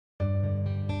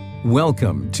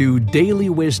Welcome to Daily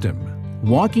Wisdom,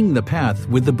 Walking the Path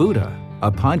with the Buddha,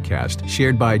 a podcast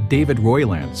shared by David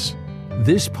Roylance.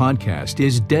 This podcast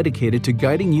is dedicated to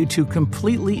guiding you to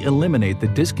completely eliminate the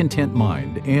discontent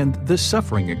mind and the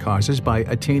suffering it causes by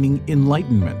attaining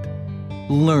enlightenment.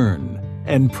 Learn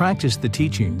and practice the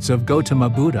teachings of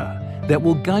Gautama Buddha that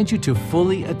will guide you to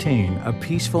fully attain a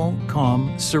peaceful,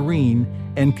 calm, serene,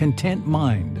 and content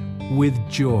mind with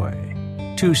joy.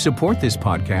 To support this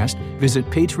podcast, visit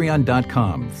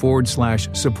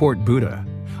patreon.com/support Buddha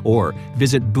or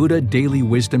visit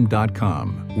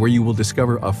buddhadailywisdom.com, where you will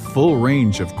discover a full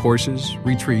range of courses,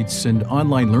 retreats, and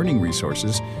online learning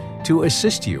resources to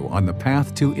assist you on the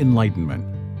path to enlightenment.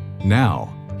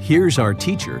 Now, here's our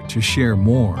teacher to share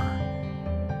more.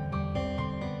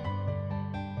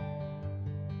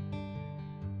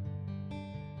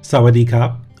 Sawadee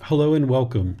Kap. Hello and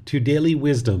welcome to Daily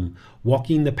Wisdom,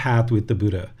 Walking the Path with the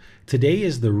Buddha. Today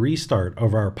is the restart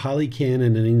of our Pali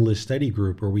Canon and English study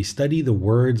group where we study the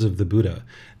words of the Buddha.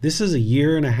 This is a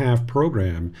 1.5-year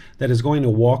program that is going to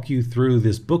walk you through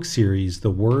this book series,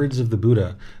 The Words of the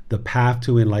Buddha, The Path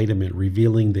to Enlightenment,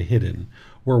 Revealing the Hidden.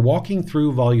 We're walking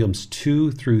through volumes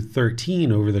 2 through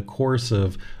 13 over the course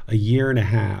of a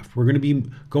 1.5 years. We're going to be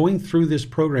going through this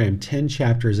program 10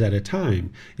 chapters at a time.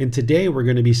 And today we're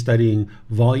going to be studying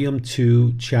volume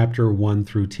 2, chapter 1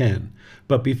 through 10.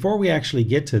 But before we actually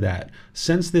get to that,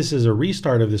 since this is a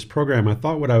restart of this program, I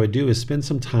thought what I would do is spend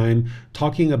some time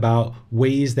talking about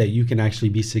ways that you can actually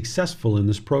be successful in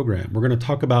this program. We're going to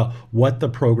talk about what the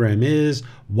program is,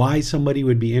 why somebody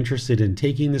would be interested in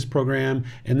taking this program,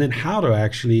 and then how to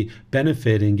actually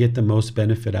benefit and get the most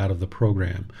benefit out of the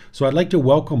program. So I'd like to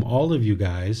welcome all of you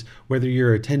guys, whether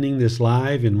you're attending this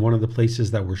live in one of the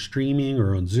places that we're streaming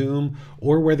or on Zoom,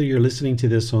 or whether you're listening to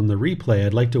this on the replay.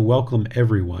 I'd like to welcome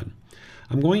everyone.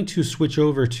 I'm going to switch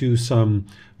over to some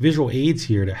visual aids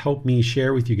here to help me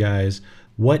share with you guys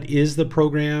what is the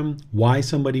program, why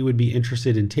somebody would be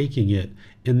interested in taking it,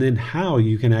 and then how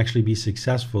you can actually be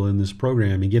successful in this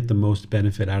program and get the most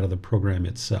benefit out of the program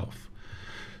itself.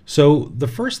 So the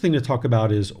first thing to talk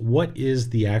about is what is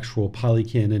the actual Pali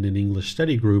Canon and English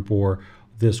study group, or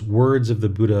this Words of the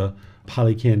Buddha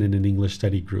Pali Canon and English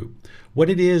study group. What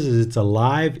it is it's a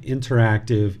live,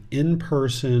 interactive,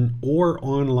 in-person or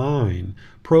online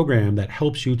program that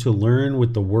helps you to learn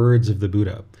with the words of the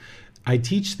Buddha. I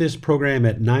teach this program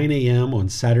at 9 a.m. on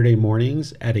Saturday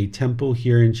mornings at a temple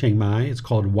here in Chiang Mai. It's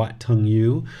called Wat Tung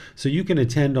Yu. So you can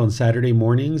attend on Saturday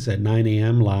mornings at 9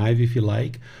 a.m. live if you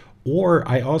like. Or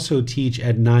I also teach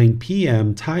at 9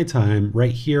 p.m. Thai time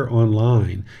right here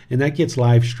online, and that gets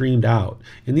live streamed out.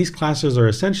 And these classes are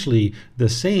essentially the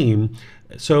same.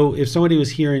 So if somebody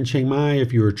was here in Chiang Mai,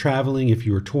 if you were traveling, if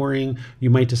you were touring,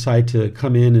 you might decide to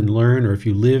come in and learn, or if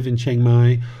you live in Chiang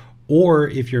Mai. Or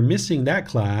if you're missing that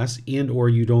class and or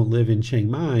you don't live in Chiang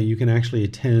Mai, you can actually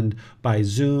attend by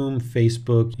Zoom,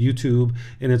 Facebook, YouTube,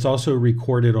 and it's also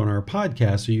recorded on our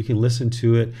podcast, so you can listen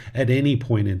to it at any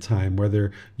point in time,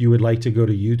 whether you would like to go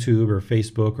to YouTube or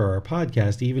Facebook or our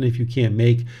podcast. Even if you can't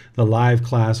make the live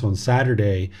class on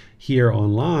Saturday here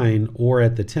online or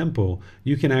at the temple,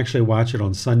 you can actually watch it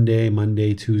on Sunday,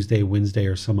 Monday, Tuesday, Wednesday,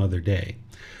 or some other day.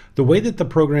 The way that the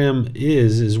program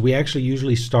is we actually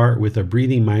usually start with a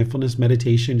breathing mindfulness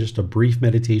meditation, just a brief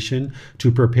meditation to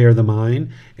prepare the mind.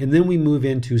 And then we move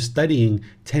into studying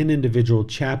 10 individual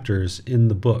chapters in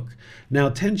the book. Now,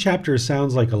 10 chapters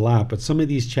sounds like a lot, but some of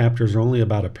these chapters are only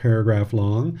about a paragraph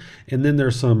long. And then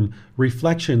there's some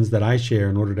reflections that I share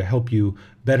in order to help you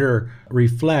better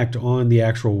reflect on the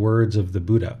actual words of the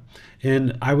Buddha.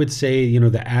 And I would say,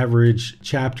 the average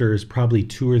chapter is probably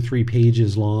 2 or 3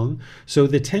 pages long. So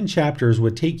the 10 chapters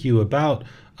would take you about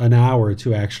an hour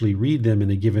to actually read them in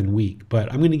a given week.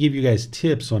 But I'm going to give you guys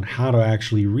tips on how to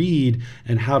actually read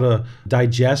and how to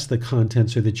digest the content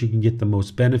so that you can get the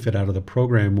most benefit out of the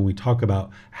program when we talk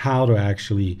about how to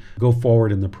actually go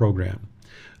forward in the program.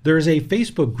 There's a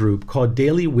Facebook group called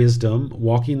Daily Wisdom,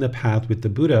 Walking the Path with the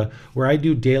Buddha, where I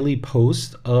do daily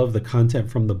posts of the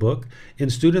content from the book,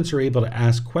 and students are able to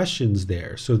ask questions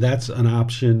there. So that's an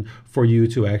option for you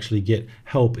to actually get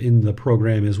help in the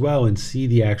program as well and see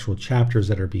the actual chapters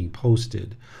that are being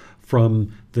posted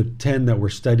from the 10 that we're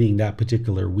studying that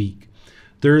particular week.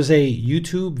 There's a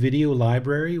YouTube video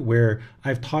library where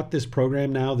I've taught this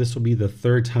program now. This will be the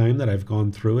 3rd time that I've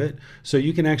gone through it. So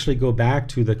you can actually go back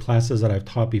to the classes that I've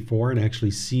taught before and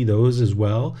actually see those as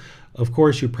well. Of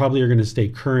course, you probably are going to stay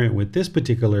current with this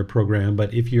particular program,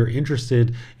 but if you're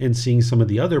interested in seeing some of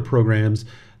the other programs,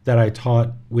 that I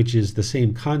taught, which is the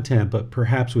same content, but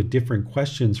perhaps with different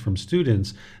questions from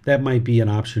students, that might be an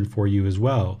option for you as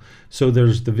well. So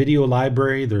there's the video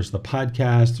library, there's the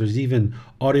podcast, there's even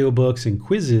audiobooks and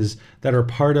quizzes that are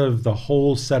part of the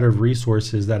whole set of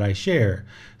resources that I share.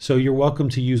 So you're welcome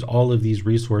to use all of these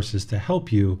resources to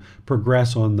help you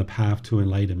progress on the path to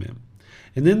enlightenment.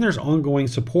 And then there's ongoing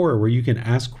support where you can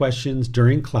ask questions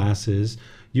during classes.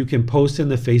 You can post in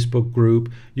the Facebook group,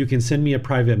 you can send me a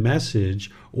private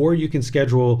message, or you can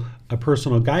schedule a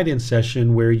personal guidance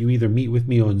session where you either meet with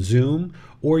me on Zoom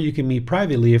or you can meet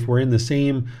privately if we're in the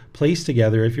same place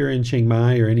together. If you're in Chiang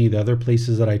Mai or any of the other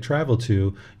places that I travel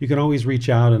to, you can always reach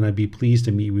out and I'd be pleased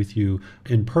to meet with you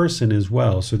in person as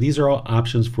well. So these are all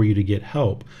options for you to get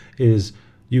help.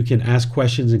 You can ask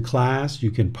questions in class, you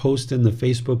can post in the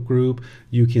Facebook group,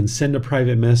 you can send a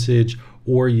private message,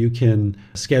 or you can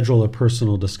schedule a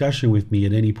personal discussion with me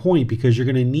at any point, because you're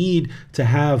going to need to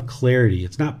have clarity.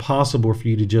 It's not possible for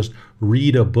you to just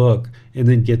read a book and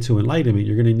then get to enlightenment.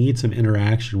 You're going to need some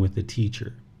interaction with the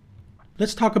teacher.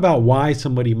 Let's talk about why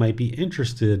somebody might be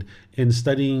interested in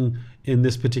studying in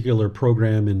this particular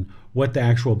program and what the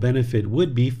actual benefit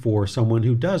would be for someone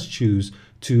who does choose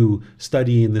to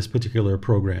study in this particular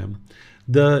program.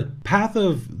 The path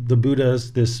of the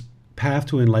Buddhas, this path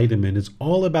to enlightenment, is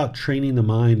all about training the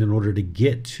mind in order to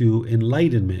get to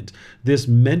enlightenment, this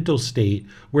mental state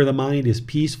where the mind is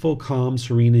peaceful, calm,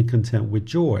 serene, and content with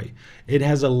joy. It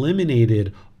has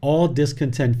eliminated all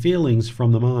discontent feelings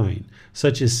from the mind,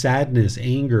 such as sadness,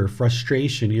 anger,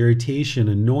 frustration, irritation,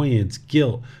 annoyance,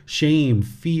 guilt, shame,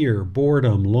 fear,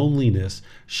 boredom, loneliness,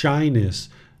 shyness,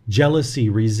 jealousy,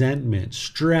 resentment,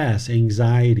 stress,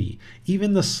 anxiety.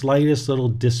 Even the slightest little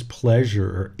displeasure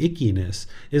or ickiness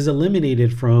is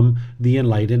eliminated from the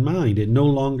enlightened mind. It no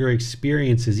longer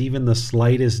experiences even the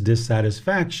slightest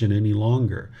dissatisfaction any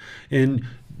longer. And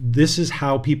this is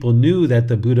how people knew that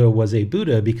the Buddha was a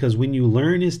Buddha, because when you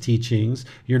learn his teachings,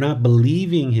 you're not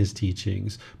believing his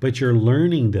teachings, but you're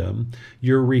learning them,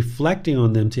 you're reflecting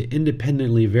on them to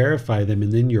independently verify them,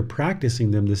 and then you're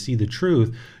practicing them to see the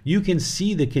truth. You can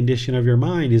see the condition of your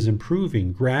mind is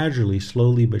improving gradually,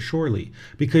 slowly but surely,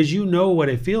 because you know what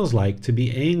it feels like to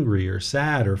be angry or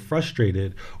sad or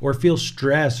frustrated or feel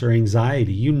stress or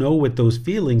anxiety. You know what those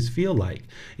feelings feel like.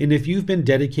 And if you've been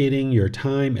dedicating your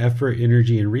time, effort,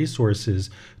 energy, and resources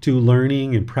to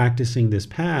learning and practicing this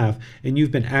path, and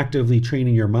you've been actively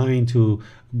training your mind to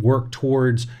work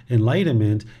towards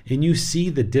enlightenment, and you see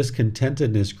the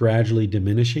discontentedness gradually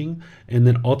diminishing, and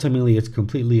then ultimately it's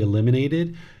completely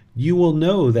eliminated, you will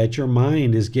know that your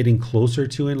mind is getting closer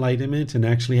to enlightenment and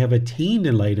actually have attained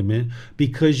enlightenment,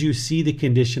 because you see the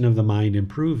condition of the mind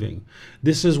improving.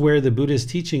 This is where the Buddha's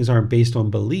teachings aren't based on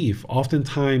belief.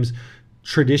 Oftentimes,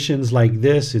 traditions like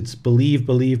this, it's believe,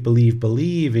 believe, believe,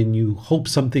 believe, and you hope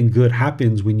something good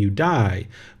happens when you die,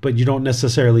 but you don't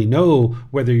necessarily know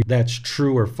whether that's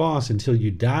true or false until you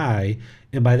die,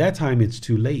 and by that time it's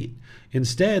too late.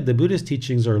 Instead, the Buddhist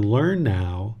teachings are learn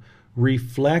now,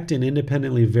 reflect and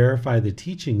independently verify the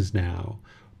teachings now,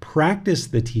 practice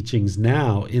the teachings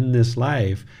now in this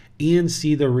life, and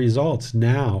see the results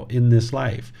now in this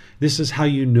life. This is how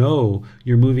you know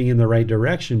you're moving in the right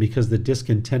direction, because the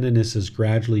discontentedness is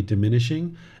gradually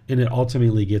diminishing and it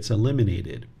ultimately gets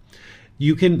eliminated.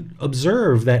 You can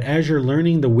observe that as you're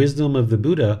learning the wisdom of the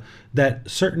Buddha, that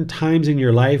certain times in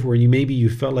your life where you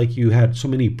felt like you had so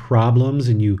many problems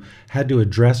and you had to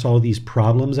address all these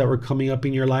problems that were coming up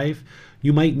in your life,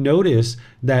 you might notice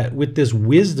that with this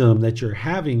wisdom that you're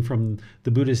having from the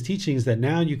Buddha's teachings, that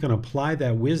now you can apply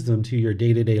that wisdom to your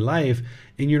day-to-day life,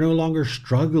 and you're no longer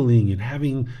struggling and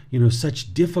having,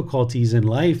 such difficulties in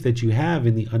life that you have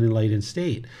in the unenlightened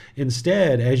state.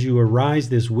 Instead, as you arise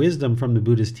this wisdom from the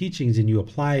Buddha's teachings and you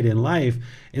apply it in life,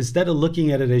 instead of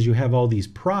looking at it as you have all these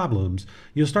problems,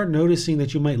 you'll start noticing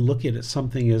that you might look at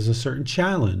something as a certain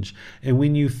challenge. And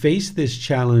when you face this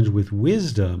challenge with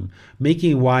wisdom,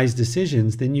 making wise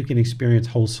decisions, then you can experience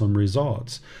wholesome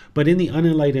results. But in the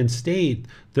unenlightened state,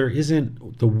 there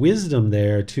isn't the wisdom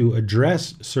there to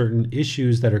address certain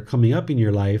issues that are coming up in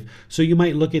your life. So you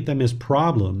might look at them as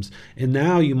problems, and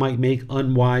now you might make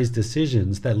unwise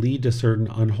decisions that lead to certain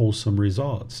unwholesome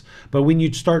results. But when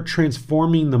you start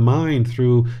transforming the mind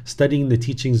through studying the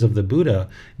teachings of the Buddha,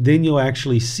 then you'll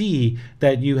actually see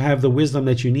that you have the wisdom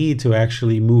that you need to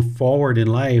actually move forward in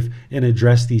life and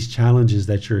address these challenges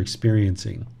that you're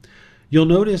experiencing. You'll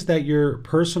notice that your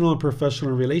personal and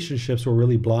professional relationships will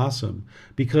really blossom,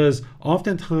 because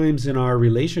oftentimes in our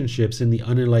relationships in the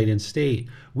unenlightened state,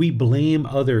 we blame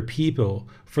other people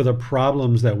for the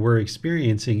problems that we're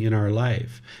experiencing in our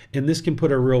life. And this can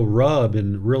put a real rub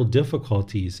and real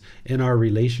difficulties in our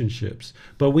relationships.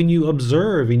 But when you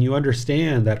observe and you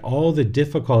understand that all the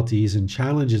difficulties and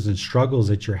challenges and struggles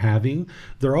that you're having,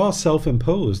 they're all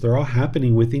self-imposed. They're all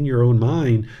happening within your own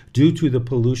mind due to the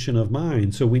pollution of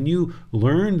mind. So when you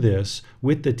learn this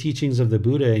with the teachings of the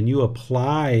Buddha and you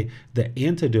apply the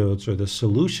antidotes or the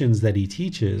solutions that he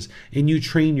teaches and you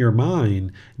train your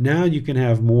mind, now you can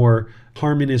have more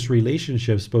harmonious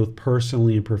relationships, both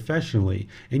personally and professionally.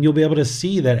 And you'll be able to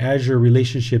see that as your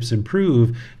relationships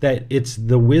improve, that it's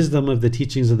the wisdom of the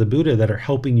teachings of the Buddha that are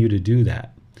helping you to do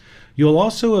that. You'll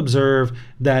also observe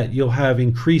that you'll have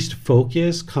increased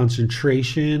focus,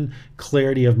 concentration,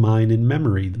 clarity of mind, and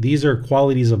memory. These are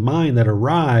qualities of mind that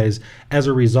arise as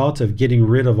a result of getting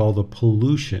rid of all the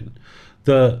pollution.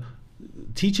 The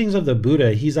teachings of the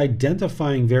Buddha, he's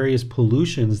identifying various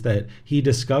pollutions that he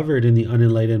discovered in the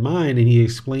unenlightened mind, and he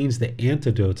explains the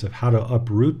antidotes of how to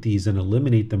uproot these and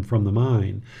eliminate them from the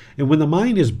mind. And when the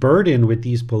mind is burdened with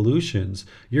these pollutions,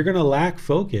 you're going to lack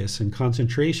focus and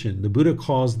concentration. The Buddha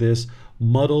calls this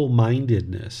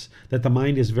muddle-mindedness, that the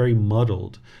mind is very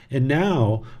muddled. And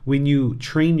now, when you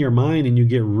train your mind and you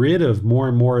get rid of more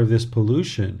and more of this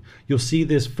pollution, you'll see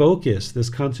this focus, this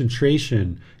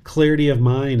concentration, clarity of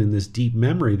mind, and this deep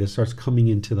memory that starts coming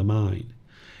into the mind.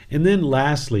 And then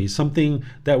lastly, something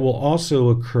that will also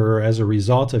occur as a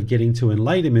result of getting to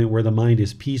enlightenment, where the mind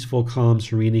is peaceful, calm,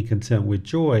 serene, and content with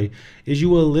joy, is you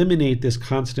will eliminate this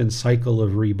constant cycle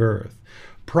of rebirth.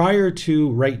 Prior to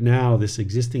right now, this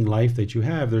existing life that you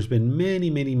have, there's been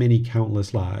many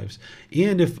countless lives.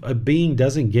 And if a being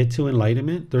doesn't get to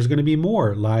enlightenment, there's going to be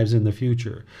more lives in the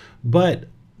future. But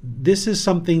this is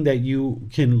something that you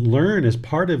can learn as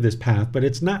part of this path, but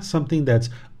it's not something that's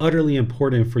utterly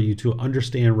important for you to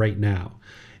understand right now.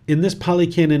 In this Pali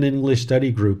Canon English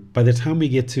study group, by the time we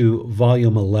get to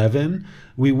volume 11,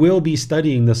 we will be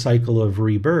studying the cycle of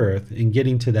rebirth and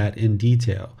getting to that in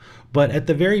detail. But at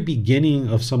the very beginning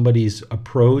of somebody's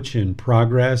approach and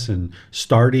progress and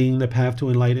starting the path to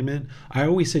enlightenment, I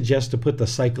always suggest to put the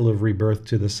cycle of rebirth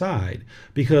to the side,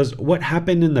 because what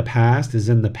happened in the past is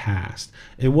in the past,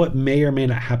 and what may or may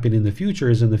not happen in the future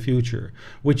is in the future.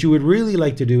 What you would really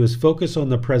like to do is focus on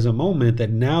the present moment, that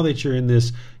now that you're in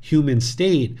this human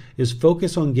state, is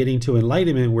focus on getting to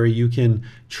enlightenment, where you can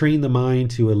train the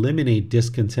mind to eliminate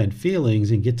discontent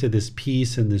feelings and get to this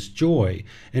peace and this joy.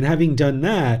 And having done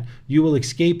that, you will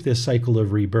escape this cycle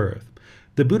of rebirth.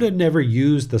 The Buddha never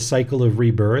used the cycle of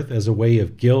rebirth as a way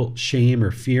of guilt, shame,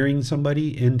 or fearing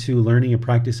somebody into learning and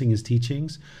practicing his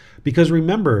teachings. Because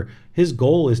remember, his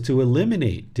goal is to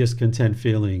eliminate discontent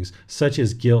feelings such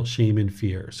as guilt, shame, and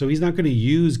fear. So he's not going to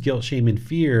use guilt, shame, and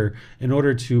fear in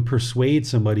order to persuade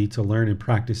somebody to learn and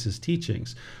practice his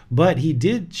teachings. But he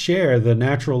did share the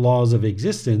natural laws of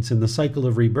existence, and the cycle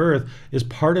of rebirth is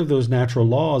part of those natural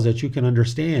laws, that you can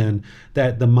understand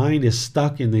that the mind is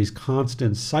stuck in this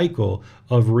constant cycle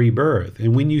of rebirth.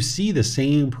 And when you see the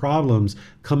same problems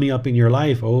coming up in your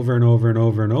life over and over and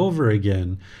over and over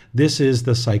again, this is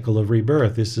the cycle of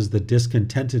rebirth. This is the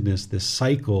discontentedness, this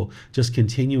cycle just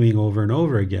continuing over and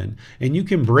over again. And you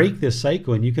can break this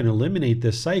cycle and you can eliminate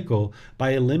this cycle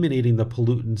by eliminating the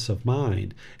pollutants of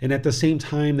mind. And at the same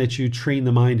time that you train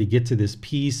the mind to get to this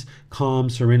peace, calm,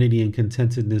 serenity, and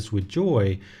contentedness with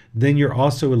joy, then you're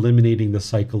also eliminating the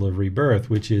cycle of rebirth,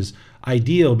 which is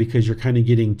ideal because you're kind of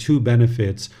getting two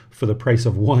benefits for the price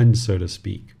of one, so to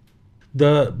speak.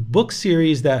 The book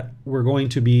series that we're going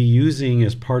to be using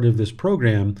as part of this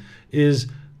program is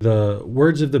The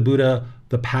Words of the Buddha,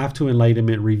 The Path to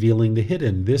Enlightenment, Revealing the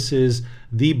Hidden. This is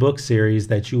the book series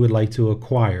that you would like to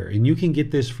acquire, and you can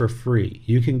get this for free.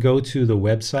 You can go to the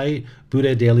website,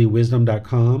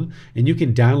 buddhadailywisdom.com, and you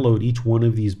can download each one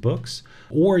of these books,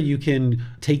 or you can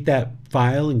take that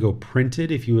file and go print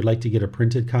it if you would like to get a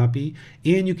printed copy.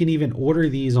 And you can even order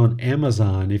these on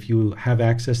Amazon. If you have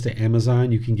access to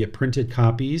Amazon, you can get printed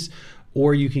copies,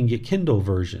 or you can get Kindle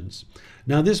versions.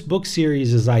 Now, this book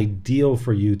series is ideal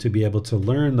for you to be able to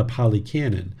learn the Pali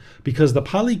Canon, because the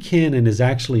Pali Canon is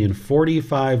actually in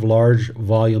 45 large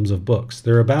volumes of books.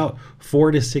 They're about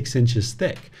 4 to 6 inches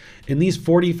thick. And these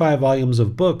 45 volumes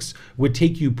of books would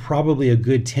take you probably a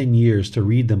good 10 years to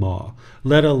read them all,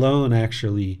 let alone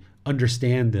actually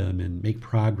understand them and make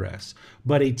progress.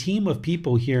 But a team of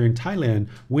people here in Thailand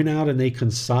went out and they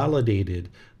consolidated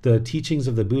the teachings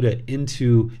of the Buddha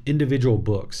into individual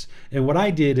books. And what I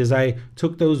did is I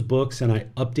took those books and I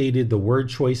updated the word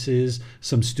choices.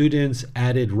 Some students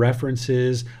added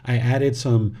references. I added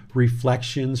some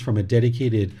reflections from a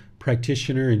dedicated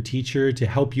practitioner and teacher to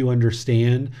help you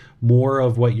understand more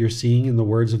of what you're seeing in the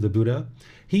words of the Buddha.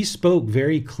 He spoke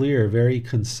very clear, very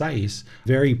concise,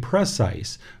 very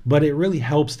precise, but it really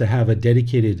helps to have a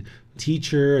dedicated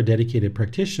teacher, a dedicated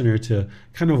practitioner to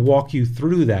kind of walk you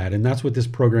through that. And that's what this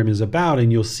program is about.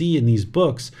 And you'll see in these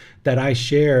books that I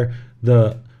share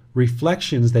the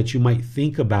reflections that you might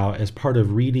think about as part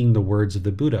of reading the words of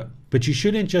the Buddha. But you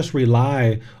shouldn't just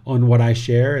rely on what I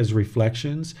share as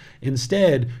reflections.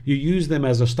 Instead, you use them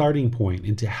as a starting point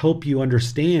and to help you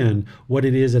understand what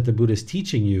it is that the Buddha is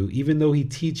teaching you. Even though he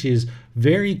teaches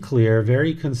very clear,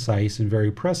 very concise, and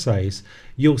very precise,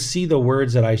 you'll see the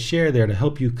words that I share there to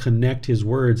help you connect his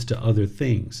words to other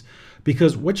things.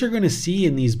 Because what you're going to see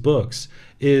in these books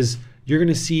is you're going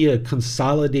to see a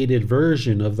consolidated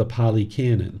version of the Pali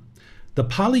Canon. The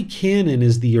Pali Canon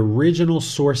is the original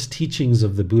source teachings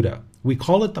of the Buddha. We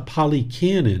call it the Pali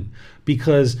Canon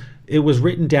because it was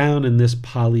written down in this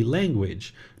Pali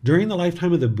language. During the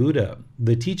lifetime of the Buddha,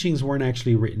 the teachings weren't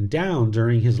actually written down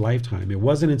during his lifetime. It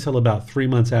wasn't until about 3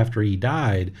 months after he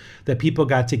died that people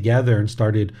got together and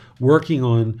started working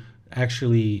on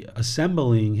actually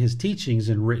assembling his teachings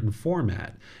in written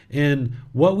format. And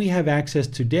what we have access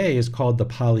to today is called the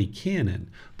Pali Canon,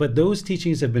 but those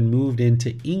teachings have been moved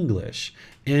into English.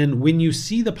 And when you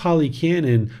see the Pali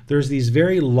Canon, there's these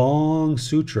very long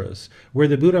sutras where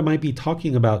the Buddha might be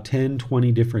talking about 10,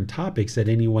 20 different topics at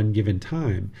any one given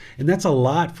time. And that's a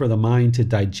lot for the mind to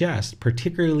digest,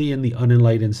 particularly in the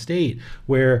unenlightened state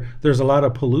where there's a lot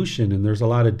of pollution and there's a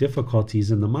lot of difficulties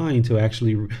in the mind to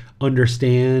actually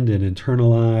understand and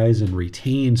internalize and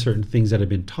retain certain things that have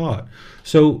been taught.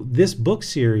 So this book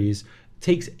series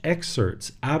takes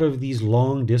excerpts out of these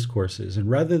long discourses, and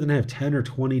rather than have 10 or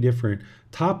 20 different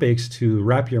topics to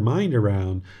wrap your mind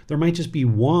around, there might just be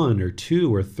 1 or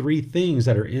 2 or 3 things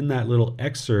that are in that little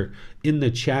excerpt in the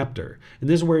chapter. And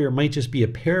this is where there might just be a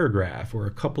paragraph or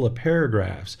a couple of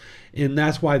paragraphs. And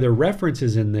that's why the reference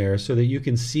is in there, so that you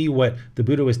can see what the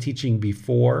Buddha was teaching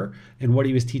before and what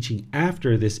he was teaching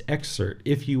after this excerpt,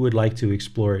 if you would like to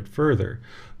explore it further.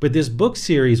 But this book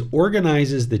series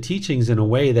organizes the teachings in a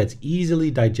way that's easily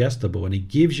digestible, and it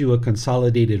gives you a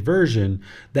consolidated version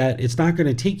that it's not going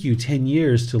to take you 10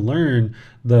 years to learn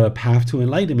the path to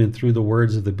enlightenment through the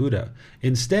words of the Buddha.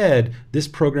 Instead, this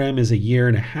program is 1.5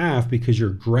 years because you're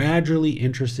gradually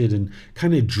interested in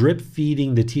kind of drip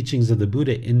feeding the teachings of the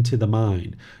Buddha into the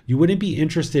mind. You wouldn't be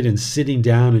interested in sitting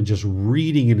down and just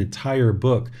reading an entire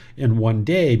book in one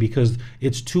day because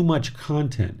it's too much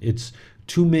content. It's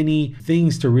too many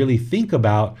things to really think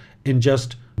about in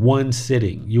just one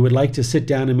sitting. You would like to sit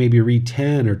down and maybe read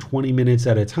 10 or 20 minutes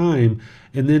at a time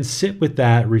and then sit with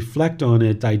that, reflect on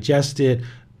it, digest it,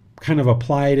 kind of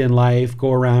apply it in life,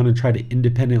 go around and try to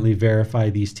independently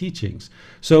verify these teachings.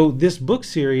 So this book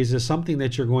series is something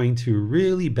that you're going to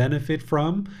really benefit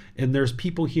from. And there's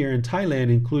people here in Thailand,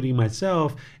 including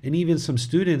myself, and even some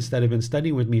students that have been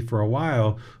studying with me for a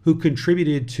while who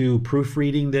contributed to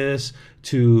proofreading this,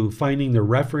 to finding the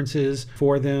references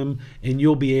for them. And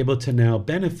you'll be able to now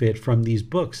benefit from these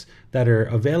books that are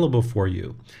available for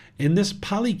you. In this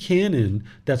Pali Canon,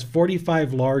 that's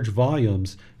 45 large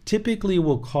volumes, typically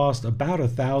will cost about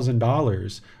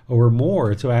 $1,000 or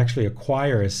more to actually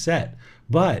acquire a set.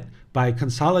 But by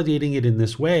consolidating it in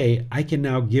this way, I can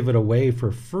now give it away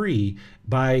for free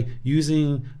by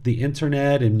using the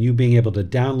internet and you being able to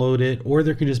download it, or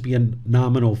there can just be a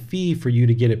nominal fee for you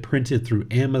to get it printed through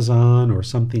Amazon or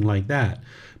something like that.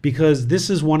 Because this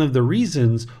is one of the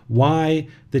reasons why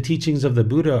the teachings of the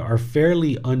Buddha are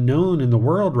fairly unknown in the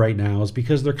world right now, is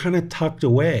because they're kind of tucked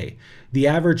away. The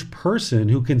average person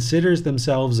who considers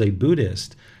themselves a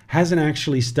Buddhist hasn't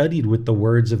actually studied with the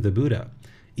words of the Buddha.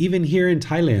 Even here in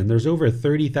Thailand, there's over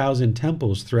 30,000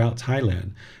 temples throughout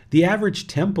Thailand. The average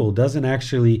temple doesn't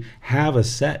actually have a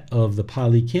set of the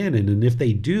Pali Canon, and if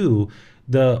they do,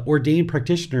 the ordained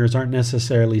practitioners aren't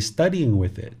necessarily studying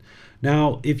with it.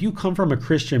 Now, if you come from a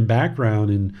Christian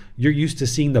background and you're used to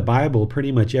seeing the Bible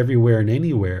pretty much everywhere and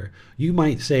anywhere, you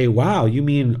might say, wow, you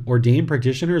mean ordained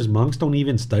practitioners, monks don't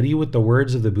even study with the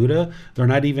words of the Buddha? They're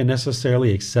not even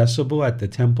necessarily accessible at the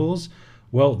temples?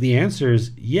 Well, the answer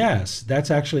is yes,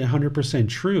 that's actually 100%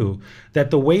 true,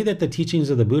 that the way that the teachings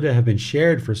of the Buddha have been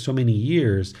shared for so many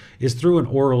years is through an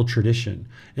oral tradition.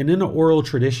 And in an oral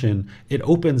tradition, it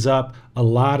opens up a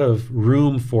lot of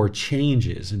room for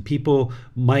changes, and people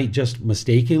might just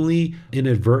mistakenly,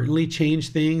 inadvertently change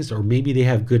things, or maybe they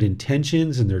have good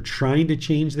intentions and they're trying to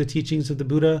change the teachings of the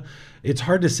Buddha. It's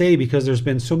hard to say because there's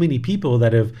been so many people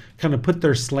that have kind of put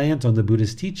their slant on the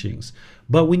Buddhist teachings.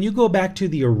 But when you go back to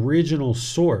the original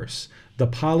source, the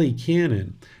Pali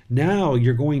Canon, now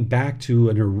you're going back to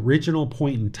an original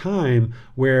point in time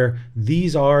where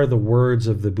these are the words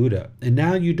of the Buddha. And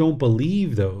now you don't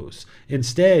believe those.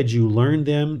 Instead, you learn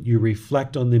them, you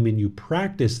reflect on them, and you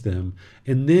practice them.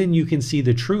 And then you can see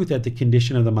the truth that the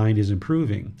condition of the mind is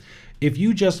improving. If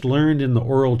you just learned in the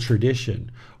oral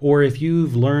tradition, or if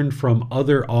you've learned from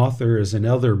other authors and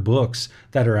other books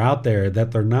that are out there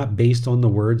that they're not based on the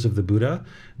words of the Buddha,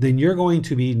 then you're going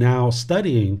to be now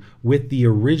studying with the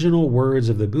original words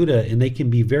of the Buddha, and they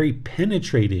can be very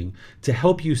penetrating to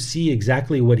help you see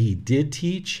exactly what he did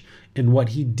teach and what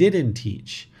he didn't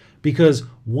teach. Because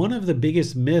one of the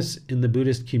biggest myths in the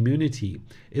Buddhist community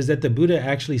is that the Buddha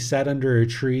actually sat under a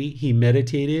tree, he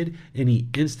meditated, and he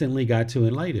instantly got to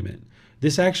enlightenment.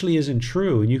 This actually isn't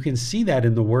true, and you can see that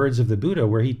in the words of the Buddha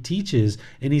where he teaches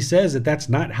and he says that that's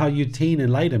not how you attain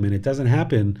enlightenment. It doesn't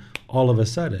happen all of a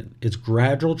sudden. It's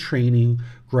gradual training,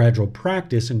 gradual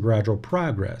practice, and gradual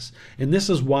progress. And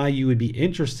this is why you would be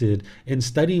interested in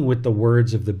studying with the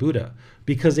words of the Buddha,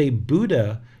 because a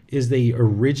Buddha is the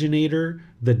originator,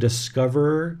 the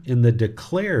discoverer, and the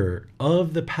declarer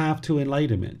of the path to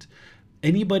enlightenment.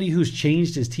 Anybody who's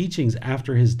changed his teachings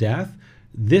after his death,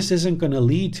 this isn't going to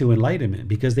lead to enlightenment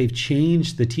because they've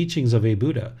changed the teachings of a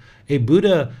Buddha. A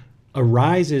Buddha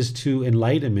arises to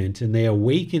enlightenment and they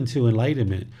awaken to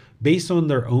enlightenment based on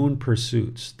their own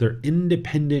pursuits, their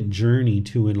independent journey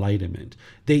to enlightenment.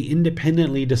 They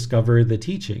independently discover the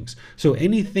teachings. So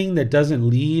anything that doesn't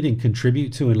lead and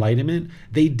contribute to enlightenment,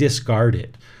 they discard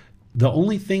it. The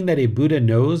only thing that a Buddha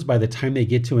knows by the time they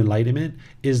get to enlightenment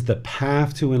is the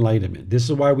path to enlightenment. This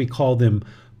is why we call them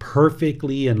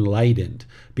perfectly enlightened,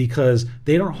 because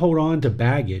they don't hold on to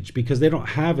baggage, because they don't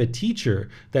have a teacher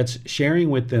that's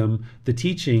sharing with them the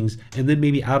teachings, and then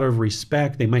maybe out of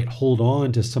respect they might hold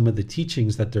on to some of the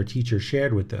teachings that their teacher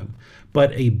shared with them.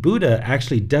 But a Buddha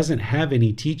actually doesn't have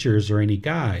any teachers or any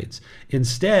guides.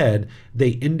 Instead,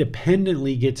 they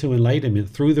independently get to enlightenment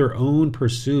through their own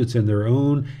pursuits and their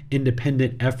own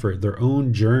independent effort, their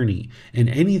own journey. And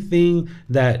anything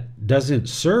that doesn't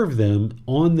serve them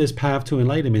on this path to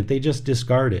enlightenment, they just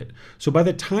discard it. So by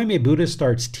the time a Buddha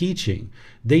starts teaching,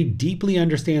 they deeply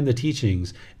understand the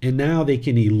teachings, and now they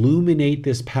can illuminate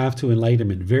this path to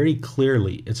enlightenment very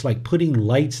clearly. It's like putting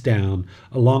lights down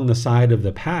along the side of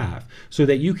the path so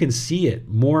that you can see it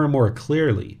more and more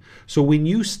clearly. So when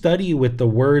you study with the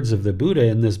words of the Buddha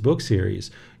in this book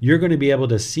series, you're going to be able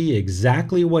to see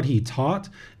exactly what he taught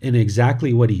and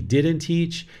exactly what he didn't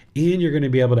teach, and you're going to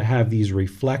be able to have these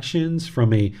reflections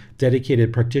from a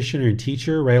dedicated practitioner and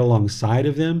teacher right alongside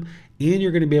of them. And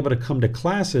you're going to be able to come to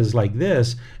classes like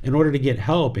this in order to get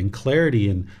help and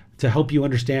clarity and to help you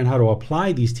understand how to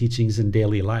apply these teachings in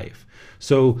daily life.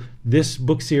 So this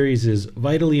book series is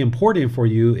vitally important for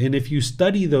you. And if you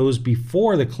study those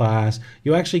before the class,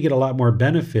 you'll actually get a lot more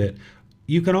benefit.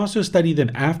 You can also study them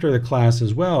after the class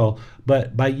as well,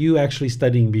 but by you actually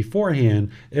studying beforehand,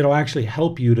 it'll actually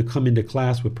help you to come into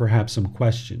class with perhaps some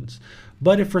questions.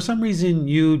 But if for some reason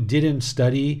you didn't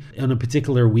study in a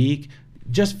particular week,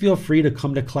 just feel free to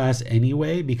come to class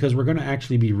anyway, because we're going to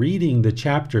actually be reading the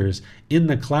chapters in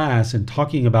the class and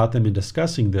talking about them and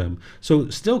discussing them. So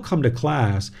still come to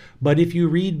class, but if you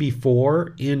read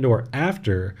before and or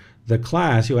after the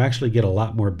class, you'll actually get a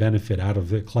lot more benefit out of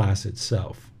the class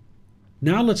itself.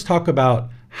 Now let's talk about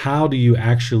how do you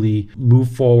actually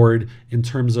move forward in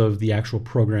terms of the actual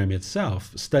program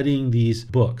itself, studying these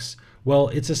books. Well,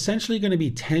 it's essentially going to be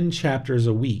 10 chapters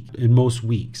a week in most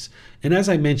weeks. And as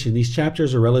I mentioned, these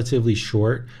chapters are relatively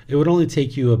short. It would only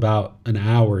take you about an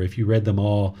hour if you read them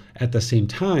all at the same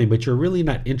time, but you're really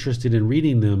not interested in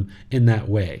reading them in that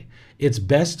way. It's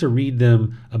best to read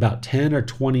them about 10 or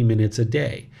 20 minutes a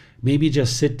day. Maybe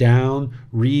just sit down,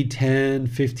 read 10,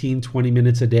 15, 20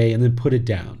 minutes a day, and then put it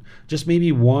down. Just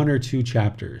maybe 1 or 2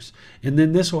 chapters. And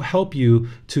then this will help you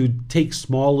to take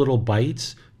small little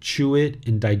bites, chew it,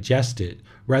 and digest it,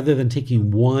 rather than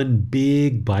taking one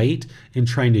big bite and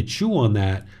trying to chew on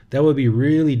that. That would be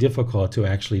really difficult to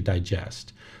actually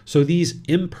digest. So these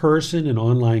in-person and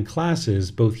online classes,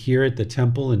 both here at the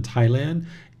temple in Thailand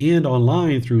and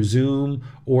online through Zoom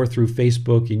or through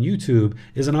Facebook and YouTube,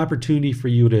 is an opportunity for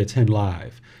you to attend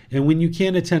live. And when you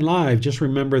can't attend live, just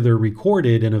remember they're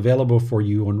recorded and available for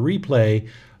you on replay,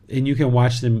 and you can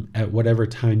watch them at whatever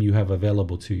time you have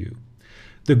available to you.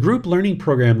 The group learning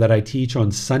program that I teach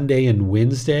on Sunday and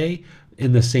Wednesday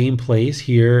in the same place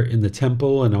here in the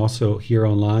temple and also here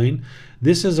online,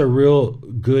 this is a real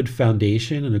good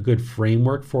foundation and a good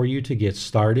framework for you to get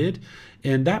started.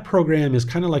 And that program is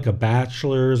kind of like a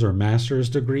bachelor's or master's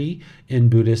degree in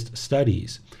Buddhist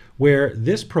studies. where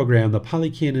this program, the Pali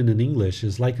Canon in English,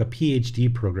 is like a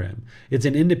PhD program. It's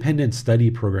an independent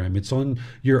study program. It's on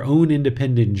your own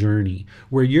independent journey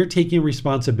where you're taking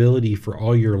responsibility for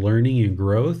all your learning and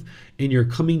growth, and you're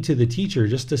coming to the teacher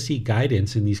just to seek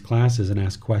guidance in these classes and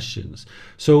ask questions.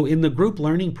 So in the group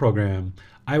learning program,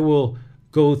 I will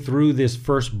go through this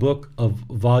first book of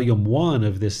volume 1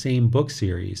 of this same book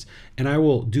series, and I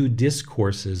will do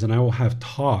discourses and I will have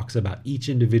talks about each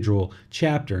individual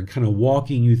chapter and kind of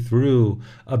walking you through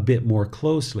a bit more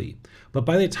closely. But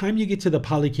by the time you get to the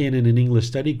Pali Canon in English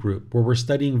study group, where we're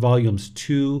studying volumes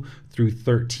 2 through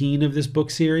 13 of this book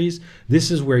series,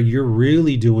 this is where you're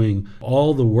really doing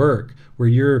all the work, where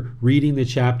you're reading the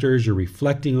chapters, you're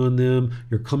reflecting on them,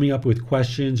 you're coming up with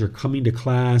questions, you're coming to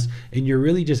class, and you're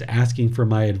really just asking for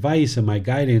my advice and my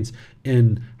guidance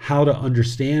in how to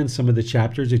understand some of the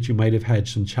chapters that you might have had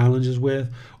some challenges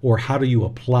with, or how do you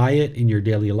apply it in your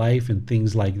daily life and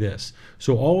things like this.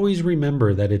 So always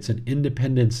remember that it's an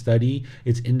independent study,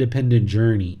 it's independent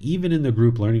journey. Even in the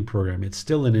group learning program, it's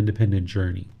still an independent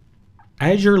journey.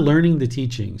 As you're learning the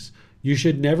teachings, you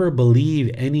should never believe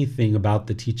anything about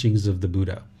the teachings of the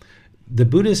Buddha. The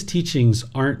Buddha's teachings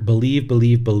aren't believe,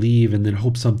 and then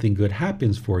hope something good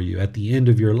happens for you at the end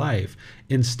of your life.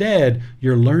 Instead,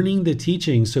 you're learning the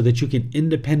teachings so that you can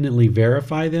independently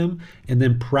verify them and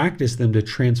then practice them to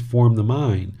transform the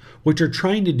mind. What you're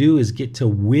trying to do is get to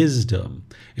wisdom.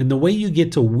 And the way you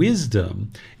get to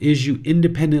wisdom is you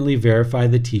independently verify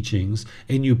the teachings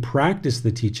and you practice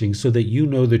the teachings so that you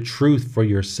know the truth for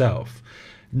yourself.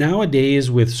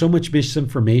 Nowadays, with so much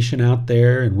misinformation out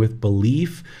there and with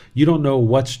belief, you don't know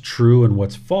what's true and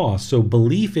what's false. So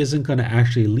belief isn't going to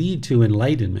actually lead to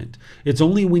enlightenment. It's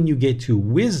only when you get to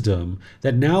wisdom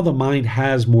that now the mind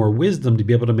has more wisdom to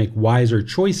be able to make wiser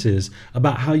choices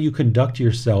about how you conduct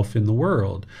yourself in the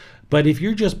world. But if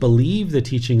you just believe the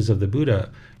teachings of the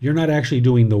Buddha, you're not actually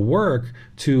doing the work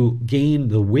to gain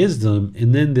the wisdom,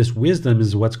 and then this wisdom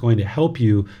is what's going to help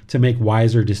you to make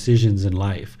wiser decisions in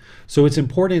life. So it's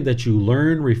important that you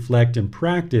learn, reflect, and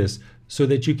practice so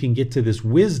that you can get to this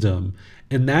wisdom,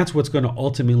 and that's what's going to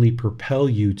ultimately propel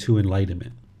you to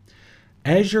enlightenment.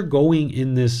 As you're going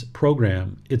in this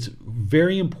program, it's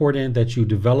very important that you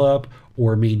develop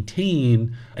or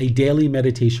maintain a daily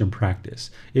meditation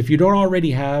practice. If you don't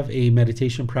already have a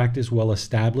meditation practice well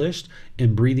established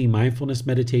in breathing mindfulness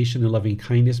meditation and loving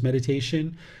kindness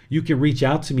meditation, you can reach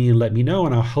out to me and let me know,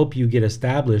 and I'll help you get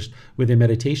established with a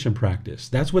meditation practice.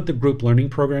 That's what the group learning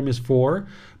program is for.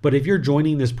 But if you're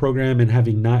joining this program and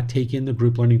having not taken the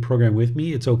group learning program with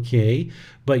me, it's okay.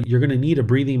 But you're going to need a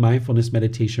breathing mindfulness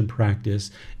meditation practice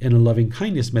and a loving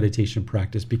kindness meditation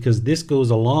practice, because this goes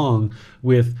along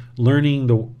with learning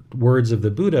the words of the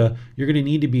Buddha. You're going to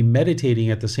need to be meditating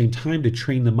at the same time to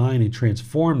train the mind and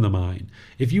transform the mind.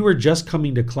 If you were just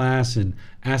coming to class and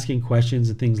asking questions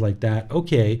and things like that,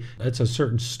 okay, that's a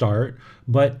certain start.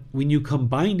 But when you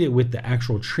combine it with the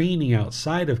actual training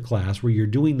outside of class, where you're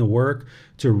doing the work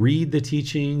to read the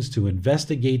teachings, to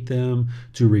investigate them,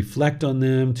 to reflect on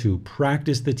them, to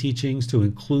practice the teachings, to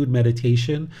include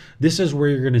meditation, this is where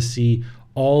you're going to see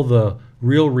all the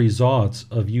real results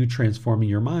of you transforming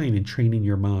your mind and training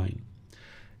your mind.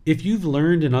 If you've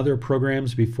learned in other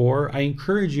programs before, I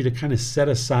encourage you to kind of set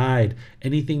aside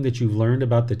anything that you've learned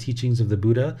about the teachings of the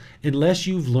Buddha, unless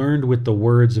you've learned with the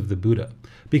words of the Buddha.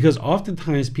 Because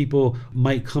oftentimes people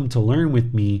might come to learn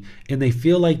with me and they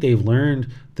feel like they've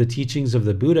learned the teachings of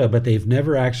the Buddha, but they've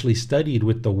never actually studied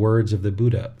with the words of the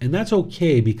Buddha. And that's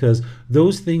okay, because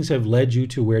those things have led you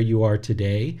to where you are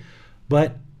today.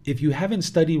 But if you haven't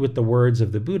studied with the words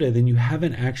of the Buddha, then you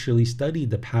haven't actually studied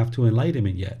the path to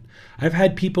enlightenment yet. I've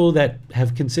had people that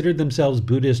have considered themselves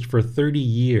Buddhist for 30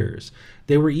 years.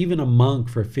 They were even a monk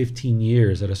for 15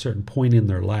 years at a certain point in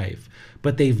their life,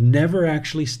 but they've never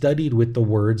actually studied with the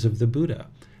words of the Buddha.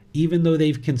 Even though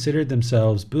they've considered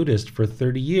themselves Buddhist for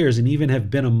 30 years and even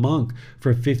have been a monk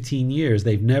for 15 years,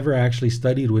 they've never actually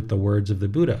studied with the words of the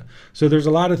Buddha. So there's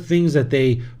a lot of things that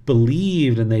they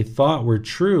believed and they thought were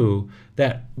true,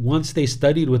 that once they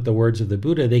studied with the words of the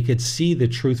Buddha, they could see the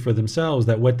truth for themselves,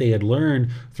 that what they had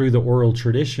learned through the oral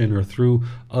tradition or through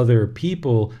other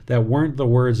people that weren't the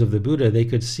words of the Buddha, they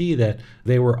could see that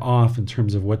they were off in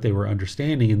terms of what they were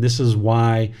understanding. And this is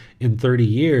why in 30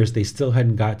 years they still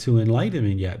hadn't got to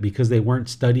enlightenment yet, because they weren't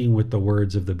studying with the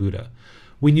words of the Buddha.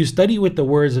 When you study with the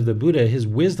words of the Buddha, his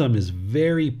wisdom is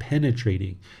very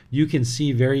penetrating. You can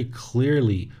see very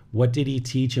clearly what did he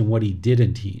teach and what he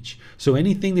didn't teach. So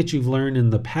anything that you've learned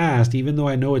in the past, even though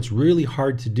I know it's really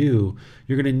hard to do,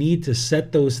 you're going to need to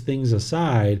set those things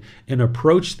aside and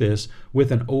approach this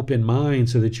with an open mind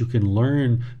so that you can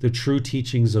learn the true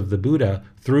teachings of the Buddha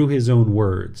through his own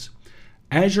words.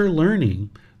 As you're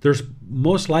learning, there's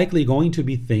most likely going to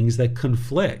be things that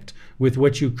conflict with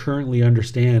what you currently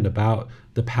understand about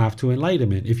the path to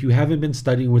enlightenment. If you haven't been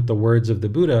studying with the words of the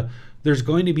Buddha, there's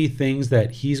going to be things that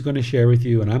he's going to share with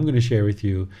you and I'm going to share with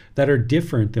you that are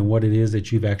different than what it is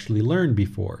that you've actually learned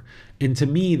before. And to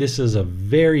me, this is a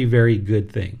very, very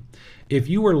good thing. If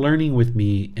you were learning with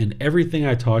me and everything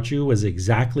I taught you was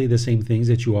exactly the same things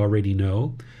that you already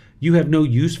know, you have no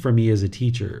use for me as a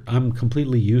teacher. I'm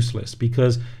completely useless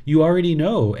because you already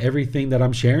know everything that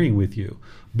I'm sharing with you.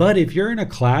 But if you're in a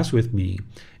class with me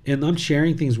and I'm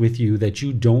sharing things with you that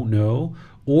you don't know,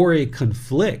 or it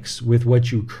conflicts with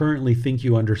what you currently think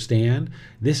you understand,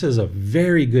 this is a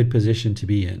very good position to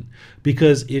be in.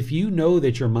 Because if you know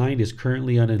that your mind is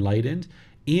currently unenlightened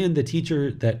and the teacher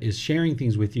that is sharing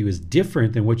things with you is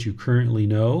different than what you currently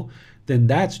know, then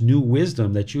that's new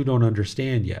wisdom that you don't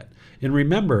understand yet. And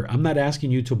remember, I'm not asking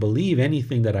you to believe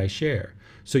anything that I share.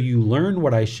 So you learn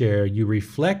what I share, you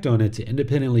reflect on it to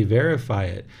independently verify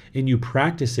it, and you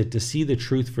practice it to see the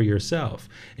truth for yourself.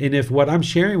 And if what I'm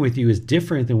sharing with you is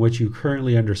different than what you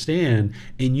currently understand,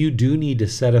 and you do need to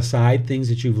set aside things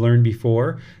that you've learned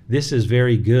before, this is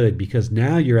very good because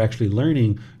now you're actually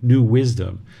learning new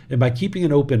wisdom. And by keeping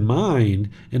an open mind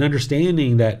and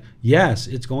understanding that, yes,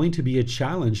 it's going to be a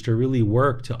challenge to really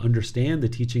work to understand the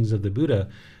teachings of the Buddha,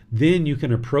 then you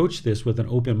can approach this with an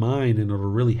open mind and it'll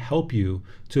really help you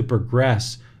to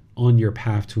progress on your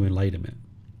path to enlightenment.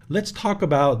 Let's talk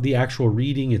about the actual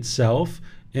reading itself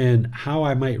and how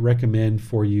I might recommend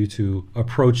for you to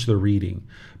approach the reading.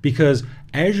 Because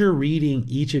as you're reading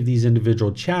each of these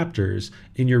individual chapters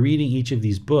and you're reading each of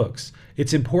these books,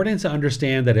 it's important to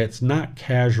understand that it's not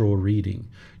casual reading.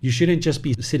 You shouldn't just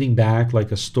be sitting back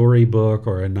like a storybook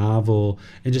or a novel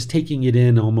and just taking it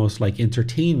in almost like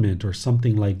entertainment or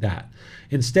something like that.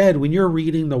 Instead, when you're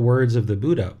reading the words of the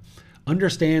Buddha,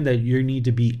 understand that you need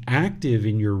to be active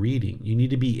in your reading. You need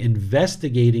to be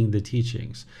investigating the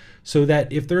teachings so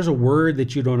that if there's a word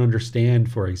that you don't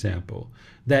understand, for example,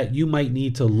 that you might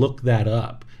need to look that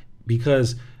up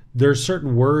because there's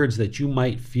certain words that you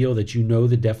might feel that you know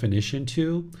the definition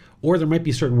to, or there might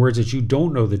be certain words that you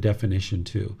don't know the definition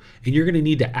to. And you're going to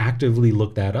need to actively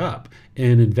look that up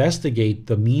and investigate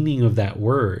the meaning of that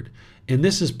word. And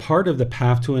this is part of the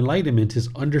path to enlightenment, is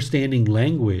understanding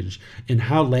language and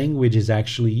how language is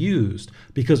actually used.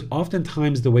 Because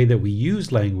oftentimes the way that we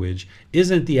use language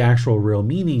isn't the actual real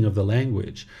meaning of the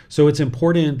language. So it's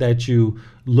important that you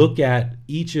look at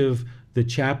each of the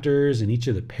chapters and each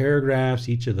of the paragraphs,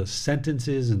 each of the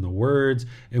sentences and the words,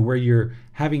 and where you're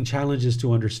having challenges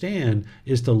to understand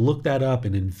is to look that up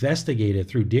and investigate it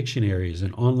through dictionaries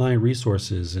and online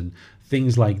resources and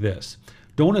things like this.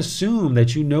 Don't assume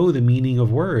that you know the meaning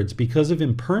of words. Because of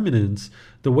impermanence,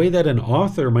 the way that an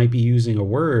author might be using a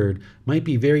word might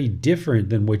be very different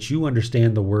than what you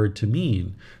understand the word to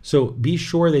mean. So be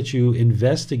sure that you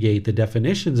investigate the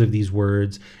definitions of these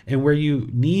words, and where you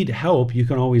need help, you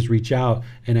can always reach out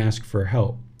and ask for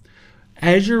help.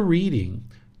 As you're reading,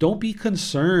 don't be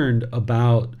concerned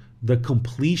about the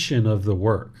completion of the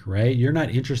work, right? You're not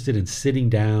interested in sitting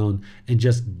down and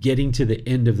just getting to the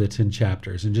end of the 10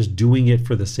 chapters and just doing it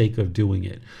for the sake of doing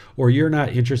it. Or you're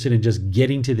not interested in just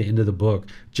getting to the end of the book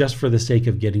just for the sake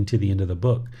of getting to the end of the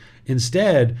book.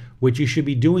 Instead, what you should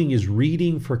be doing is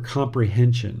reading for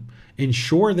comprehension.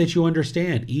 Ensure that you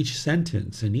understand each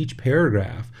sentence and each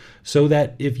paragraph, so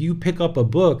that if you pick up a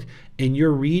book and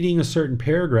you're reading a certain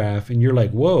paragraph and you're like,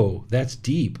 whoa, that's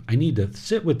deep, I need to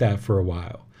sit with that for a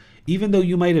while. Even though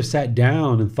you might have sat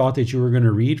down and thought that you were going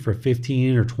to read for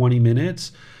 15 or 20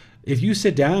 minutes, if you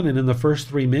sit down and in the first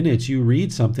 3 minutes you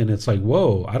read something, it's like,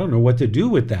 whoa, I don't know what to do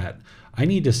with that. I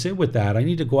need to sit with that. I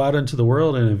need to go out into the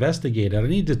world and investigate it. I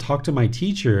need to talk to my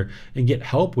teacher and get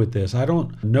help with this. I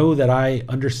don't know that I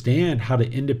understand how to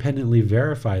independently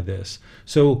verify this.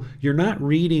 So you're not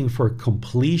reading for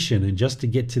completion and just to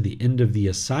get to the end of the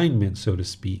assignment, so to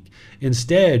speak.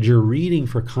 Instead, you're reading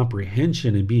for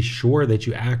comprehension and be sure that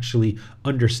you actually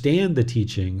understand the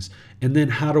teachings and then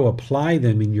how to apply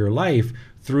them in your life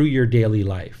through your daily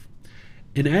life.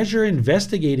 And as you're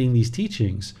investigating these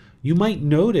teachings, you might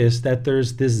notice that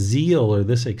there's this zeal or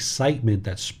this excitement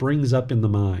that springs up in the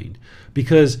mind,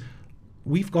 because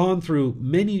we've gone through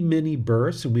many, many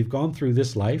births, and we've gone through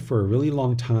this life for a really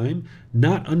long time,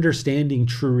 not understanding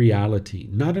true reality,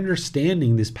 not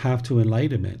understanding this path to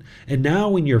enlightenment. And now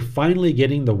when you're finally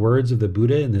getting the words of the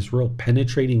Buddha and this real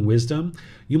penetrating wisdom,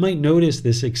 you might notice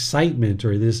this excitement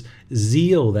or this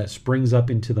zeal that springs up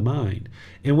into the mind.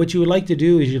 And what you would like to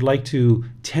do is you'd like to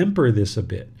temper this a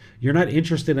bit. You're not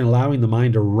interested in allowing the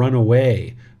mind to run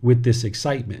away with this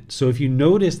excitement. So if you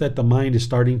notice that the mind is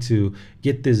starting to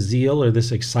get this zeal or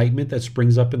this excitement that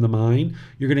springs up in the mind,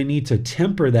 you're going to need to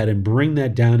temper that and bring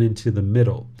that down into the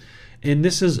middle. And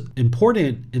this is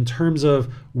important in terms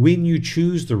of when you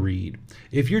choose to read.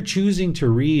 If you're choosing to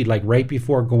read like right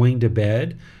before going to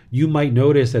bed, you might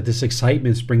notice that this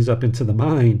excitement springs up into the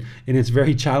mind, and it's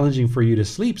very challenging for you to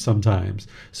sleep sometimes.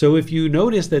 So if you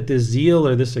notice that this zeal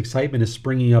or this excitement is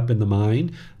springing up in the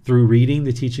mind through reading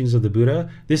the teachings of the Buddha,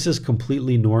 this is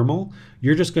completely normal.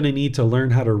 You're just going to need to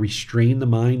learn how to restrain the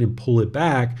mind and pull it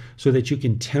back so that you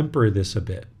can temper this a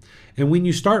bit. And when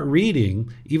you start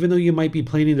reading, even though you might be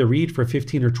planning to read for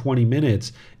 15 or 20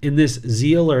 minutes, and this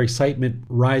zeal or excitement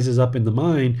rises up in the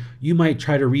mind, you might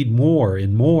try to read more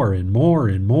and more and more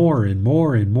and more and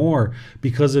more and more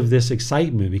because of this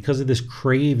excitement, because of this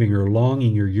craving or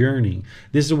longing or yearning.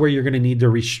 This is where you're going to need to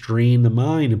restrain the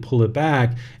mind and pull it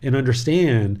back and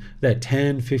understand that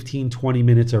 10, 15, 20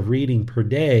 minutes of reading per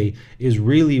day is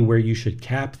really where you should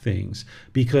cap things,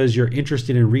 because you're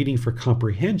interested in reading for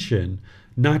comprehension,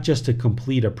 not just to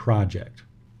complete a project.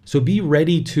 So be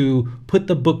ready to put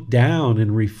the book down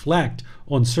and reflect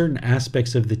on certain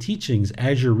aspects of the teachings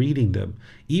as you're reading them.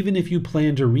 Even if you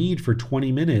plan to read for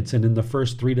 20 minutes and in the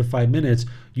first 3 to 5 minutes,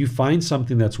 you find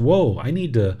something that's, whoa, I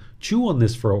need to chew on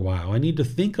this for a while. I need to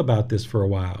think about this for a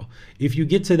while. If you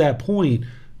get to that point,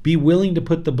 be willing to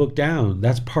put the book down.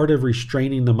 That's part of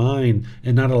restraining the mind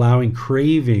and not allowing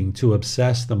craving to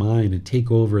obsess the mind and take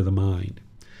over the mind.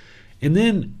 And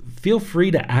then feel free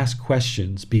to ask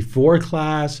questions before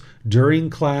class,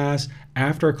 during class,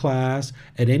 after class,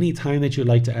 at any time that you'd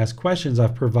like to ask questions.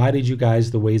 I've provided you guys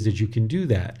the ways that you can do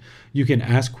that. You can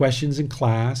ask questions in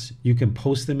class, you can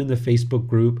post them in the Facebook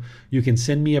group, you can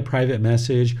send me a private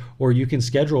message, or you can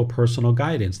schedule personal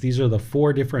guidance. These are the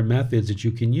 4 different methods that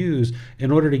you can use in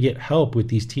order to get help with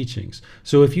these teachings.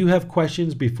 So if you have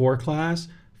questions before class,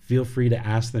 feel free to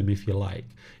ask them if you like.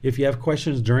 If you have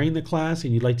questions during the class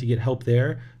and you'd like to get help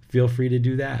there, feel free to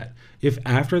do that. If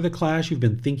after the class you've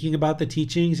been thinking about the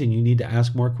teachings and you need to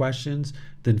ask more questions,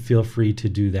 then feel free to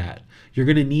do that. You're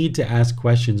going to need to ask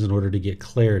questions in order to get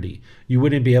clarity. You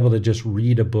wouldn't be able to just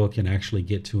read a book and actually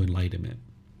get to enlightenment.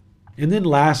 And then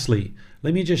lastly,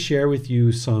 let me just share with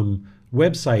you some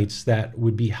websites that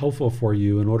would be helpful for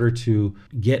you in order to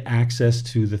get access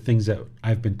to the things that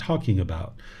I've been talking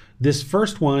about. This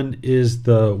first one is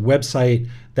the website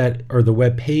or the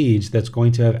web page that's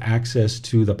going to have access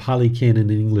to the Pali Canon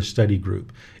and English Study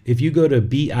Group. If you go to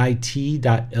bit.ly/Pali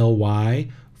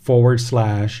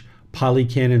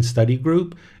Canon Study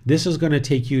Group, this is going to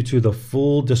take you to the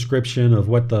full description of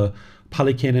what the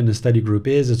Pali Canon and Study Group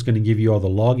is. It's going to give you all the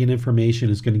login information.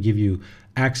 It's going to give you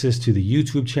access to the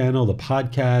YouTube channel, the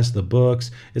podcast, the books.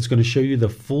 It's going to show you the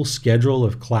full schedule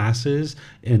of classes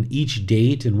and each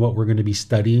date and what we're going to be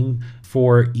studying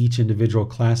for each individual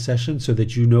class session so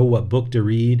that you know what book to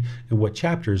read and what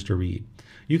chapters to read.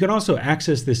 You can also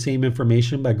access the same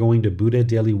information by going to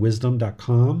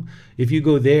buddhadailywisdom.com. If you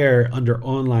go there under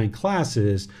online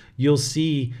classes, you'll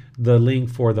see the link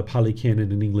for the Pali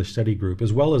Canon and English Study Group,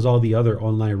 as well as all the other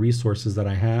online resources that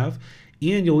I have.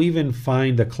 And you'll even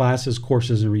find the classes,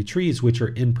 courses, and retreats, which are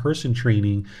in-person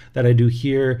training that I do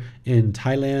here in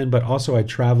Thailand, but also I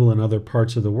travel in other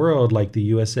parts of the world like the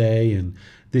USA, and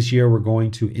this year we're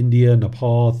going to India,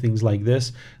 Nepal, things like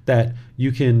this, that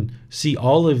you can see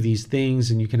all of these things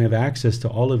and you can have access to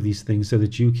all of these things so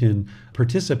that you can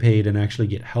participate and actually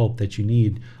get help that you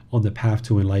need on the path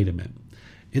to enlightenment.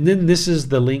 And then this is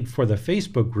the link for the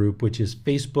Facebook group, which is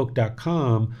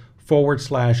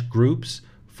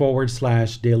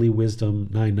facebook.com/groups/Daily Wisdom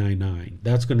 999.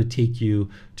 That's going to take you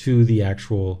to the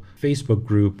actual Facebook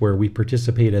group where we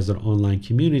participate as an online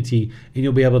community, and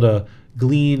you'll be able to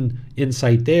glean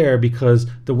insight there, because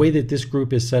the way that this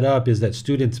group is set up is that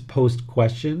students post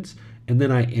questions and then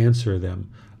I answer them.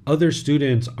 Other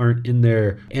students aren't in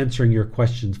there answering your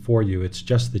questions for you. It's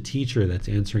just the teacher that's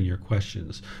answering your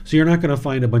questions. So you're not going to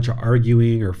find a bunch of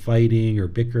arguing or fighting or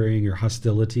bickering or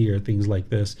hostility or things like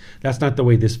this. That's not the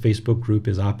way this Facebook group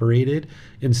is operated.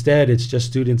 Instead, it's just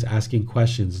students asking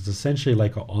questions. It's essentially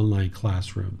like an online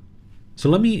classroom. So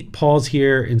let me pause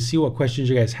here and see what questions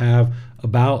you guys have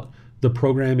about the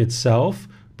program itself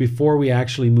before we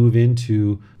actually move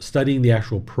into studying the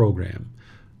actual program.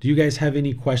 Do you guys have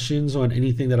any questions on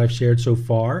anything that I've shared so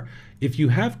far? If you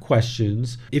have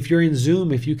questions, if you're in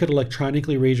Zoom, if you could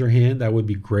electronically raise your hand, that would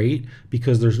be great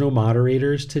because there's no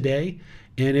moderators today.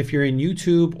 And if you're in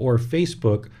YouTube or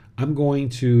Facebook, I'm going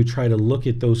to try to look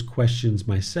at those questions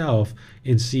myself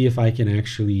and see if I can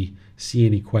actually see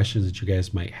any questions that you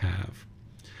guys might have.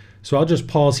 So I'll just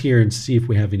pause here and see if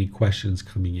we have any questions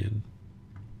coming in.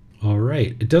 All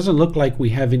right, it doesn't look like we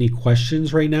have any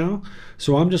questions right now.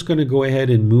 So I'm just going to go ahead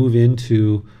and move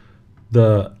into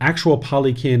the actual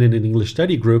Pali Canon and English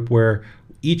study group, where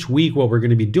each week what we're going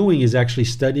to be doing is actually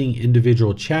studying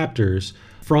individual chapters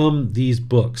from these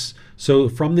books. So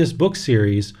from this book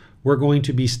series, we're going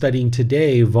to be studying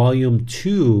today volume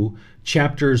 2,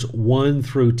 chapters 1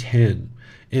 through 10.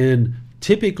 And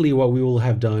typically what we will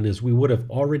have done is we would have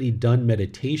already done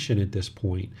meditation at this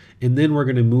point, and then we're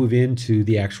going to move into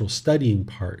the actual studying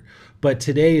part. But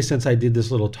today, since I did this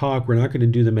little talk, we're not going to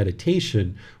do the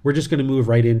meditation. We're just going to move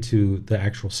right into the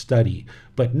actual study.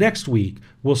 But next week,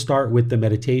 we'll start with the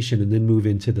meditation and then move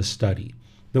into the study.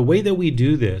 The way that we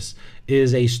do this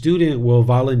is a student will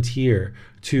volunteer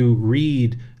to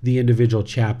read the individual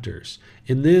chapters.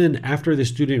 And then after the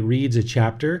student reads a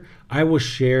chapter, I will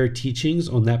share teachings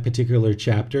on that particular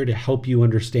chapter to help you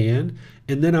understand.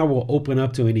 And then I will open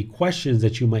up to any questions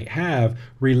that you might have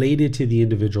related to the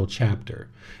individual chapter.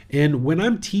 And when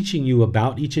I'm teaching you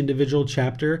about each individual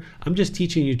chapter, I'm just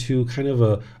teaching you to kind of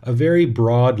a very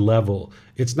broad level.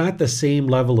 It's not the same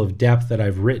level of depth that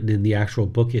I've written in the actual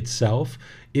book itself.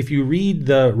 If you read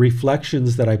the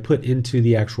reflections that I put into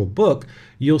the actual book,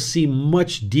 you'll see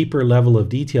much deeper level of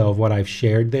detail of what I've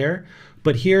shared there.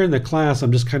 But here in the class,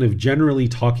 I'm just kind of generally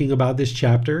talking about this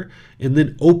chapter and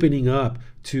then opening up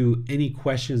to any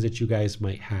questions that you guys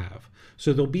might have.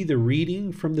 So there'll be the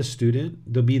reading from the student,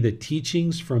 there'll be the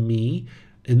teachings from me,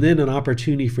 and then an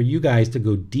opportunity for you guys to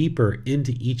go deeper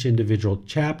into each individual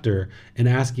chapter and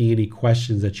asking any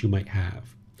questions that you might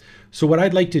have. So what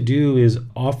I'd like to do is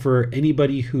offer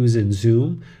anybody who's in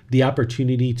Zoom the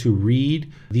opportunity to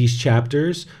read these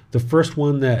chapters. The first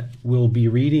one that we'll be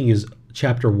reading is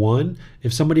chapter 1.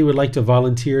 If somebody would like to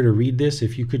volunteer to read this,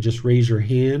 if you could just raise your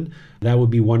hand, that would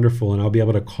be wonderful, and I'll be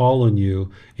able to call on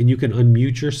you, and you can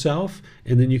unmute yourself,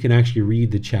 and then you can actually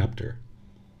read the chapter.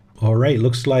 All right,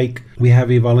 looks like we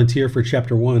have a volunteer for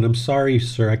chapter 1. I'm sorry,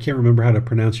 sir, I can't remember how to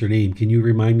pronounce your name. Can you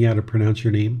remind me how to pronounce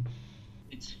your name?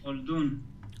 It's Khaldun.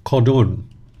 Khaldun.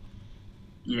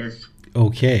 Yes.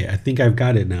 Okay, I think I've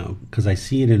got it now because I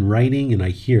see it in writing and I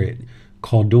hear it.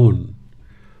 Khaldun.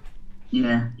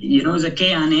 Yeah. You know, the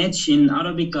K and H in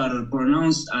Arabic are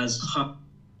pronounced as Kha.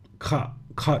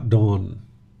 Khaldun.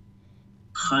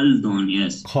 Khaldun,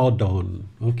 yes. Khaldun.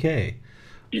 Okay.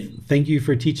 Yeah. Thank you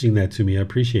for teaching that to me. I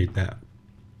appreciate that.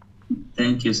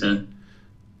 Thank you, sir.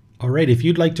 All right, if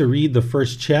you'd like to read the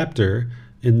first chapter,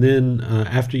 and then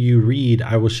after you read,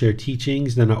 I will share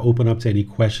teachings, then I'll open up to any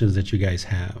questions that you guys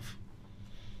have.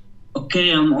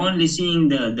 Okay, I'm only seeing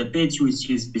the page which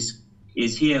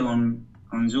is here on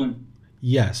Zoom.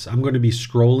 Yes, I'm going to be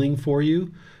scrolling for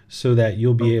you so that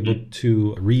you'll be Okay. able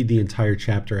to read the entire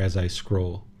chapter as I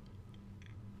scroll.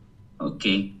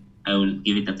 Okay, I will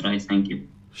give it a try. Thank you.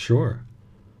 Sure.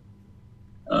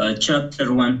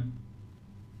 Chapter 1.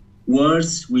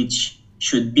 Words which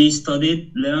should be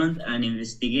studied, learned, and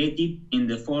investigated in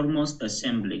the foremost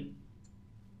assembly.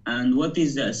 And what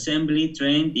is the assembly?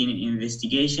 Trained in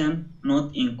investigation,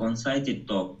 not in concited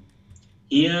talk.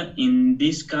 Here, in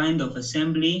this kind of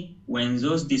assembly, when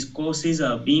those discourses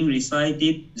are being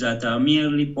recited that are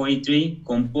merely poetry,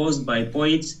 composed by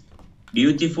poets,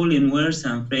 beautiful in words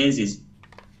and phrases,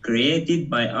 created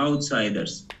by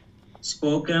outsiders,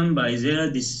 spoken by their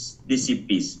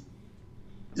disciples.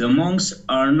 The monks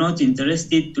are not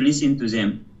interested to listen to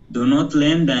them, do not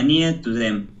lend an ear to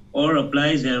them, or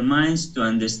apply their minds to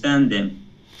understand them.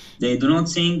 They do not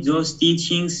think those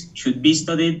teachings should be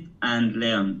studied and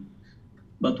learned.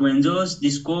 But when those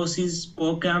discourses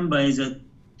spoken by the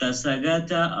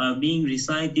Tathagata are being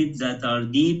recited that are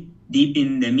deep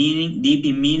in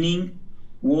meaning,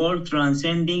 world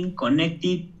transcending,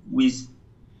 connected with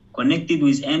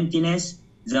emptiness,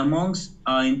 the monks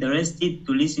are interested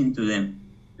to listen to them,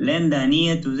 lend an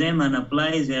ear to them, and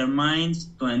apply their minds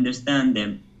to understand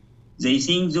them. They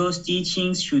think those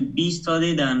teachings should be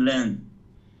studied and learned.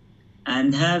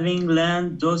 And having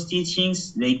learned those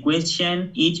teachings, they question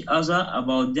each other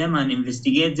about them and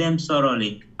investigate them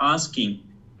thoroughly, asking,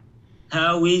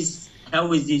 how is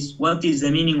this? What is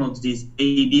the meaning of this?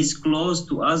 They disclose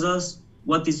to others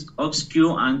what is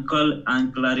obscure and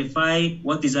clarify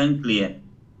what is unclear,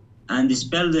 and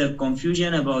dispel their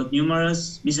confusion about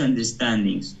numerous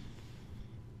misunderstandings.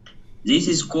 This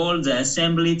is called the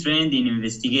assembly trained in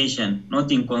investigation,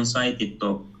 not in concited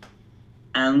talk.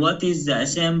 And what is the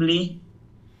assembly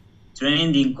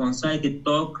trained in concited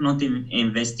talk, not in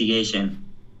investigation?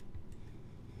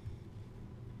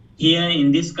 Here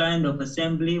in this kind of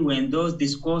assembly, when those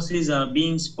discourses are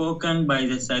being spoken by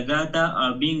the Sagata,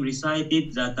 are being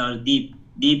recited that are deep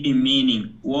in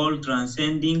meaning, world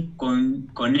transcending,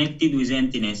 connected with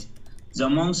emptiness. The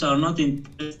monks are not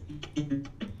interested.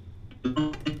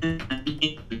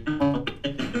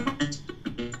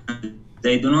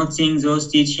 They do not think those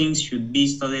teachings should be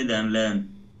studied and learned.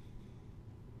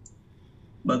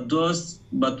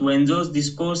 But when those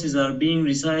discourses are being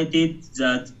recited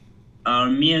that are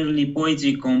merely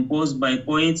poetry composed by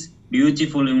poets,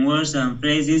 beautiful in words and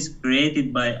phrases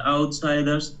created by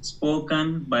outsiders,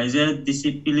 spoken by their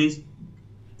disciples,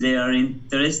 they are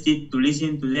interested to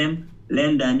listen to them,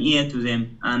 lend an ear to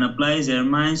them, and apply their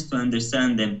minds to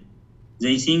understand them.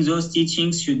 They think those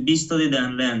teachings should be studied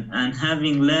and learned, and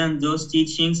having learned those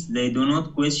teachings, they do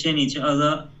not question each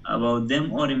other about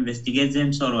them or investigate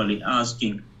them thoroughly,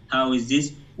 asking, how is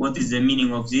this? What is the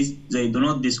meaning of this? They do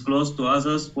not disclose to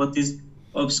others what is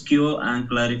obscure and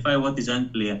clarify what is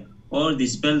unclear, or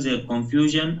dispel their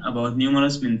confusion about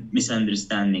numerous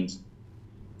misunderstandings.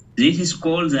 This is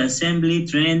called the assembly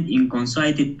trained in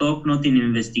concited talk, not in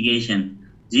investigation.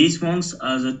 These monks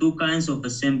are the two kinds of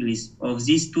assemblies. Of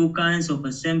these two kinds of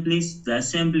assemblies, the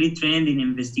assembly trained in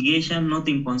investigation, not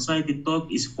in concited talk,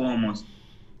 is foremost.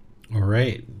 All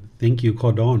right. Thank you,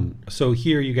 Kodon. So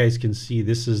here you guys can see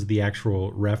this is the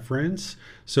actual reference.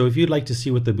 So if you'd like to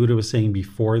see what the Buddha was saying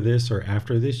before this or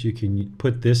after this, you can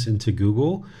put this into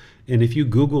Google. And if you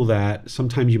Google that,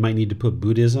 sometimes you might need to put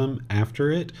Buddhism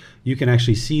after it. You can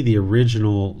actually see the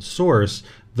original source.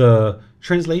 The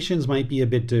translations might be a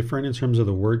bit different in terms of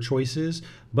the word choices,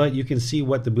 but you can see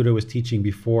what the Buddha was teaching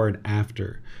before and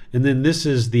after. And then this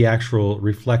is the actual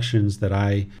reflections that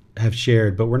I have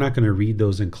shared, but we're not going to read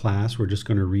those in class. We're just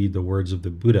going to read the words of the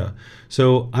Buddha.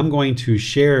 So I'm going to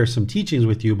share some teachings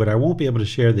with you, but I won't be able to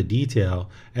share the detail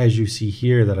as you see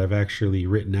here that I've actually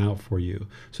written out for you.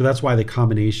 So that's why the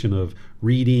combination of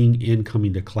reading and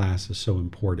coming to class is so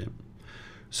important.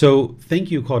 So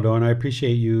thank you, Kodon. I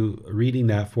appreciate you reading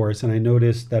that for us. And I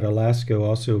noticed that Alaska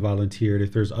also volunteered.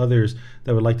 If there's others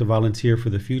that would like to volunteer for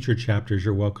the future chapters,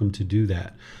 you're welcome to do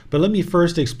that. But let me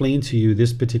first explain to you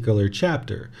this particular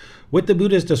chapter. What the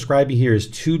Buddha is describing here is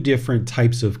two different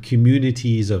types of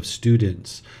communities of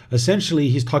students. Essentially,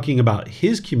 he's talking about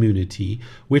his community,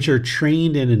 which are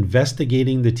trained in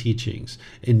investigating the teachings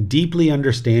and deeply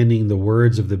understanding the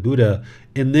words of the Buddha.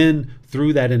 And then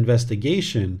through that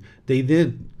investigation, they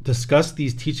then discuss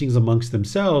these teachings amongst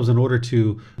themselves in order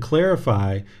to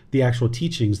clarify the actual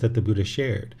teachings that the Buddha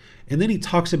shared. And then he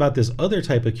talks about this other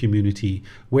type of community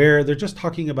where they're just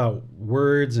talking about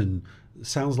words and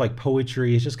sounds like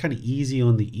poetry. It's just kind of easy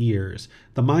on the ears.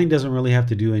 The mind doesn't really have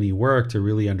to do any work to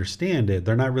really understand it.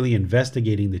 They're not really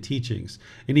investigating the teachings.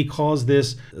 And he calls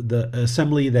this the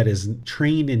assembly that is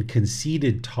trained in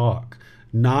conceited talk,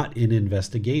 not in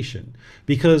investigation.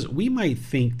 Because we might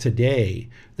think today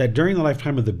that during the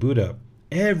lifetime of the Buddha,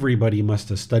 everybody must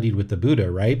have studied with the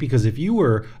Buddha, right? Because if you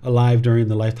were alive during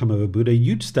the lifetime of a Buddha,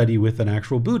 you'd study with an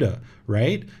actual Buddha,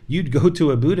 right? You'd go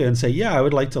to a Buddha and say, yeah, I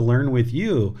would like to learn with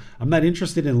you. I'm not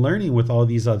interested in learning with all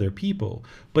these other people.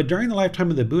 But during the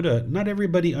lifetime of the Buddha, not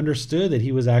everybody understood that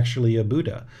he was actually a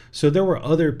Buddha. So there were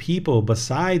other people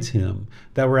besides him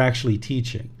that were actually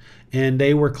teaching. And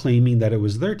they were claiming that it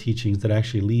was their teachings that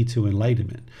actually lead to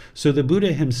enlightenment. So the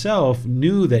Buddha himself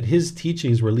knew that his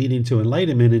teachings were leading to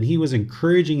enlightenment, and he was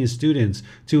encouraging his students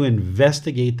to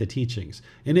investigate the teachings.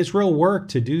 And it's real work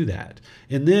to do that.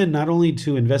 And then not only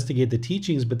to investigate the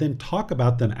teachings, but then talk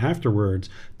about them afterwards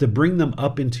to bring them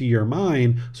up into your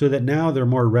mind so that now they're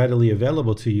more readily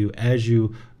available to you as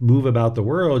you move about the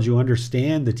world. You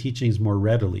understand the teachings more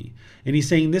readily. And he's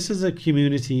saying this is a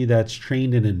community that's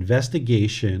trained in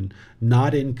investigation,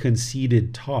 not in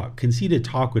conceited talk. Conceited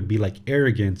talk would be like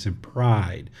arrogance and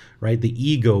pride, right? The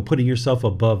ego, putting yourself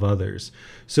above others.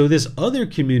 So this other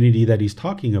community that he's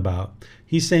talking about,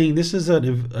 he's saying this is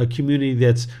a community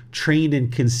that's trained in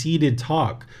conceited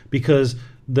talk because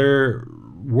their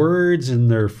words and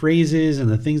their phrases and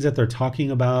the things that they're talking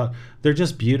about, they're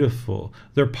just beautiful.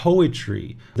 They're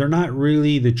poetry. They're not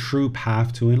really the true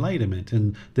path to enlightenment.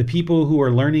 And the people who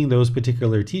are learning those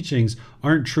particular teachings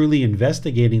aren't truly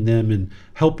investigating them and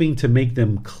helping to make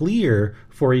them clear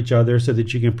for each other so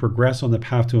that you can progress on the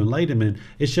path to enlightenment.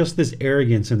 It's just this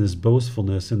arrogance and this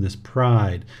boastfulness and this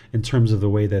pride in terms of the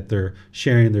way that they're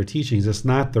sharing their teachings. It's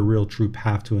not the real true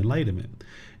path to enlightenment.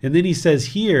 And then he says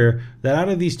here that out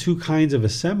of these two kinds of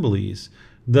assemblies,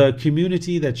 The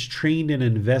community that's trained in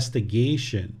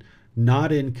investigation,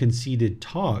 not in conceited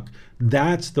talk,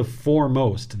 that's the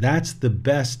foremost. That's the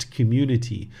best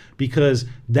community, because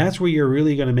that's where you're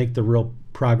really going to make the real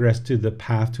progress to the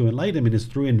path to enlightenment, is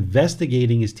through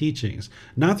investigating his teachings,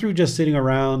 not through just sitting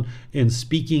around and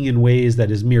speaking in ways that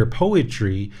is mere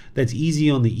poetry, that's easy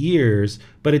on the ears,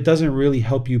 but it doesn't really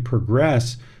help you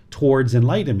progress towards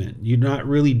enlightenment. You're not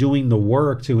really doing the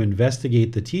work to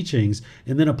investigate the teachings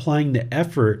and then applying the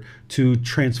effort to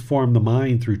transform the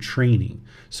mind through training.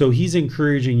 So he's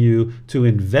encouraging you to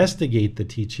investigate the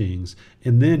teachings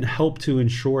and then help to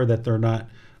ensure that they're not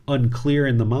unclear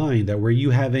in the mind, that where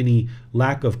you have any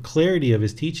lack of clarity of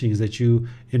his teachings, that you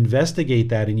investigate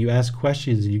that and you ask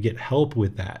questions and you get help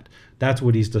with that. That's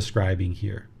what he's describing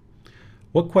here.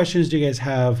 What questions do you guys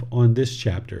have on this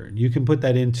chapter? You can put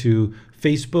that into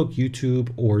Facebook, YouTube,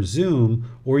 or Zoom,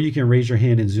 or you can raise your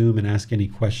hand in Zoom and ask any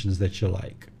questions that you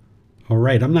like. All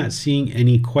right, I'm not seeing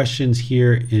any questions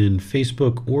here in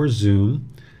Facebook or Zoom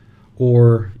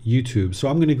or YouTube. So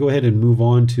I'm going to go ahead and move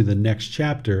on to the next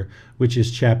chapter, which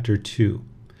is chapter 2.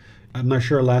 I'm not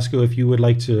sure, Alasko, if you would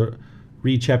like to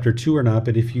read chapter 2 or not,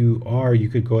 but if you are, you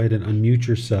could go ahead and unmute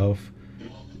yourself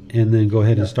and then go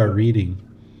ahead and start reading.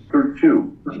 Chapter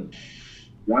 2.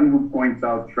 One who points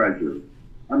out treasures.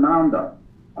 Ananda,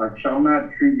 I shall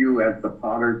not treat you as the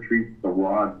potter treats the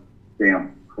raw,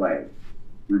 damp clay,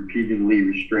 repeatedly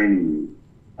restraining you.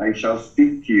 I shall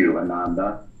speak to you,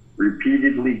 Ananda,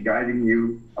 repeatedly guiding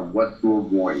you of what to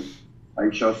avoid. I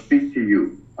shall speak to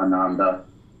you, Ananda.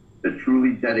 The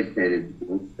truly dedicated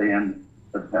will stand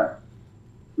the test.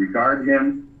 Regard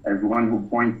him as one who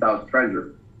points out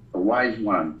treasure, the wise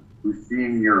one who,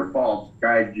 seeing your faults,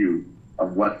 guides you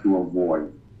of what to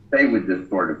avoid. Stay with this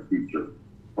sort of teacher.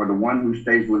 For the one who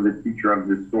stays with a teacher of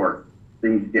this sort,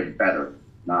 things get better,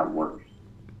 not worse.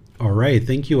 All right,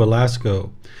 thank you,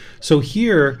 Alasko. So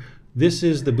here, this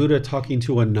is the Buddha talking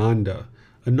to Ananda.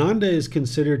 Ananda is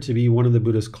considered to be one of the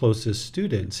Buddha's closest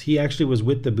students. He actually was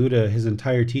with the Buddha his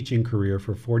entire teaching career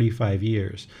for 45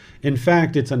 years. In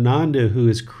fact, it's Ananda who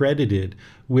is credited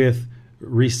with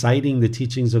reciting the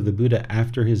teachings of the Buddha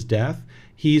after his death.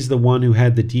 He's the one who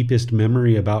had the deepest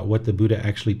memory about what the Buddha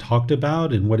actually talked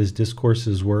about and what his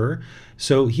discourses were.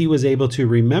 So he was able to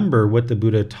remember what the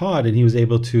Buddha taught, and he was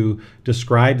able to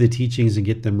describe the teachings and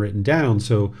get them written down.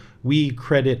 So we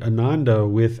credit Ananda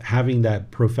with having that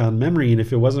profound memory. And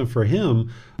if it wasn't for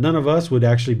him, none of us would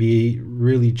actually be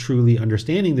really truly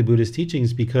understanding the Buddha's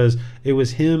teachings, because it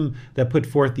was him that put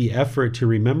forth the effort to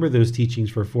remember those teachings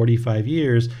for 45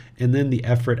 years, and then the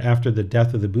effort after the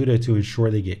death of the Buddha to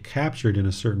ensure they get captured in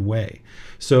a certain way.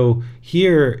 So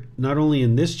here, not only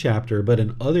in this chapter, but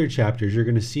in other chapters, you're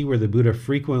going to see where the Buddha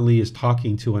frequently is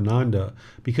talking to Ananda,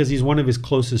 because he's one of his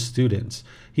closest students.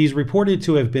 He's reported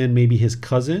to have been maybe his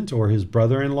cousin or his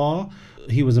brother-in-law.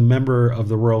 He was a member of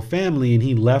the royal family, and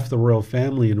he left the royal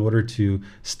family in order to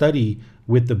study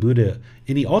with the Buddha.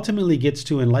 And he ultimately gets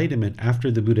to enlightenment after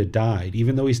the Buddha died.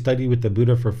 Even though he studied with the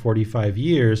Buddha for 45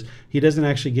 years, he doesn't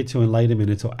actually get to enlightenment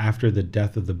until after the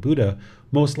death of the Buddha,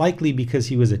 most likely because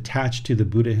he was attached to the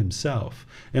Buddha himself.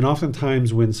 And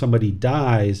oftentimes when somebody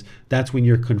dies, that's when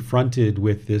you're confronted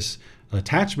with this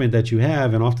attachment that you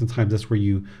have, and oftentimes that's where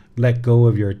you let go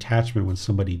of your attachment when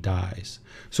somebody dies.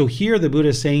 So here the Buddha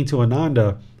is saying to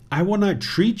Ananda, I will not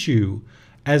treat you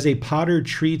as a potter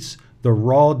treats the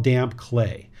raw, damp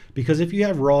clay. Because if you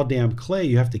have raw, damp clay,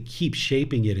 you have to keep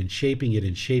shaping it and shaping it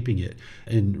and shaping it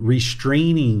and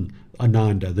restraining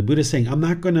Ananda. The Buddha is saying, I'm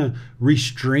not going to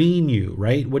restrain you,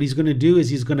 right? What he's going to do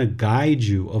is he's going to guide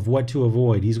you of what to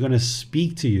avoid. He's going to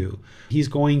speak to you. He's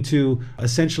going to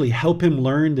essentially help him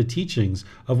learn the teachings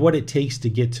of what it takes to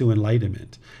get to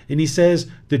enlightenment. And he says,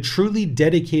 the truly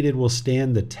dedicated will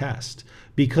stand the test.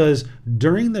 Because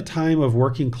during the time of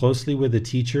working closely with a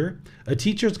teacher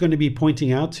is going to be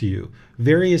pointing out to you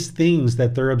various things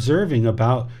that they're observing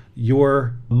about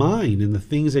your mind and the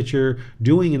things that you're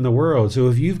doing in the world. So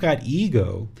if you've got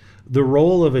ego, the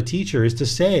role of a teacher is to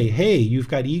say, hey, you've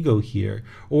got ego here.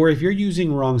 Or if you're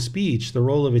using wrong speech, the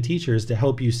role of a teacher is to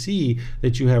help you see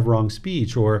that you have wrong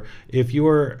speech. Or if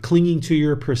you're clinging to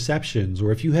your perceptions,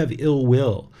 or if you have ill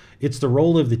will, it's the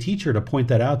role of the teacher to point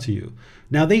that out to you.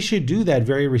 Now, they should do that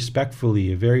very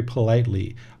respectfully, very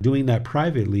politely, doing that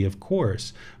privately, of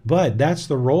course. But that's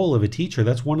the role of a teacher.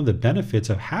 That's one of the benefits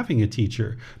of having a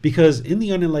teacher. Because in the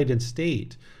unenlightened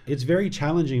state, it's very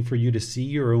challenging for you to see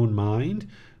your own mind.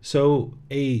 So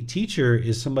a teacher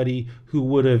is somebody who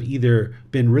would have either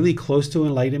been really close to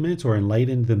enlightenment or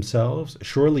enlightened themselves.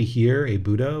 Surely here, a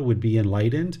Buddha would be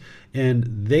enlightened, and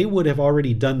they would have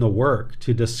already done the work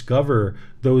to discover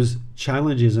those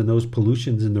challenges and those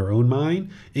pollutions in their own mind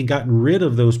and gotten rid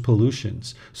of those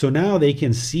pollutions. So now they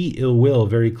can see ill will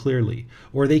very clearly,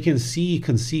 or they can see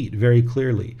conceit very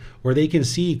clearly, or they can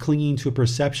see clinging to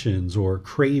perceptions or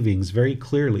cravings very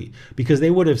clearly, because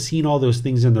they would have seen all those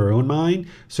things in their own mind.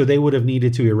 So they would have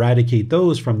needed to eradicate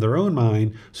those from their own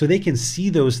mind so they can see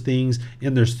those things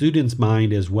in their student's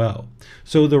mind as well.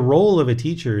 So the role of a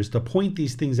teacher is to point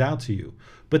these things out to you.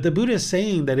 But the Buddha is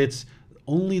saying that it's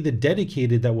only the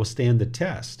dedicated that will stand the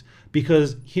test,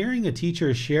 because hearing a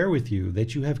teacher share with you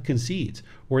that you have conceit,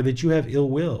 or that you have ill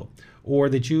will, or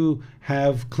that you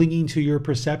have clinging to your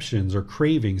perceptions or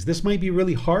cravings, this might be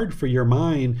really hard for your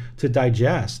mind to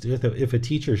digest if a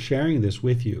teacher is sharing this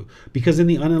with you, because in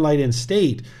the unenlightened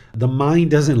state, the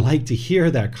mind doesn't like to hear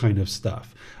that kind of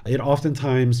stuff. It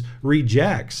oftentimes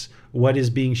rejects what is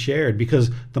being shared,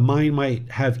 because the mind might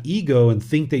have ego and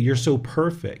think that you're so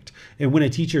perfect. And when a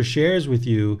teacher shares with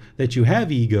you that you have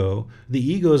ego, the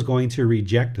ego is going to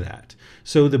reject that.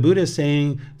 So the Buddha is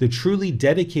saying the truly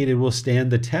dedicated will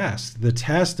stand the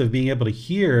test of being able to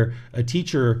hear a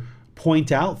teacher point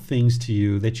out things to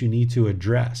you that you need to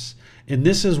address. And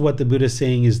this is what the Buddha is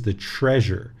saying is the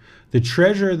treasure. The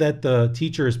treasure that the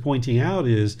teacher is pointing out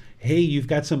is, hey, you've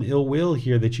got some ill will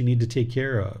here that you need to take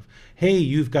care of. Hey,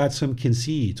 you've got some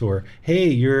conceit, or hey,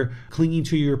 you're clinging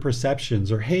to your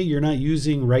perceptions, or hey, you're not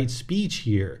using right speech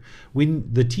here.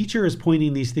 When the teacher is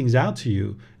pointing these things out to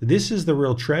you, this is the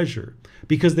real treasure,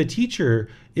 because the teacher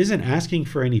isn't asking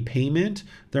for any payment.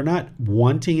 They're not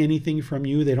wanting anything from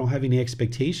you. They don't have any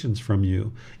expectations from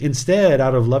you. Instead,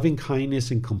 out of loving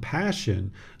kindness and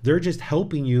compassion, they're just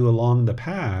helping you along the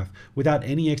path without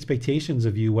any expectations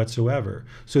of you whatsoever.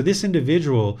 So this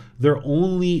individual, their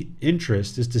only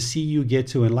interest is to see you get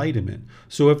to enlightenment.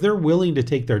 So if they're willing to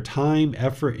take their time,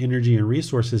 effort, energy, and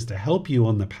resources to help you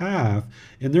on the path,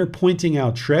 and they're pointing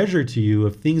out treasure to you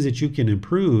of things that you can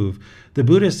improve, the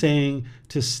Buddha is saying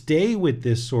to stay with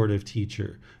this sort of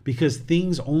teacher, because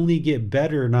things only get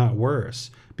better, not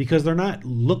worse. Because they're not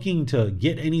looking to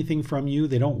get anything from you.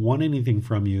 They don't want anything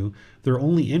from you. Their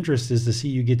only interest is to see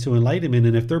you get to enlightenment.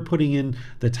 And if they're putting in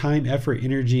the time, effort,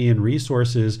 energy, and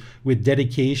resources with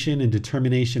dedication and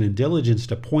determination and diligence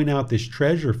to point out this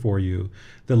treasure for you,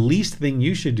 the least thing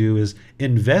you should do is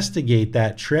investigate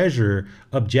that treasure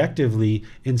objectively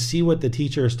and see what the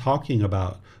teacher is talking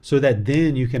about, so that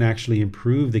then you can actually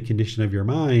improve the condition of your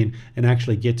mind and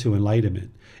actually get to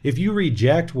enlightenment. If you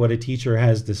reject what a teacher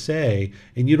has to say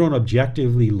and you don't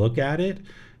objectively look at it,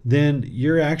 then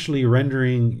you're actually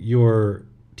rendering your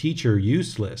teacher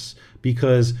useless,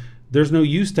 because there's no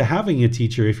use to having a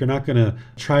teacher if you're not going to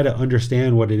try to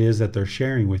understand what it is that they're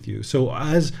sharing with you. So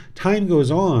as time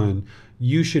goes on,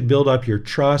 you should build up your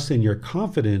trust and your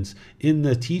confidence in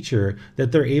the teacher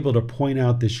that they're able to point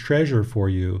out this treasure for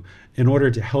you in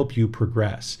order to help you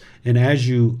progress. And as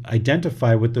you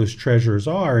identify what those treasures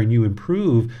are and you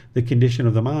improve the condition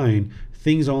of the mind,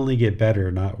 things only get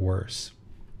better, not worse.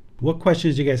 What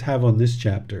questions do you guys have on this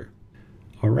chapter?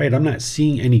 All right, I'm not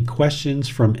seeing any questions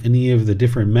from any of the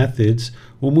different methods.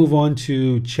 We'll move on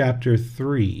to chapter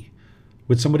 3.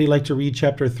 Would somebody like to read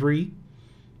chapter 3?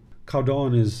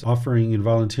 Caudon is offering and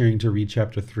volunteering to read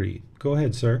chapter 3. Go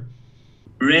ahead, sir.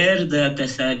 Rare the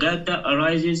Tathagata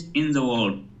arises in the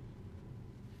world.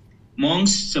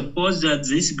 Monks suppose that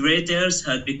this great earth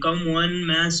had become one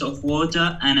mass of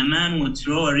water, and a man would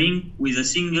throw a ring with a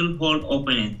single hole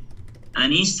open it.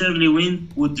 An easterly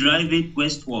wind would drive it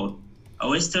westward. A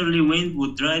westerly wind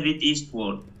would drive it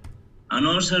eastward. A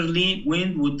northerly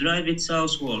wind would drive it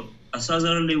southward. A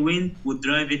southerly wind would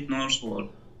drive it northward.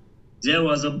 There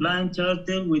was a blind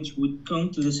turtle which would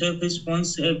come to the surface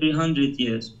once every 100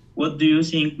 years. What do you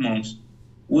think, monks?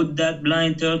 Would that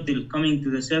blind turtle coming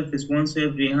to the surface once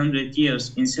every 100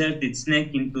 years insert its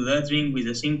neck into that ring with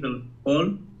a single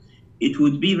hole? It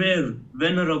would be rare,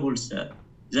 venerable sir,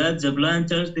 that the blind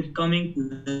turtle coming to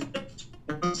the surface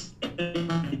once every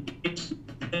 100 years.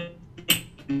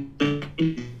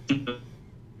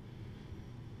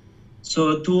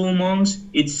 So too, monks,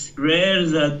 it's rare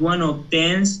that one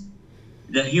obtains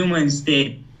the human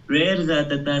state. Rare that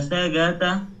the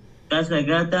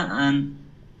Tathagata and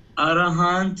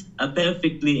Arahant, a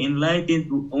perfectly enlightened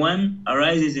one,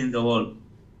 arises in the world.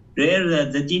 Rare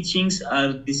that the teachings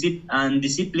and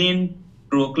discipline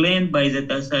proclaimed by the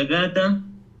Tathagata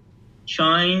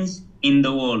shines in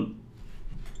the world.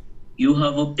 You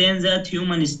have obtained that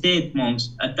human state, monks.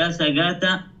 A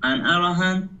Tathagata, an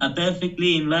Arahant, a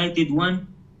perfectly enlightened one,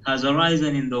 has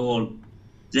arisen in the world.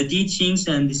 The teachings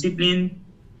and discipline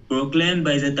proclaimed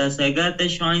by the Tathagata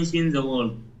shines in the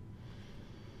world.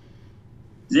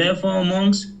 Therefore,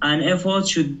 monks, an effort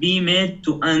should be made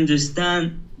to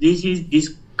understand this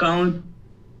discontentedness,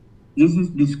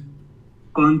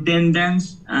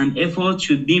 and effort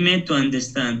should be made to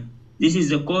understand. This is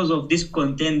the cause of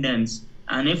discontentedness,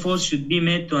 and effort should be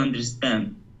made to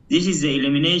understand. This is the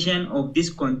elimination of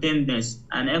discontentedness,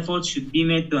 and effort should be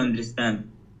made to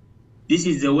understand. This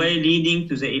is the way leading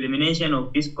to the elimination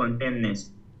of discontentedness.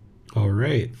 All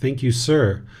right. Thank you,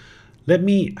 sir. Let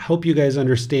me help you guys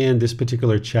understand this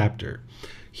particular chapter.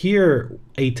 Here,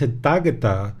 a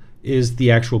Tathagata is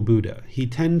the actual Buddha. He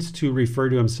tends to refer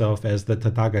to himself as the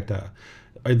Tathagata.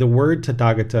 The word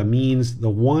Tathagata means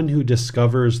the one who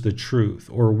discovers the truth,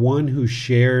 or one who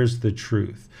shares the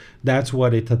truth. That's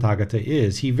what a Tathagata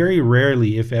is. He very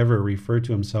rarely, if ever, referred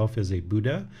to himself as a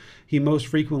Buddha. He most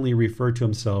frequently referred to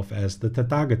himself as the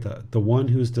Tathagata, the one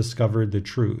who's discovered the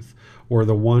truth, or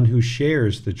the one who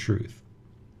shares the truth.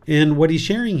 And what he's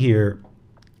sharing here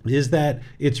is that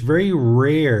it's very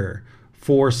rare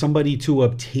for somebody to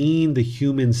obtain the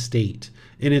human state.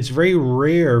 And it's very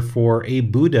rare for a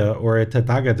Buddha or a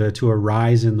Tathagata to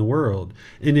arise in the world.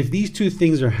 And if these two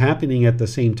things are happening at the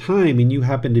same time and you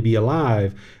happen to be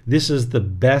alive, this is the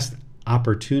best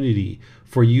opportunity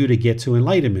for you to get to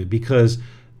enlightenment, because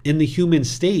in the human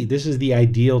state, this is the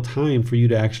ideal time for you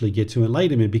to actually get to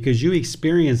enlightenment, because you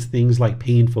experience things like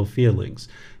painful feelings.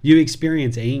 You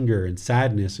experience anger and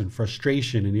sadness and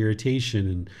frustration and irritation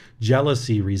and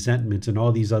jealousy, resentment, and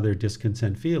all these other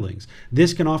discontent feelings.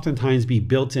 This can oftentimes be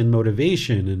built-in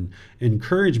motivation and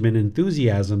encouragement,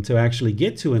 enthusiasm to actually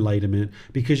get to enlightenment,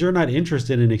 because you're not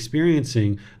interested in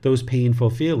experiencing those painful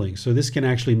feelings. So this can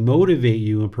actually motivate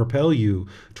you and propel you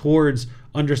towards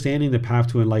understanding the path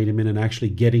to enlightenment and actually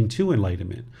getting to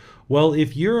enlightenment. Well,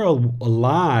 if you're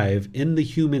alive in the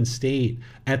human state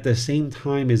at the same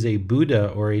time as a Buddha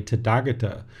or a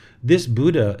Tathagata, this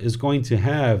Buddha is going to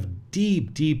have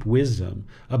deep, deep wisdom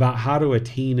about how to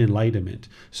attain enlightenment.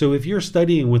 So if you're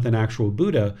studying with an actual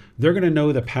Buddha, they're going to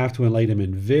know the path to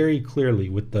enlightenment very clearly,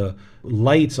 with the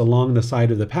lights along the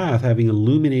side of the path having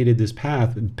illuminated this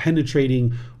path and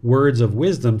penetrating words of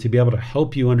wisdom to be able to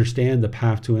help you understand the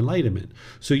path to enlightenment.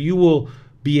 So you will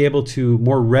be able to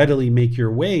more readily make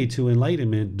your way to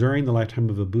enlightenment during the lifetime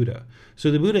of a Buddha. So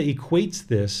the Buddha equates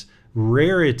this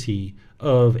rarity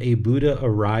of a Buddha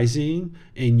arising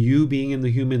and you being in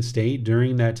the human state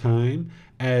during that time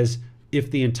as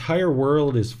if the entire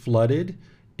world is flooded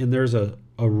and there's a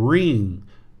ring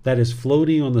that is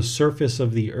floating on the surface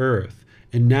of the earth.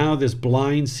 And now this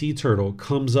blind sea turtle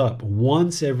comes up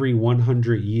once every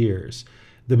 100 years.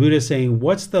 The Buddha is saying,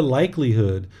 what's the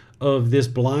likelihood of this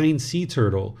blind sea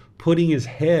turtle putting his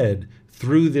head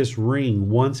through this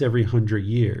ring once every 100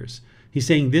 years? He's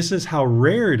saying this is how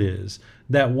rare it is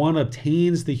that one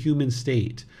obtains the human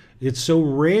state. It's so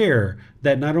rare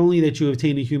that not only that you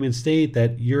obtain a human state,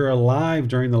 that you're alive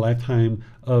during the lifetime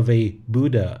of a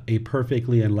Buddha, a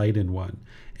perfectly enlightened one.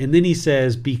 And then he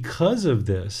says, because of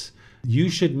this, you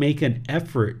should make an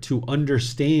effort to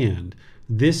understand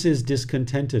this is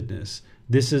discontentedness.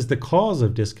 This is the cause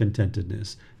of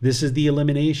discontentedness. This is the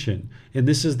elimination. And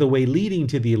this is the way leading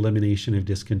to the elimination of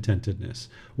discontentedness.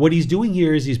 What he's doing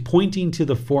here is he's pointing to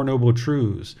the Four Noble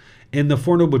Truths. And the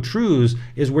Four Noble Truths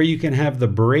is where you can have the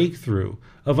breakthrough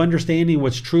of understanding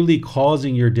what's truly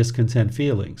causing your discontent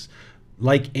feelings,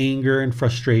 like anger and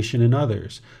frustration in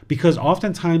others. Because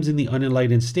oftentimes in the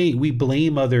unenlightened state, we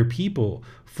blame other people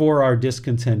for our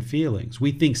discontent feelings.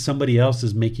 We think somebody else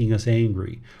is making us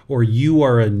angry, or you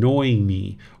are annoying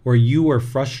me, or you are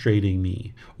frustrating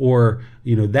me, or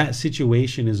that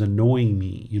situation is annoying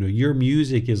me, your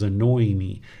music is annoying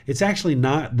me. It's actually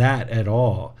not that at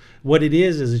all. What it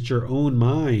is it's your own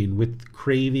mind with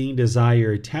craving,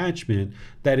 desire, attachment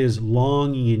that is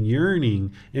longing and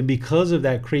yearning, and because of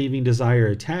that craving, desire,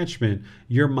 attachment,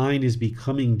 your mind is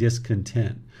becoming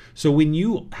discontent. So when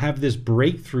you have this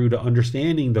breakthrough to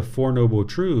understanding the Four Noble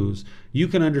Truths, you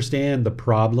can understand the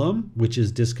problem, which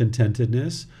is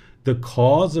discontentedness, the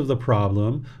cause of the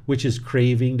problem, which is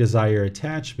craving, desire,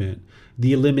 attachment,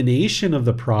 the elimination of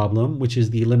the problem, which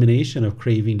is the elimination of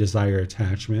craving, desire,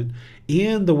 attachment,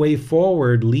 and the way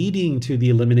forward leading to the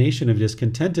elimination of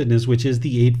discontentedness, which is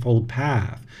the Eightfold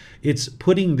Path. It's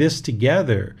putting this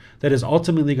together that is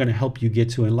ultimately going to help you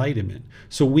get to enlightenment.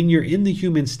 So when you're in the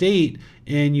human state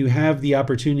and you have the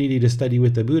opportunity to study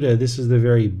with the Buddha, this is the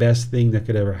very best thing that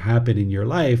could ever happen in your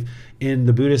life. And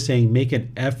the Buddha is saying, make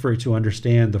an effort to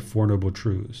understand the Four Noble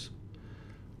Truths.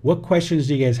 What questions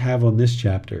do you guys have on this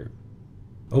chapter?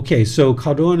 Okay, so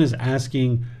Kaldun is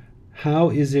asking, how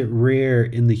is it rare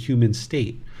in the human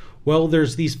state? Well,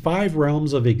 there's these 5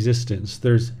 realms of existence.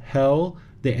 There's hell,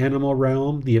 the animal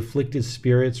realm, the afflicted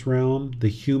spirits realm, the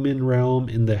human realm,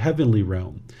 and the heavenly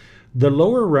realm. The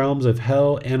lower realms of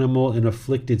hell, animal, and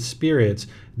afflicted spirits,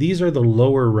 these are the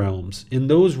lower realms. In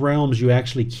those realms, you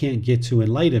actually can't get to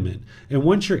enlightenment. And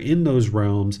once you're in those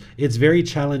realms, it's very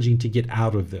challenging to get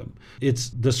out of them. It's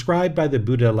described by the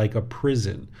Buddha like a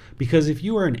prison. Because if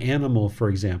you are an animal, for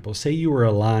example, say you were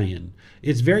a lion,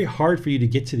 it's very hard for you to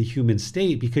get to the human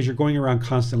state because you're going around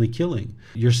constantly killing.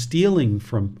 You're stealing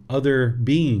from other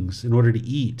beings in order to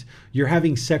eat. You're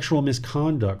having sexual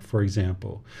misconduct, for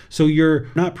example. So you're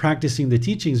not practicing the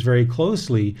teachings very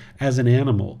closely as an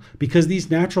animal because these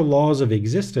natural laws of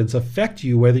existence affect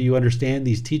you whether you understand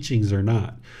these teachings or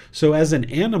not. So as an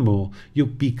animal, you'll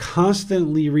be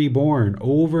constantly reborn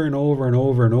over and over and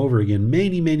over and over again,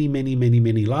 many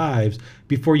lives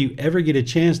before you ever get a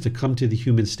chance to come to the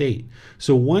human state.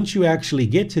 So once you actually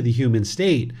get to the human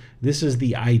state, this is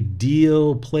the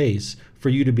ideal place for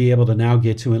you to be able to now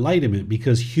get to enlightenment,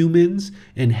 because humans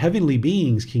and heavenly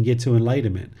beings can get to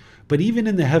enlightenment. But even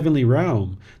in the heavenly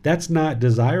realm, that's not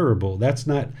desirable. That's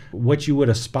not what you would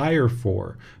aspire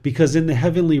for. Because in the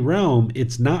heavenly realm,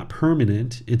 it's not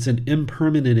permanent. It's an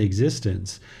impermanent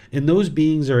existence. And those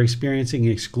beings are experiencing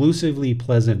exclusively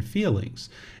pleasant feelings.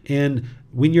 And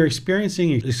when you're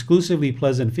experiencing exclusively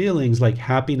pleasant feelings like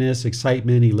happiness,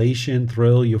 excitement, elation,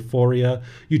 thrill, euphoria,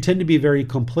 you tend to be very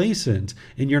complacent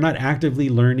and you're not actively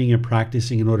learning and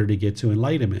practicing in order to get to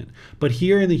enlightenment. But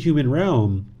here in the human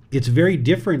realm, it's very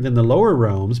different than the lower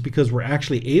realms because we're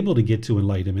actually able to get to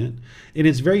enlightenment. And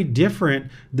it's very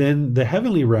different than the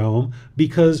heavenly realm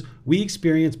because we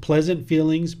experience pleasant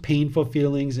feelings, painful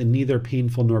feelings, and neither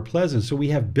painful nor pleasant. So we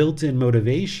have built-in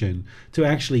motivation to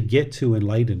actually get to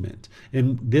enlightenment.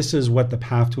 And this is what the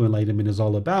path to enlightenment is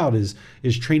all about, is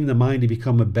training the mind to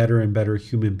become a better and better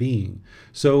human being.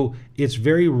 So it's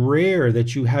very rare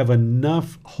that you have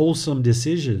enough wholesome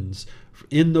decisions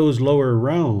in those lower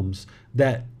realms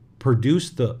that produce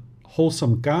the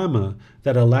wholesome karma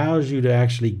that allows you to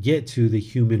actually get to the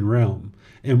human realm.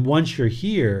 And once you're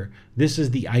here, this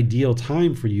is the ideal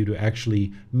time for you to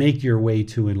actually make your way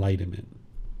to enlightenment.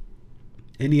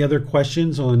 Any other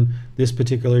questions on this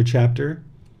particular chapter?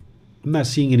 I'm not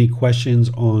seeing any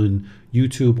questions on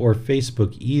YouTube or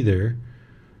Facebook either.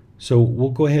 So we'll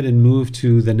go ahead and move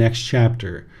to the next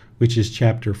chapter, which is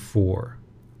chapter 4.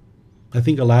 I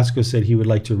think Alasko said he would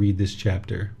like to read this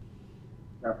chapter.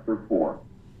 Chapter 4.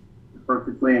 The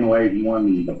perfectly enlightened one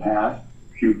in the past,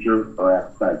 future, or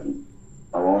at present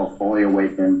are all fully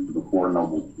awakened to the Four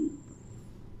Noble Truths.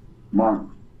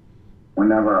 Monks,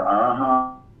 whenever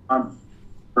Arahants,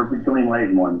 perfectly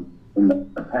enlightened ones in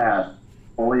the past,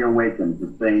 fully awakened to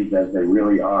things as they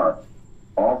really are,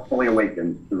 all fully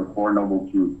awakened to the Four Noble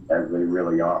Truths as they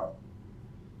really are.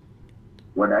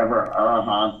 Whatever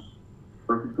Arahants,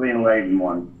 perfectly enlightened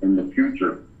ones in the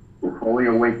future will fully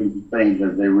awaken to things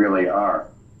as they really are.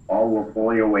 All will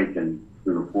fully awaken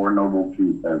to the Four Noble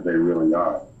Truths as they really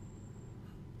are.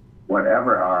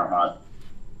 Whatever Arahants,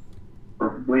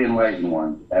 perfectly enlightened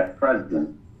ones at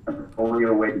present, are fully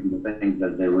awakened to things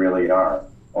as they really are.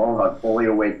 All have fully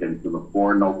awakened to the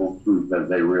Four Noble Truths as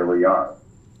they really are.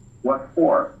 What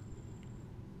for?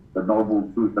 The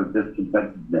noble truth of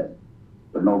discontentedness,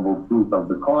 the noble truth of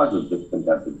the cause of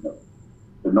discontentedness,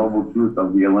 the noble truth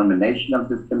of the elimination of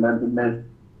discontentedness,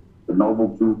 the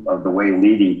noble truth of the way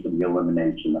leading to the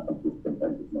elimination of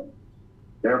discontentedness.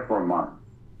 Therefore, monks,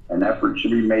 an effort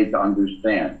should be made to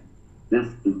understand this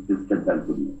is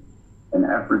discontentedness. An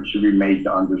effort should be made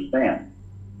to understand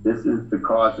this is the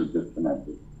cause of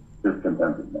discontentedness.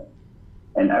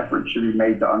 An effort should be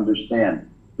made to understand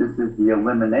this is the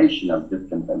elimination of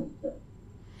discontentedness.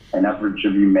 An effort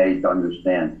should be made to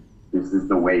understand this is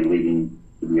the way leading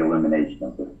to the elimination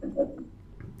of discontentedness.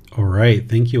 All right.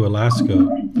 Thank you, Alaska.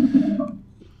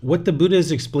 What the Buddha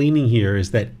is explaining here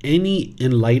is that any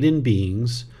enlightened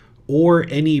beings or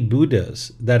any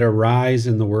Buddhas that arise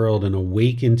in the world and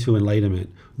awaken to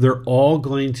enlightenment, they're all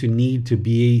going to need to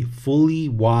be fully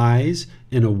wise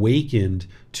and awakened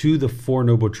to the Four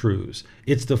Noble Truths.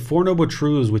 It's the Four Noble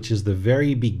Truths which is the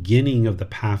very beginning of the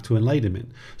path to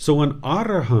enlightenment. So an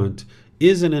Arahant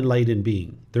is an enlightened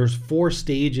being. There's 4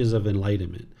 stages of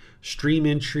enlightenment: stream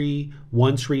entry,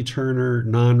 once returner,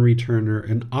 non-returner,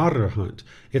 and Arahant.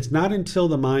 It's not until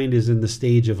the mind is in the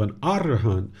stage of an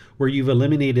Arahant, where you've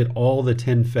eliminated all the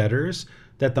 10 fetters,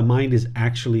 that the mind is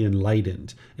actually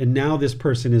enlightened. And now this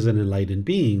person is an enlightened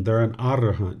being. They're an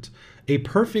Arahant. A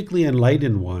perfectly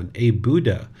enlightened one, a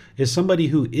Buddha, is somebody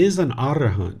who is an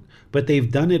Arahant, but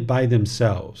they've done it by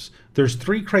themselves. There's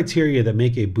 3 criteria that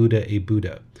make a Buddha a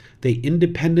Buddha. They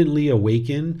independently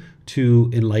awaken to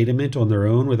enlightenment on their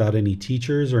own without any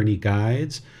teachers or any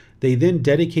guides. They then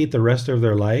dedicate the rest of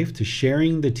their life to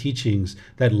sharing the teachings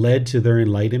that led to their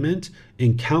enlightenment,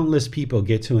 and countless people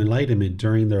get to enlightenment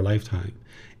during their lifetime.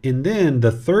 And then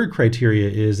the 3rd criteria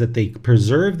is that they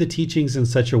preserve the teachings in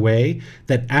such a way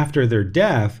that after their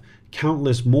death,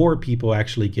 countless more people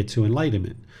actually get to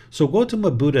enlightenment. So Gautama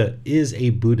Buddha is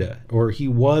a Buddha, or he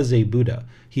was a Buddha.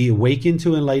 He awakened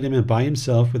to enlightenment by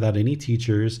himself without any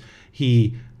teachers.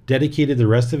 He dedicated the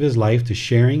rest of his life to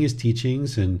sharing his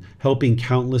teachings and helping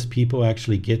countless people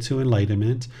actually get to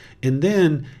enlightenment. And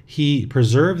then he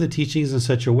preserved the teachings in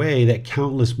such a way that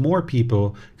countless more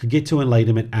people could get to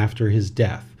enlightenment after his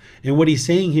death. And what he's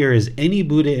saying here is any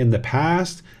Buddha in the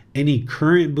past, any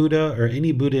current Buddha, or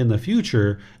any Buddha in the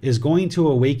future is going to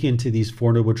awaken to these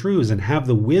 4 Noble Truths and have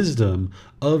the wisdom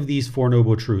of these 4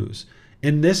 Noble Truths.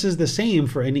 And this is the same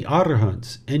for any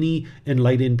Arahants, any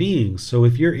enlightened beings. So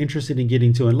if you're interested in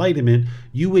getting to enlightenment,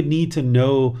 you would need to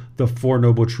know the 4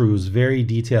 Noble Truths very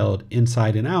detailed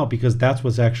inside and out, because that's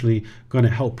what's actually going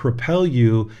to help propel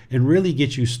you and really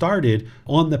get you started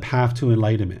on the path to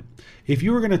enlightenment. If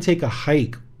you were going to take a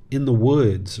hike in the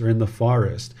woods or in the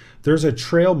forest, there's a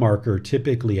trail marker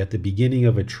typically at the beginning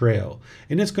of a trail.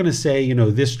 And it's going to say,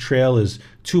 this trail is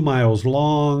 2 miles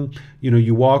long.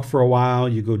 You walk for a while,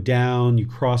 you go down, you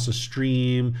cross a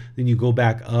stream, then you go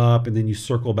back up, and then you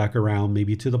circle back around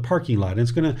maybe to the parking lot. And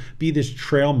it's going to be this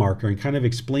trail marker and kind of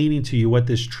explaining to you what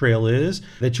this trail is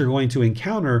that you're going to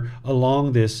encounter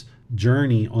along this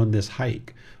journey on this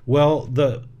hike. Well,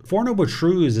 the 4 Noble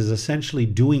Truths is essentially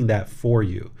doing that for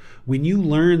you. When you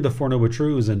learn the 4 Noble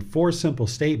Truths in 4 simple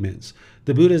statements,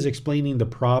 the Buddha is explaining the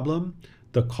problem,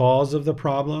 the cause of the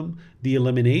problem, the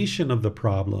elimination of the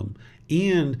problem,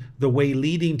 and the way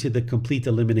leading to the complete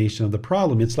elimination of the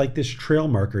problem. It's like this trail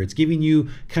marker. It's giving you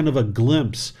kind of a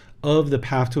glimpse of the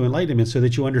path to enlightenment so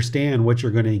that you understand what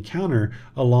you're going to encounter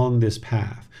along this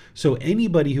path. So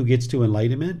anybody who gets to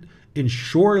enlightenment, and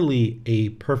surely a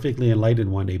perfectly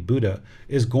enlightened one, a Buddha,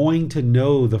 is going to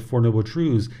know the 4 Noble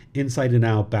Truths inside and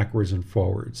out, backwards and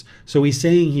forwards. So he's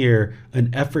saying here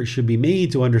an effort should be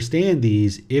made to understand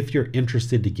these if you're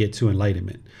interested to get to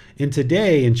enlightenment. And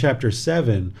today in chapter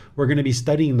 7, we're going to be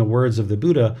studying the words of the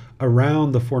Buddha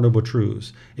around the 4 Noble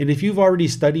Truths. And if you've already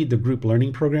studied the group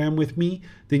learning program with me,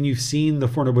 then you've seen the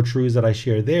 4 Noble Truths that I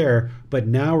share there, but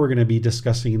now we're going to be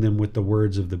discussing them with the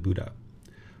words of the Buddha.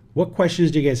 What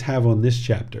questions do you guys have on this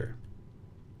chapter?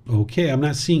 Okay, I'm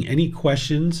not seeing any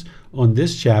questions on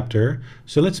this chapter.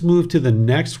 So let's move to the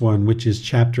next one, which is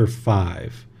chapter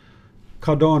 5.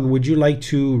 Khaldun, would you like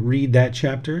to read that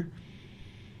chapter?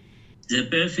 The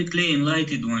perfectly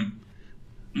enlightened one.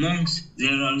 Monks,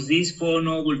 there are these 4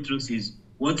 noble truths.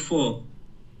 What for?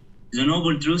 The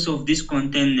noble truth of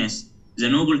discontentness, the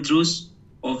noble truth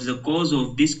of the cause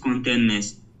of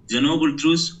discontentness, the noble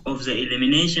truth of the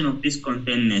elimination of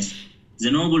discontentness,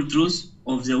 the noble truth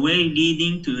of the way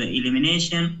leading to the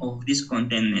elimination of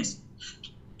discontentness.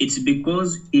 It's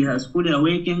because he has fully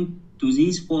awakened to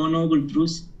these 4 noble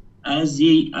truths as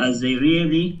they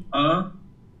really are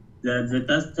that the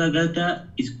Tathagata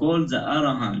is called the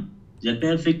Arahant, the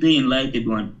perfectly enlightened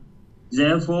one.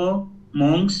 Therefore,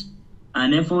 monks,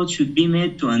 an effort should be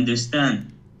made to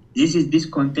understand this is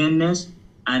discontentness.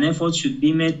 An effort should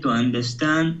be made to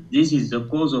understand this is the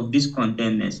cause of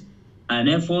discontentness. An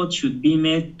effort should be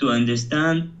made to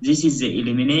understand this is the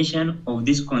elimination of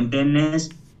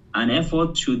discontentness. An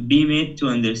effort should be made to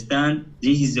understand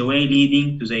this is the way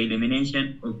leading to the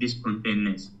elimination of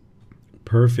discontentness.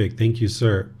 Perfect. Thank you,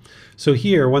 sir. So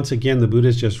here, once again, the Buddha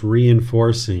is just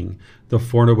reinforcing the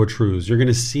 4 Noble Truths. You're going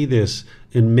to see this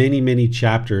in many, many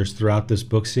chapters throughout this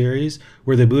book series,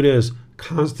 where the Buddha is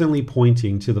constantly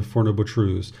pointing to the 4 Noble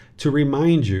Truths to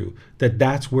remind you that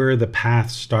that's where the path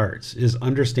starts, is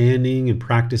understanding and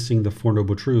practicing the 4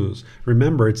 Noble Truths.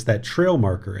 Remember, it's that trail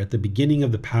marker at the beginning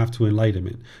of the path to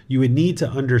enlightenment. You would need to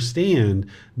understand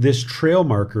this trail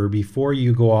marker before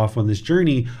you go off on this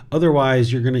journey.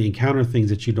 Otherwise, you're going to encounter things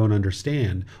that you don't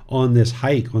understand on this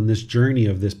hike, on this journey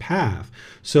of this path.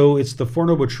 So it's the 4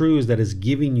 Noble Truths that is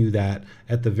giving you that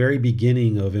at the very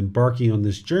beginning of embarking on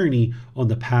this journey on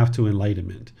the path to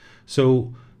enlightenment.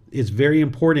 So it's very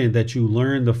important that you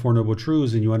learn the 4 Noble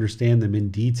Truths and you understand them in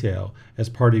detail as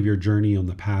part of your journey on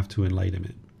the path to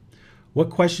enlightenment. What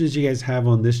questions do you guys have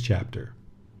on this chapter?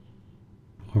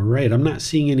 All right, I'm not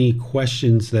seeing any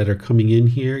questions that are coming in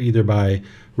here, either by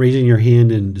raising your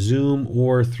hand in Zoom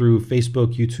or through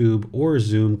Facebook, YouTube, or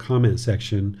Zoom comment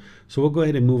section. So we'll go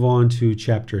ahead and move on to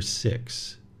chapter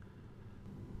 6.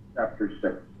 Chapter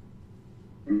 6.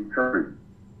 Encourage,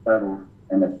 settle,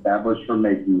 and establish for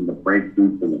making the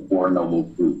breakthrough to the Four Noble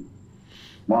Truths.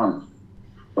 Monks,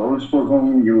 those for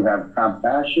whom you have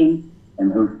compassion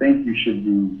and who think you should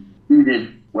be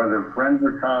heeded, whether friends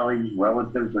or colleagues,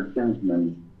 relatives or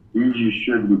kinsmen, these you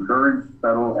should encourage,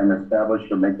 settle, and establish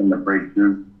for making the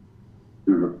breakthrough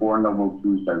to the Four Noble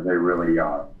Truths as they really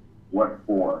are. What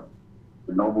for?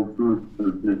 The Noble Truth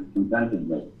of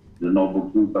discontentedness, the Noble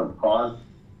Truth of cause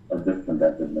of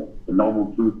discontentedness, the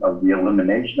Noble Truth of the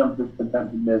elimination of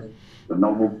discontentedness, the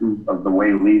Noble Truth of the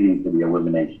way leading to the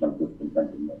elimination of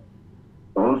discontentedness.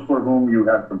 Those for whom you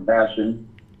have compassion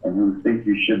and who think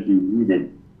you should be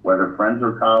heeded, whether friends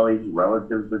or colleagues,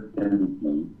 relatives or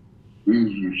kinsmen,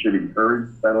 these you should encourage,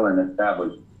 settle, and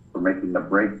establish for making the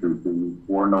breakthrough to these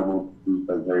Four Noble Truths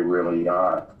as they really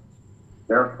are.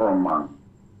 Therefore, monks,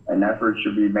 an effort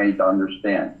should be made to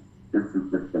understand this is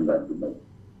discontentedness.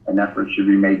 An effort should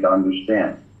be made to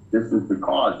understand this is the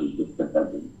cause of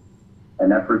discontentedness.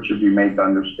 An effort should be made to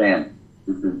understand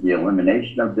this is the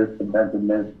elimination of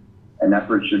discontentedness. An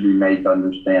effort should be made to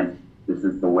understand this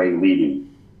is the way leading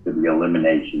to the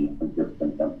elimination of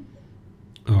discontentedness.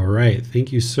 All right,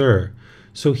 thank you, sir.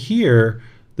 So here,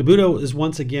 the Buddha is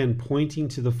once again pointing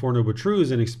to the Four Noble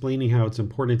Truths and explaining how it's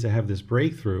important to have this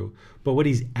breakthrough. But what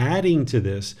he's adding to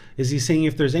this is he's saying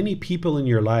if there's any people in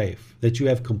your life that you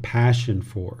have compassion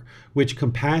for, which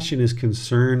compassion is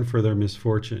concern for their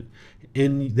misfortune,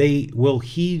 and they will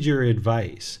heed your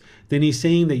advice, then he's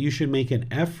saying that you should make an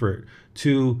effort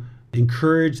to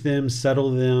encourage them,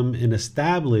 settle them, and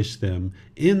establish them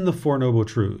in the Four Noble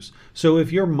Truths. So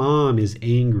if your mom is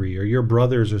angry, or your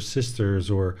brothers or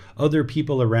sisters or other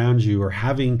people around you are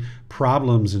having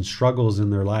problems and struggles in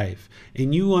their life,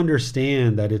 and you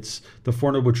understand that it's the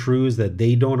Four Noble Truths that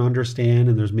they don't understand,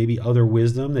 and there's maybe other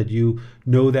wisdom that you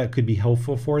know that could be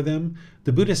helpful for them,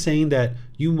 the Buddha is saying that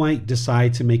you might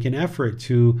decide to make an effort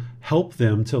to help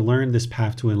them to learn this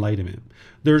path to enlightenment.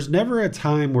 There's never a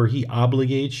time where he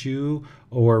obligates you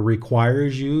or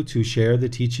requires you to share the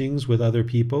teachings with other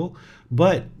people,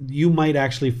 but you might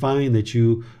actually find that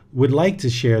you would like to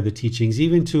share the teachings,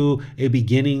 even to a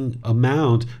beginning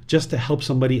amount, just to help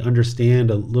somebody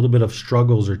understand a little bit of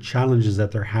struggles or challenges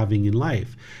that they're having in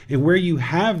life. And where you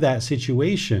have that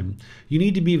situation, you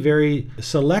need to be very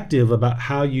selective about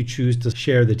how you choose to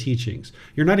share the teachings.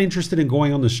 You're not interested in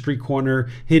going on the street corner,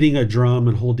 hitting a drum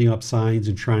and holding up signs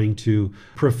and trying to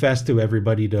profess to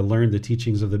everybody to learn the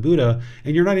teachings of the Buddha.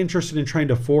 And you're not interested in trying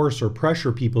to force or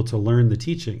pressure people to learn the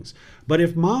teachings. But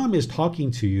if mom is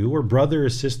talking to you, or brother or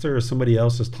sister or somebody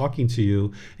else is talking to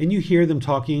you, and you hear them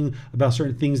talking about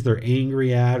certain things they're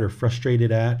angry at or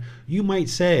frustrated at, you might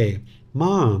say,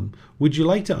 Mom, would you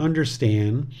like to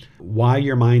understand why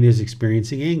your mind is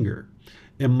experiencing anger?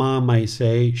 And mom might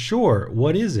say, sure,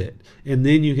 what is it? And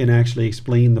then you can actually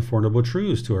explain the Four Noble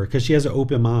Truths to her because she has an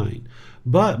open mind.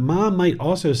 But mom might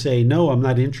also say, no, I'm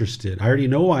not interested. I already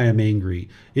know why I'm angry.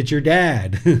 It's your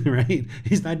dad, right?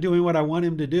 He's not doing what I want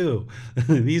him to do.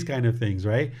 These kind of things,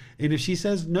 right? And if she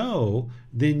says no,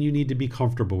 then you need to be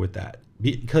comfortable with that.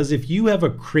 Because if you have a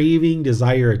craving,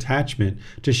 desire, attachment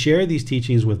to share these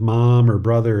teachings with mom or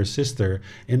brother or sister,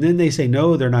 and then they say,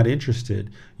 no, they're not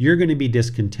interested, you're going to be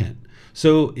discontent.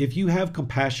 So if you have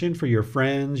compassion for your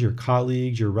friends, your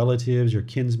colleagues, your relatives, your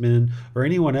kinsmen, or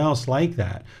anyone else like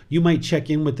that, you might check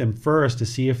in with them first to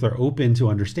see if they're open to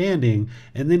understanding.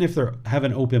 And then if they have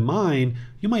an open mind,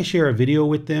 you might share a video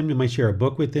with them, you might share a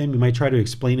book with them, you might try to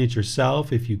explain it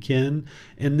yourself if you can.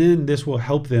 And then this will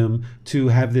help them to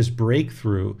have this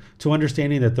breakthrough to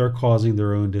understanding that they're causing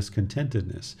their own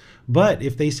discontentedness. But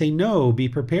if they say no, be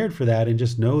prepared for that and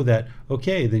just know that,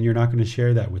 okay, then you're not going to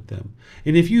share that with them.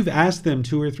 And if you've asked them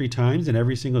 2 or 3 times and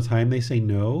every single time they say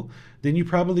no, then you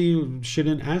probably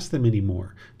shouldn't ask them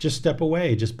anymore. Just step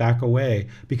away, just back away.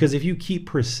 Because if you keep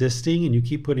persisting and you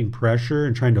keep putting pressure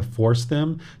and trying to force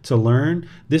them to learn,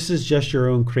 this is just your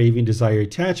own craving, desire,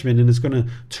 attachment, and it's going to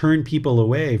turn people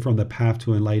away from the path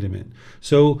to enlightenment.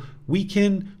 So we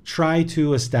can try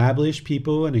to establish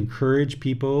people and encourage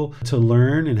people to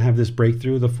learn and have this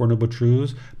breakthrough of the Four Noble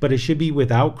Truths, but it should be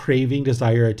without craving,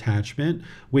 desire, attachment,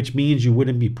 which means you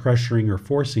wouldn't be pressuring or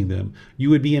forcing them. You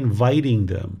would be inviting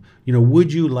them.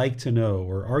 Would you like to know,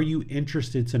 or are you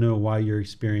interested to know why you're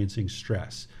experiencing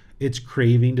stress? It's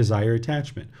craving, desire,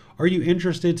 attachment. Are you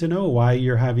interested to know why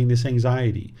you're having this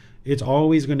anxiety? It's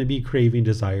always going to be craving,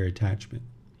 desire, attachment.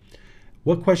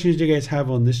 What questions do you guys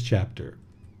have on this chapter?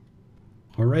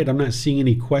 All right, I'm not seeing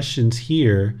any questions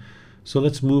here. So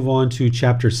let's move on to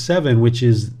chapter 7, which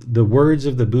is the words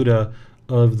of the Buddha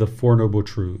of the Four Noble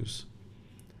Truths.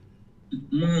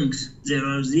 Monks, there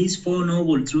are these four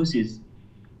noble truths.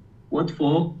 What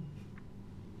for?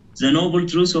 The noble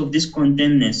truth of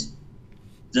discontentness,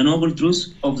 the noble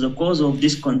truth of the cause of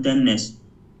discontentness,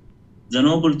 the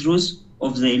noble truth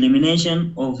of the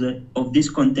elimination of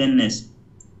discontentness,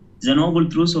 the noble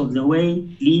truth of the way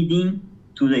leading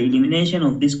to the elimination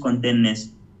of discontentness.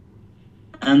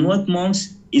 And what,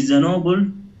 monks, is the noble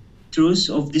truth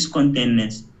of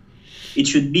discontentness? It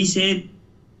should be said,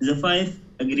 the five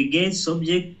aggregate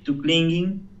subject to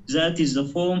clinging, that is the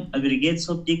form aggregate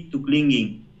subject to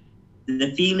clinging,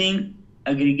 the feeling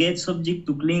aggregate subject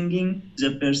to clinging,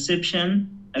 the perception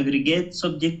aggregate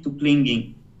subject to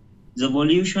clinging, the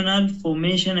volitional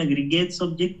formation aggregate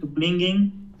subject to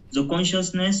clinging, the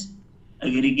consciousness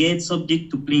aggregate subject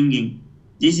to clinging.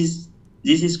 This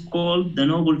is called the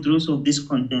noble truth of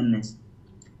discontentness.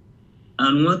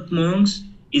 And what, monks,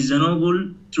 is the noble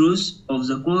truth of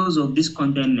the cause of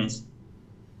discontentness?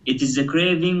 It is the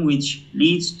craving which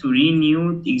leads to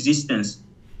renewed existence,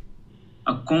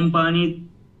 accompanied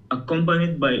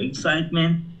by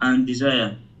excitement and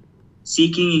desire.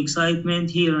 Seeking excitement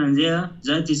here and there,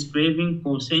 that is craving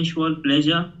for sensual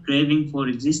pleasure, craving for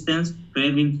existence,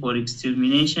 craving for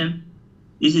extermination.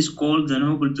 This is called the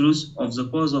noble truth of the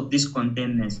cause of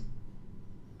discontentness.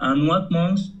 And what,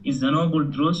 monks, is the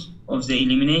noble truth of the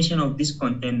elimination of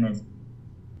discontentness?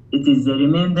 It is the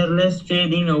rememberless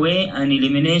fading away and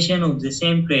elimination of the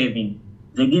same craving,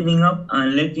 the giving up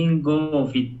and letting go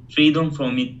of it, freedom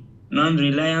from it,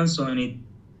 non-reliance on it.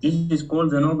 This is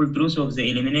called the noble truth of the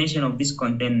elimination of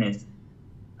discontentness.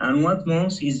 And what,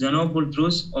 monks, is the noble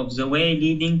truth of the way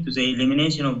leading to the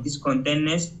elimination of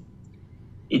discontentness?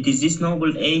 It is this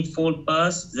noble eightfold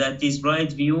path, that is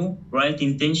right view, right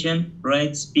intention,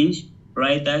 right speech,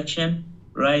 right action,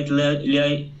 right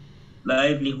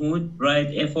livelihood, right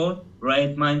effort,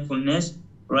 right mindfulness,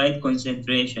 right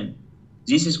concentration.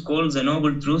 This is called the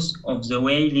noble truth of the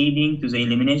way leading to the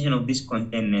elimination of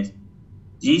discontentness.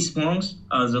 These, monks,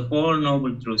 are the four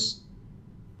noble truths.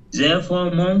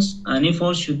 Therefore, monks, an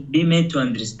effort should be made to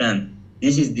understand.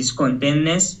 This is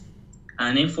discontentness.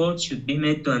 An effort should be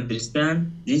made to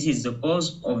understand. This is the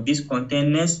cause of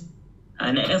discontentness.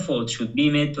 An effort should be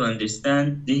made to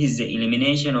understand. This is the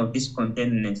elimination of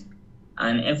discontentness.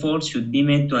 An effort should be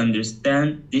made to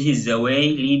understand. This is the way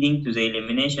leading to the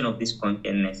elimination of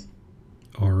discontentness.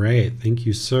 All right. Thank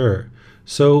you, sir.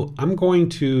 So I'm going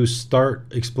to start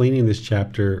explaining this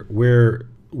chapter where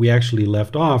we actually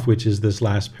left off, which is this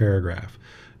last paragraph.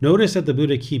 Notice that the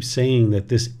Buddha keeps saying that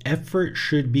this effort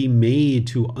should be made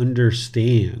to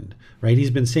understand, right? He's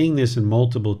been saying this in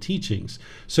multiple teachings.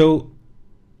 So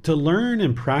to learn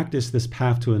and practice this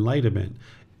path to enlightenment,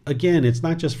 again, it's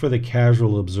not just for the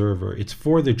casual observer. It's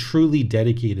for the truly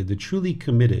dedicated, the truly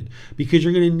committed, because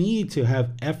you're going to need to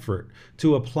have effort,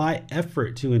 to apply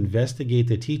effort to investigate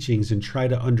the teachings and try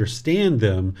to understand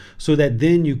them so that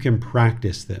then you can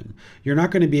practice them. You're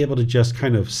not going to be able to just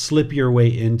kind of slip your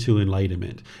way into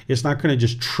enlightenment. It's not going to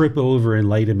just trip over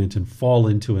enlightenment and fall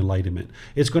into enlightenment.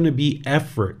 It's going to be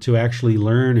effort to actually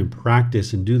learn and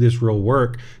practice and do this real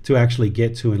work to actually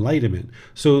get to enlightenment.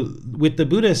 So with the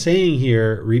Buddha saying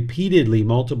here repeatedly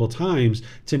multiple times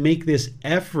to make this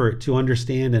effort to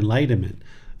understand enlightenment,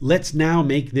 let's now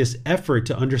make this effort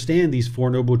to understand these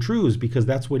Four Noble Truths, because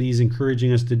that's what he's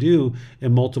encouraging us to do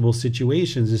in multiple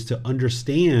situations, is to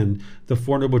understand the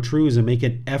Four Noble Truths and make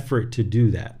an effort to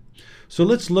do that. So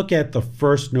let's look at the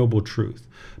first noble truth,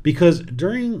 because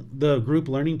during the group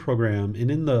learning program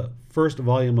and in the first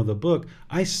volume of the book,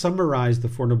 I summarized the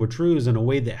Four Noble Truths in a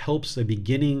way that helps a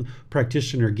beginning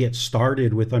practitioner get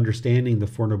started with understanding the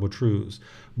Four Noble Truths.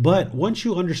 But once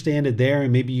you understand it there,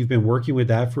 and maybe you've been working with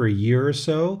that for a year or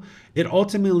so, it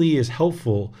ultimately is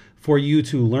helpful for you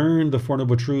to learn the Four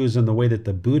Noble Truths in the way that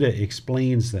the Buddha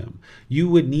explains them. You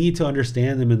would need to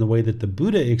understand them in the way that the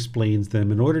Buddha explains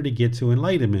them in order to get to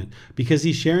enlightenment, because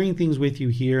he's sharing things with you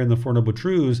here in the Four Noble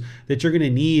Truths that you're going to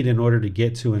need in order to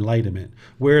get to enlightenment.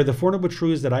 Where the Four Noble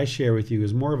Truths that I share with you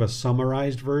is more of a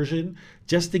summarized version,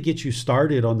 just to get you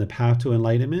started on the path to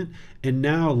enlightenment. And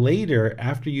now later,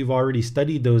 after you've already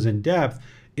studied those in depth,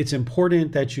 it's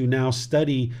important that you now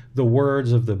study the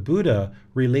words of the Buddha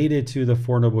related to the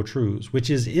Four Noble Truths, which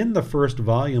is in the first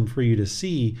volume for you to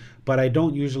see, but I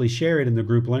don't usually share it in the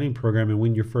group learning program. And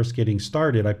when you're first getting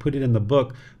started, I put it in the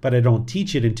book, but I don't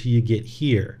teach it until you get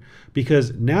here.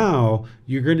 Because now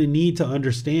you're going to need to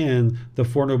understand the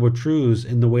Four Noble Truths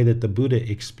in the way that the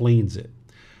Buddha explains it.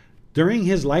 During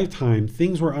his lifetime,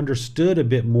 things were understood a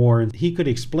bit more, and he could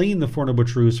explain the Four Noble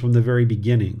Truths from the very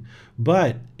beginning.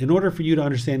 But in order for you to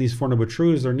understand these Four Noble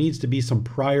Truths, there needs to be some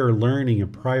prior learning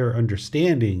and prior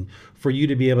understanding for you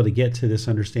to be able to get to this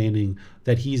understanding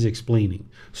that he's explaining.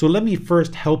 So let me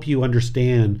first help you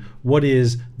understand what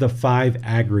is the 5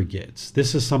 aggregates.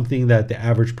 This is something that the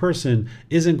average person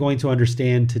isn't going to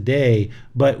understand today,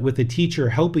 but with a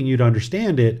teacher helping you to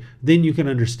understand it, then you can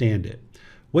understand it.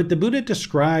 What the Buddha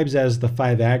describes as the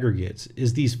 5 aggregates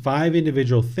is these 5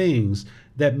 individual things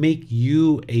that make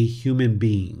you a human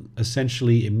being.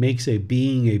 Essentially, it makes a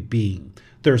being a being.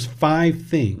 There's 5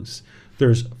 things.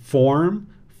 There's form,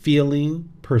 feeling,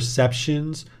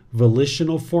 perceptions,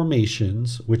 volitional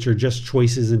formations, which are just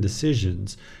choices and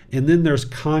decisions, and then there's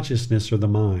consciousness or the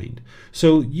mind.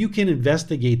 So you can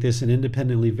investigate this and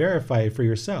independently verify it for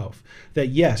yourself that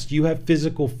yes, you have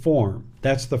physical form.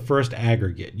 That's the first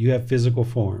aggregate. You have physical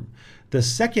form. The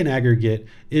second aggregate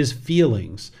is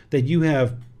feelings, that you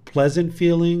have pleasant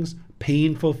feelings,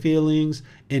 painful feelings,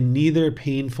 and neither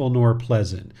painful nor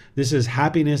pleasant. This is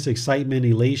happiness, excitement,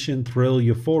 elation, thrill,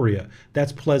 euphoria.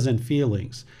 That's pleasant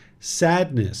feelings.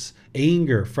 Sadness,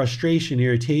 anger, frustration,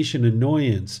 irritation,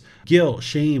 annoyance, guilt,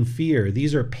 shame, fear.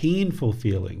 These are painful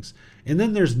feelings. And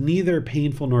then there's neither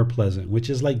painful nor pleasant, which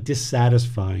is like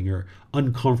dissatisfying or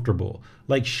uncomfortable,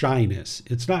 like shyness.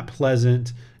 It's not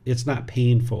pleasant. It's not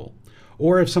painful.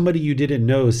 Or if somebody you didn't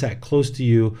know sat close to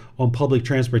you on public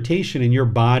transportation and your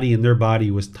body and their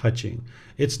body was touching.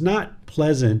 It's not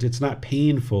pleasant, it's not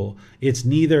painful, it's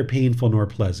neither painful nor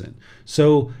pleasant.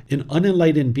 So an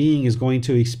unenlightened being is going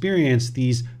to experience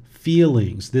these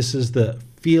feelings. This is the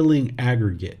feeling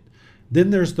aggregate. Then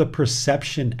there's the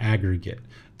perception aggregate.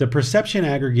 The perception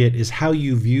aggregate is how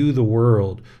you view the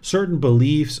world, certain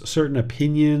beliefs, certain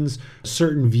opinions,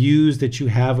 certain views that you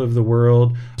have of the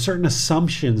world, certain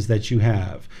assumptions that you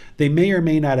have. They may or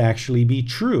may not actually be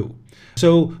true.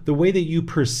 So the way that you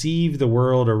perceive the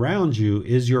world around you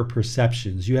is your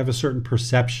perceptions. You have a certain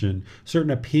perception,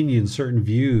 certain opinions, certain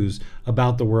views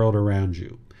about the world around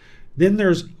you. Then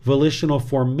there's volitional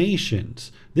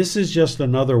formations. This is just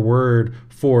another word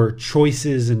for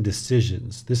choices and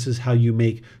decisions. This is how you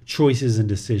make choices and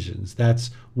decisions.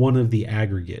 That's one of the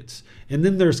aggregates. And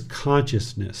then there's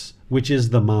consciousness, which is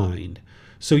the mind.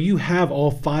 So you have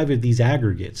all 5 of these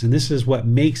aggregates, and this is what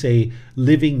makes a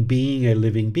living being a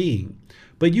living being.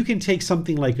 But you can take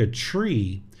something like a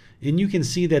tree, and you can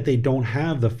see that they don't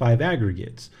have the 5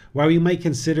 aggregates. While we might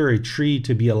consider a tree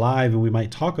to be alive and we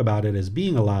might talk about it as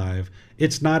being alive,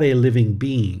 it's not a living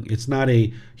being. It's not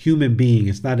a human being.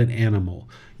 It's not an animal.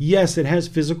 Yes, it has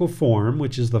physical form,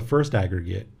 which is the first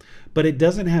aggregate, but it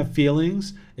doesn't have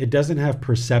feelings. It doesn't have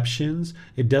perceptions.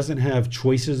 It doesn't have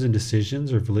choices and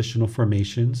decisions or volitional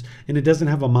formations, and it doesn't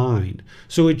have a mind.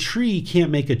 So a tree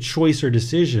can't make a choice or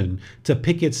decision to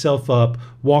pick itself up,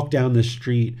 walk down the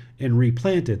street, and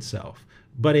replant itself.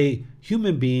 But a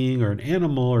human being or an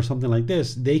animal or something like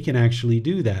this, they can actually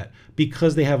do that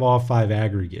because they have all 5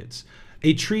 aggregates.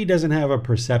 A tree doesn't have a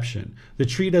perception. The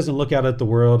tree doesn't look out at the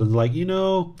world and like,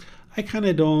 I kind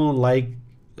of don't like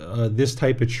this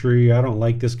type of tree. I don't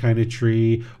like this kind of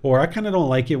tree. Or I kind of don't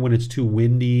like it when it's too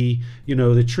windy.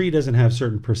 The tree doesn't have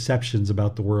certain perceptions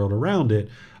about the world around it.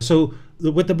 So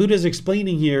what the Buddha is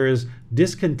explaining here is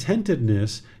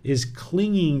discontentedness is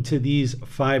clinging to these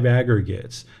 5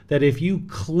 aggregates. That if you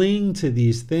cling to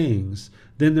these things,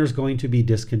 then there's going to be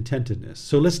discontentedness.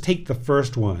 So let's take the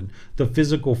first one, the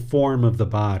physical form of the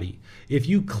body. If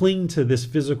you cling to this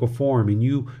physical form and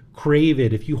you crave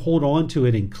it, if you hold on to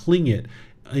it and cling it,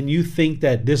 and you think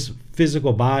that this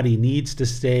physical body needs to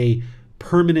stay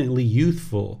permanently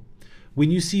youthful, when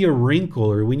you see a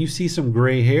wrinkle or when you see some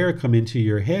gray hair come into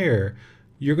your hair,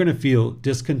 you're going to feel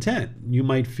discontent. You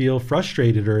might feel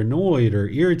frustrated or annoyed or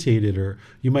irritated, or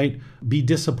you might be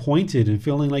disappointed and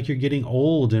feeling like you're getting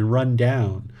old and run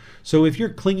down. So if you're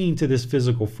clinging to this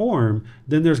physical form,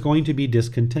 then there's going to be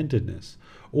discontentedness.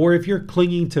 Or if you're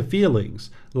clinging to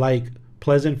feelings like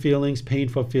pleasant feelings,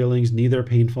 painful feelings, neither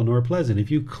painful nor pleasant,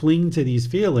 if you cling to these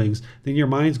feelings, then your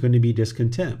mind's going to be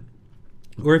discontent.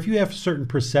 Or if you have certain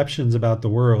perceptions about the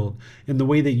world and the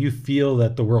way that you feel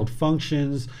that the world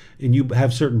functions, and you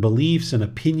have certain beliefs and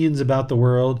opinions about the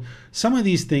world, some of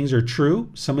these things are true,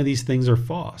 some of these things are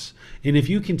false. And if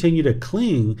you continue to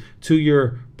cling to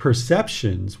your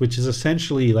perceptions, which is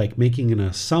essentially like making an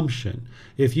assumption,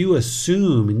 if you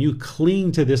assume and you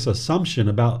cling to this assumption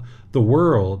about the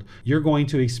world, you're going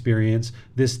to experience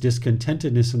this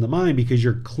discontentedness in the mind because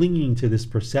you're clinging to this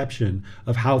perception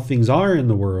of how things are in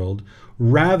the world,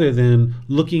 rather than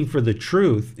looking for the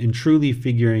truth and truly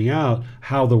figuring out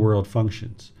how the world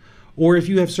functions. Or if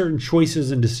you have certain choices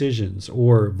and decisions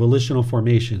or volitional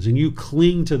formations and you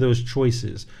cling to those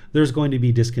choices, there's going to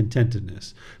be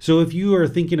discontentedness. So if you are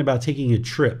thinking about taking a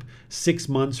trip 6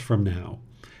 months from now,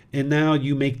 and now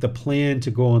you make the plan to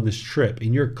go on this trip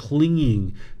and you're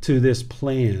clinging to this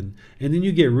plan, and then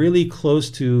you get really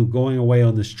close to going away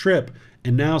on this trip,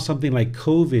 and now something like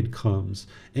COVID comes,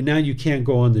 and now you can't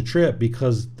go on the trip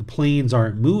because the planes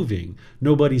aren't moving,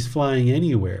 nobody's flying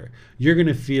anywhere. You're going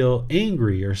to feel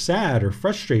angry or sad or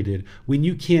frustrated when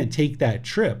you can't take that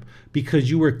trip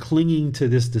because you were clinging to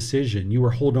this decision, you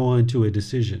were holding on to a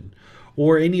decision.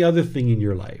 Or any other thing in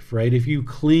your life, right? If you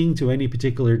cling to any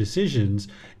particular decisions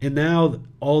and now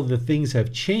all the things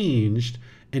have changed,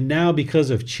 and now because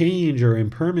of change or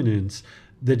impermanence,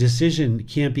 the decision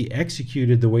can't be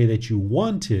executed the way that you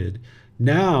wanted,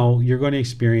 now you're going to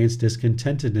experience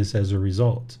discontentedness as a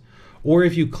result. Or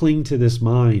if you cling to this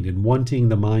mind and wanting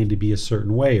the mind to be a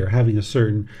certain way or having a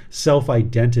certain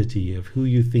self-identity of who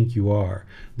you think you are,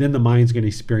 then the mind's going to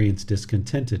experience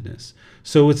discontentedness.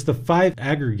 So it's the 5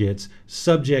 aggregates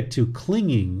subject to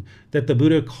clinging that the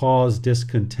Buddha calls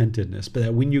discontentedness. But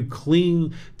that when you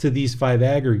cling to these 5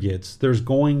 aggregates, there's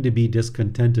going to be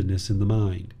discontentedness in the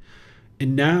mind.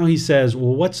 And now he says,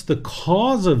 well, what's the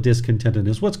cause of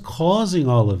discontentedness? What's causing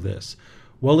all of this?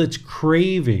 Well, it's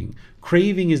craving.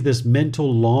 Craving is this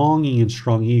mental longing and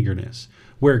strong eagerness,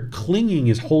 where clinging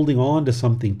is holding on to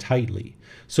something tightly.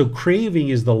 So craving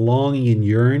is the longing and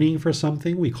yearning for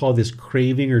something. We call this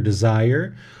craving or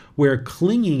desire, where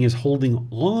clinging is holding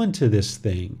on to this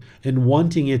thing and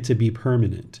wanting it to be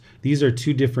permanent. These are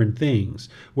 2 different things.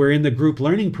 Where in the group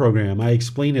learning program, I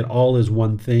explain it all as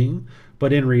one thing,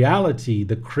 but in reality,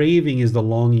 the craving is the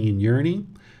longing and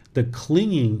yearning. The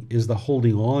clinging is the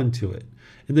holding on to it.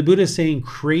 And the Buddha is saying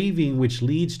craving, which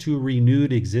leads to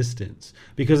renewed existence.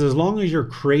 Because as long as you're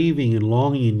craving and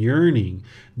longing and yearning,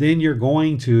 then you're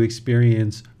going to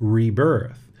experience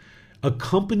rebirth,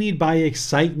 accompanied by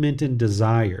excitement and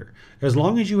desire. As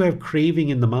long as you have craving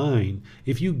in the mind,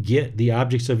 if you get the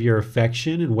objects of your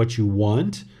affection and what you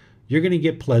want, you're going to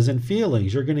get pleasant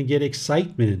feelings. You're going to get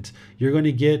excitement. You're going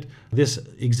to get this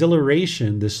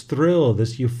exhilaration, this thrill,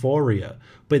 this euphoria.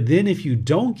 But then if you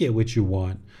don't get what you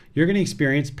want, you're going to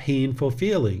experience painful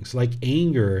feelings like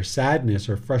anger or sadness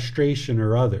or frustration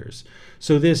or others.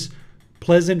 So this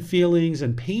pleasant feelings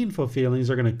and painful feelings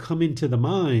are going to come into the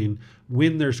mind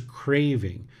when there's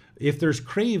craving. If there's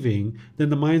craving, then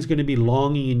the mind's going to be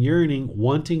longing and yearning,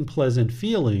 wanting pleasant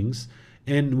feelings.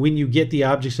 And when you get the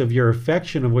objects of your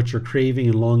affection of what you're craving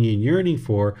and longing and yearning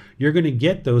for, you're going to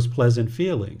get those pleasant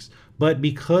feelings. But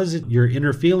because your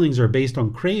inner feelings are based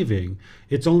on craving,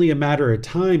 it's only a matter of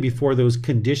time before those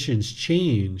conditions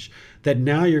change that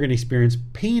now you're going to experience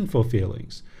painful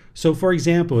feelings. So for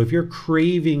example, if you're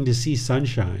craving to see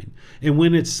sunshine, and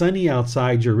when it's sunny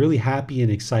outside, you're really happy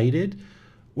and excited,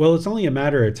 well, it's only a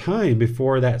matter of time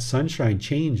before that sunshine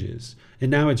changes.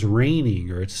 And now it's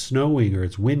raining or it's snowing or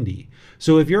it's windy.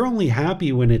 So if you're only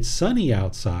happy when it's sunny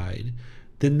outside,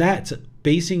 then that's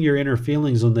basing your inner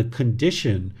feelings on the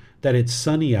condition that it's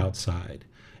sunny outside.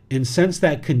 And since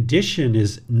that condition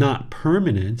is not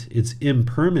permanent, it's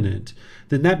impermanent,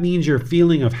 then that means your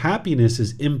feeling of happiness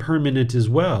is impermanent as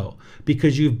well,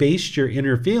 because you've based your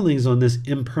inner feelings on this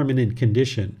impermanent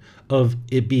condition of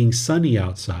it being sunny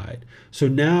outside. So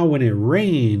now when it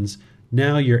rains,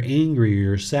 now you're angry or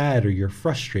you're sad or you're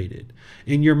frustrated.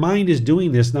 And your mind is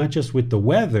doing this not just with the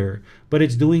weather, but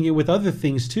it's doing it with other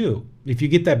things too. If you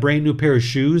get that brand new pair of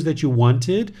shoes that you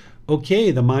wanted,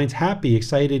 okay, the mind's happy,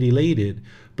 excited, elated.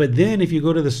 But then if you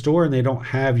go to the store and they don't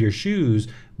have your shoes,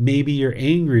 maybe you're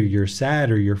angry, you're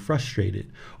sad, or you're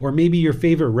frustrated. Or maybe your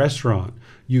favorite restaurant,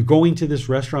 you're going to this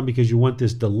restaurant because you want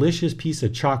this delicious piece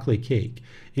of chocolate cake.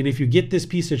 And if you get this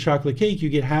piece of chocolate cake, you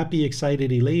get happy,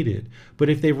 excited, elated. But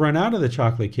if they've run out of the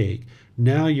chocolate cake,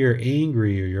 now you're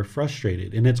angry or you're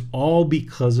frustrated. And it's all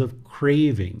because of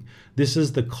craving. This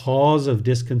is the cause of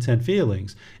discontent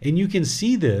feelings. And you can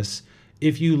see this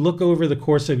if you look over the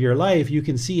course of your life. You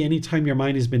can see anytime your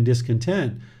mind has been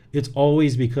discontent, it's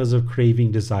always because of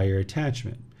craving, desire,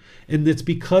 attachment. And it's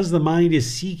because the mind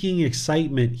is seeking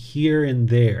excitement here and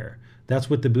there. That's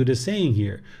what the Buddha is saying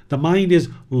here. The mind is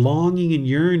longing and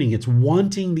yearning. It's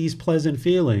wanting these pleasant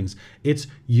feelings. It's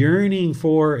yearning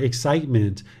for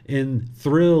excitement and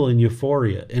thrill and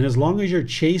euphoria. And as long as you're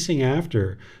chasing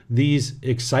after these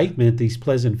excitement, these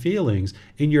pleasant feelings,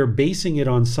 and you're basing it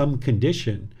on some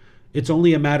condition, it's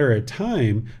only a matter of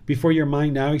time before your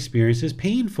mind now experiences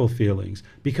painful feelings,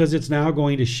 because it's now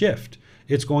going to shift.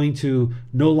 It's going to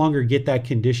no longer get that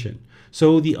condition.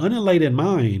 So the unenlightened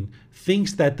mind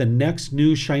thinks that the next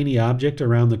new shiny object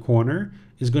around the corner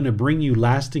is going to bring you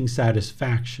lasting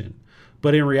satisfaction.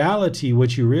 But in reality,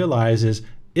 what you realize is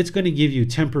it's going to give you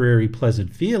temporary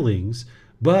pleasant feelings,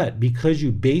 but because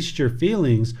you based your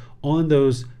feelings on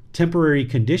those temporary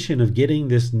condition of getting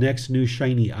this next new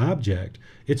shiny object,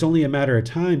 it's only a matter of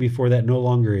time before that no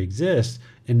longer exists,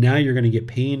 and now you're going to get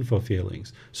painful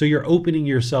feelings. So you're opening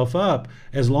yourself up.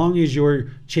 As long as you're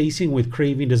chasing with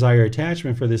craving, desire,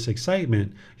 attachment for this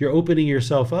excitement, you're opening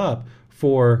yourself up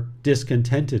for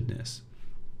discontentedness.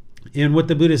 And what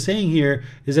the Buddha is saying here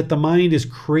is that the mind is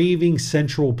craving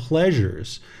sensual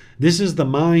pleasures. This is the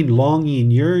mind longing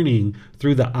and yearning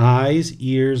through the eyes,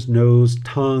 ears, nose,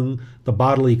 tongue, the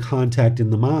bodily contact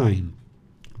in the mind.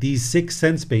 These 6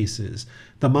 sense bases.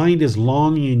 The mind is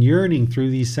longing and yearning through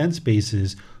these sense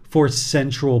bases for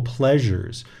sensual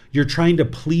pleasures. You're trying to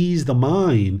please the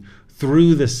mind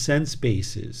through the sense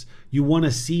bases. You want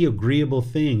to see agreeable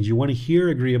things. You want to hear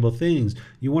agreeable things.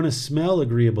 You want to smell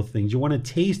agreeable things. You want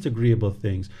to taste agreeable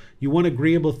things. You want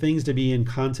agreeable things to be in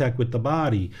contact with the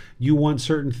body. You want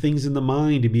certain things in the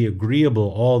mind to be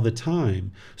agreeable all the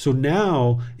time. So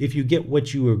now, if you get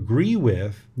what you agree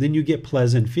with, then you get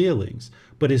pleasant feelings.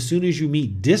 But as soon as you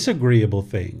meet disagreeable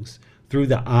things through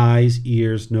the eyes,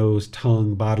 ears, nose,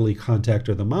 tongue, bodily contact,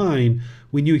 or the mind,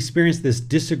 when you experience this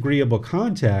disagreeable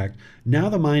contact, now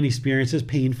the mind experiences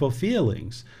painful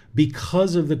feelings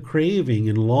because of the craving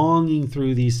and longing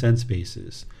through these sense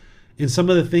bases. And some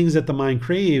of the things that the mind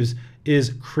craves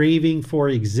is craving for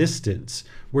existence,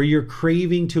 where you're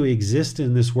craving to exist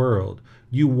in this world.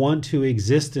 You want to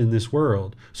exist in this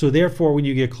world. So therefore, when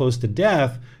you get close to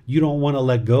death, you don't want to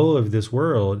let go of this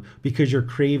world because you're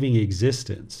craving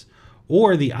existence.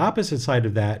 Or the opposite side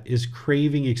of that is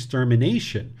craving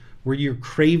extermination, where you're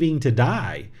craving to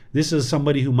die. This is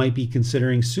somebody who might be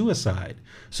considering suicide.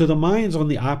 So the mind's on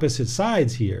the opposite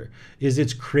sides here. Is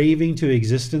it's craving to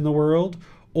exist in the world,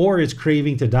 or it's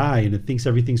craving to die and it thinks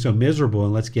everything's so miserable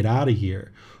and let's get out of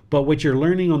here. But what you're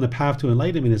learning on the path to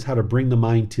enlightenment is how to bring the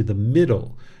mind to the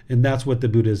middle. And that's what the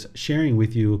Buddha is sharing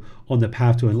with you on the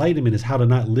path to enlightenment, is how to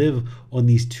not live on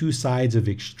these 2 sides of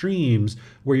extremes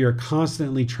where you're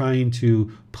constantly trying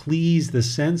to please the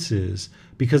senses,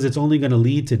 because it's only going to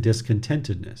lead to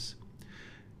discontentedness.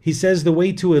 He says the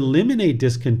way to eliminate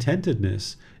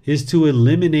discontentedness is to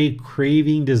eliminate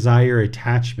craving, desire,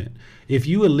 attachment. If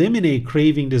you eliminate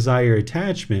craving, desire,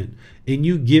 attachment, and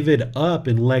you give it up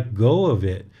and let go of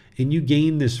it, and you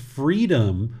gain this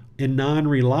freedom and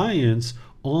non-reliance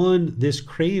on this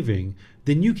craving,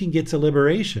 then you can get to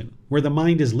liberation, where the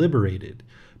mind is liberated.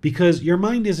 Because your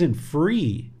mind isn't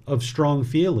free of strong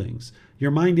feelings. Your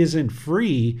mind isn't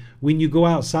free when you go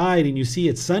outside and you see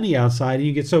it's sunny outside and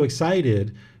you get so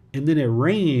excited, and then it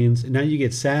rains and now you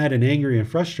get sad and angry and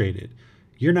frustrated.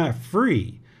 You're not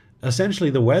free.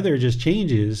 Essentially, the weather just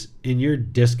changes and you're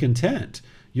discontent.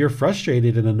 You're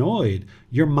frustrated and annoyed.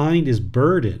 Your mind is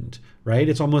burdened, right?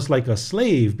 It's almost like a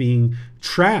slave being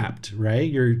trapped,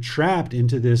 right? You're trapped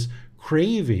into this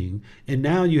craving, and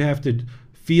now you have to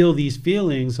feel these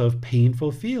feelings of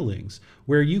painful feelings,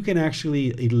 where you can actually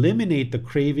eliminate the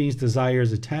cravings,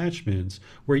 desires, attachments,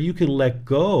 where you can let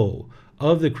go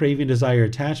of the craving, desire,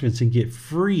 attachments and get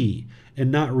free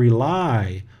and not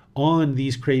rely on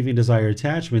these craving, desire,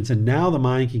 attachments. And now the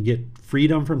mind can get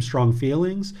freedom from strong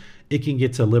feelings. It can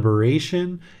get to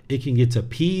liberation. It can get to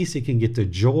peace. It can get to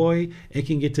joy. It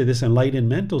can get to this enlightened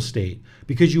mental state,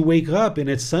 because you wake up and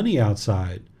it's sunny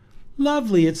outside.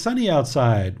 Lovely, it's sunny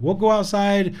outside. We'll go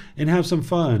outside and have some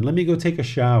fun. Let me go take a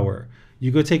shower.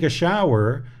 You go take a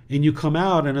shower and you come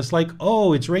out and it's like,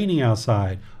 oh, it's raining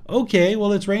outside. Okay,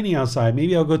 well, it's raining outside.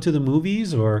 Maybe I'll go to the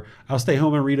movies or I'll stay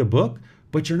home and read a book.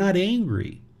 But you're not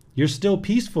angry. You're still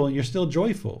peaceful and you're still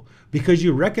joyful, because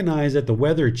you recognize that the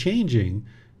weather changing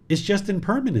is just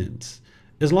impermanence.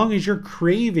 As long as you're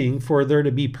craving for there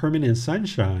to be permanent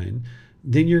sunshine,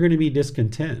 then you're going to be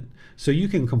discontent. So you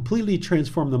can completely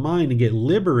transform the mind and get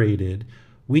liberated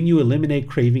when you eliminate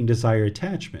craving, desire,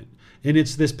 attachment. And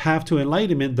it's this path to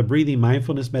enlightenment, the breathing,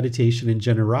 mindfulness, meditation, and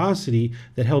generosity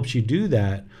that helps you do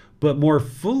that. But more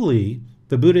fully,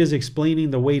 the Buddha is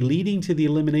explaining the way leading to the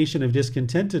elimination of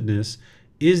discontentedness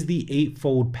is the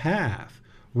Eightfold Path.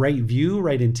 Right view,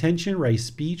 right intention, right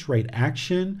speech, right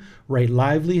action, right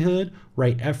livelihood,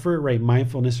 right effort, right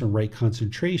mindfulness, and right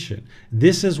concentration.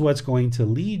 This is what's going to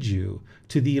lead you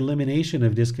to the elimination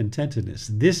of discontentedness.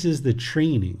 This is the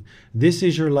training. This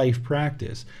is your life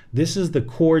practice. This is the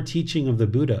core teaching of the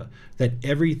Buddha that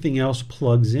everything else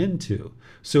plugs into.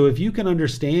 So if you can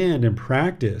understand and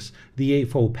practice the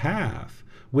Eightfold Path,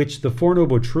 which the Four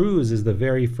Noble Truths is the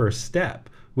very first step,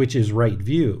 which is right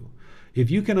view, if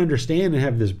you can understand and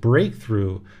have this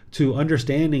breakthrough to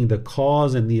understanding the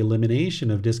cause and the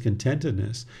elimination of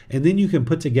discontentedness, and then you can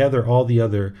put together all the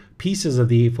other pieces of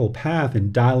the Eightfold Path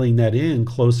and dialing that in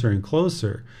closer and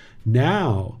closer,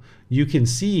 now you can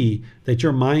see that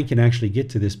your mind can actually get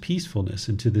to this peacefulness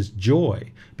and to this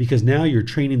joy, because now you're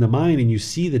training the mind and you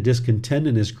see the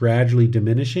discontentedness gradually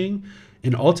diminishing.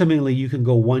 And ultimately, you can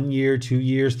go 1 year, 2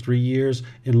 years, 3 years,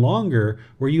 and longer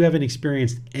where you haven't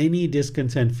experienced any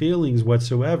discontent feelings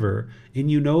whatsoever. And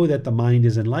you know that the mind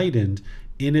is enlightened,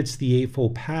 and it's the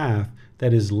Eightfold Path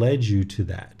that has led you to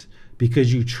that,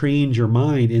 because you trained your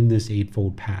mind in this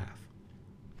Eightfold Path.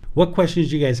 What questions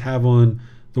do you guys have on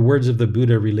the words of the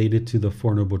Buddha related to the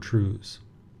Four Noble Truths?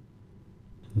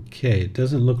 Okay, it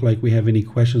doesn't look like we have any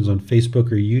questions on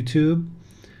Facebook or YouTube.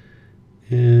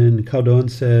 And Caldon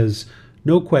says,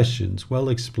 no questions, well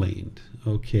explained.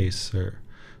 Okay, sir.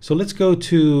 So let's go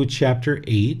to chapter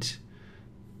 8.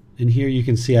 And here you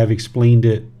can see I've explained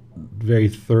it very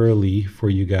thoroughly for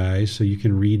you guys, so you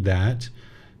can read that.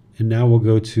 And now we'll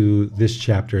go to this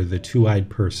chapter, the two-eyed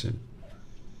person.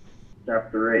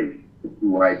 Chapter 8, the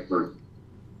two-eyed person.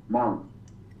 Monks,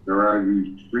 there are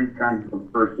these three kinds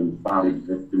of persons found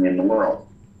existing in the world.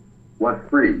 What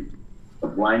three? The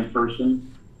blind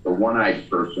person, the one-eyed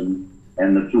person,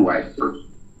 and the two-eyed person.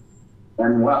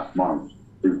 And what, monks,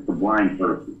 is the blind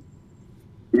person?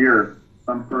 Here,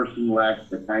 some person lacks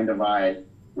the kind of eye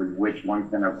with which one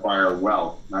can acquire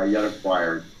wealth not yet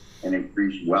acquired and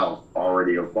increase wealth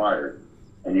already acquired.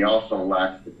 And he also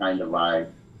lacks the kind of eye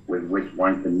with which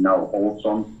one can know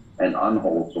wholesome and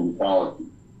unwholesome qualities,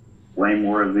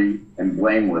 blameworthy and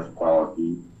blameless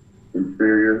qualities,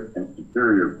 inferior and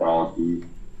superior qualities,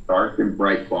 dark and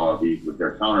bright qualities with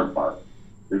their counterparts.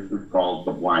 This is called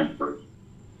the blind person.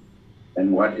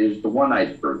 And what is the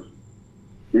one-eyed person?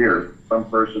 Here, some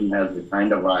person has the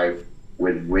kind of eye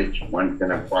with which one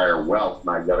can acquire wealth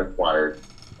not yet acquired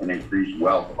and increase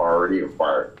wealth already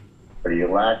acquired. But he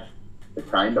lacks the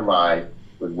kind of eye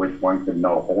with which one can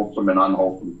know wholesome and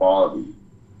unwholesome qualities,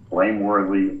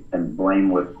 blameworthy and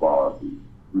blameless qualities,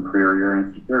 inferior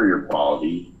and superior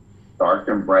qualities, dark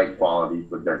and bright qualities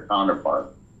with their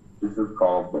counterparts. This is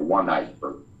called the one-eyed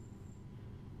person.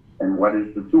 And what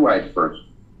is the two-eyed person?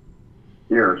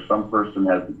 Here, some person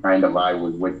has the kind of eye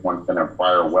with which one can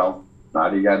acquire wealth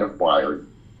not yet acquired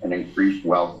and increase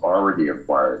wealth already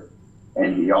acquired.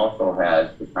 And he also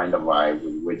has the kind of eye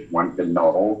with which one can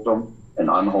know wholesome and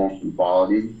unwholesome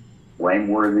qualities,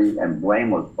 blameworthy and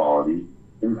blameless qualities,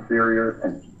 inferior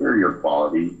and superior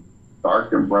qualities,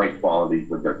 dark and bright qualities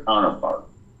with their counterparts.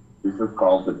 This is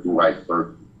called the two-eyed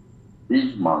person.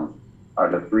 These monks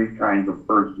are the three kinds of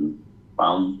persons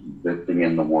found existing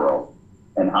in the world.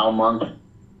 And how monks?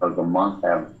 Does a monk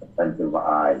have attentive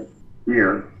eyes?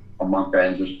 Here, a monk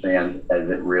understands as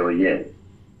it really is.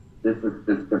 This is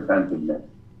discontentedness.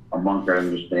 A monk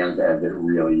understands as it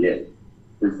really is.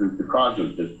 This is the cause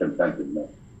of discontentedness.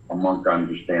 A monk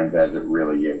understands as it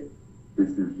really is. This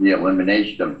is the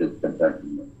elimination of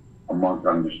discontentedness. A monk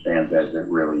understands as it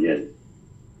really is.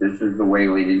 This is the way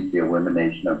leading to the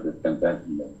elimination of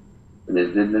discontentedness. It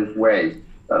is in this way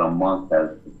that a monk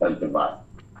has attentive eye.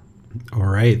 All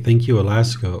right, thank you,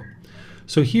 Alasko.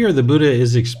 So here the Buddha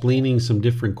is explaining some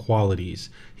different qualities.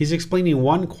 He's explaining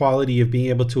one quality of being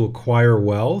able to acquire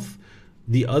wealth.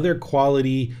 The other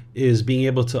quality is being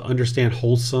able to understand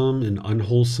wholesome and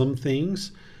unwholesome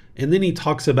things. And then he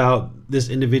talks about this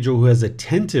individual who has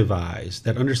attentive eyes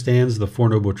that understands the Four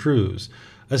Noble Truths.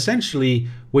 Essentially,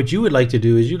 what you would like to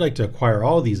do is you'd like to acquire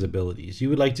all these abilities. You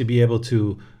would like to be able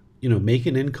to make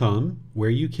an income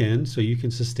where you can, so you can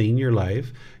sustain your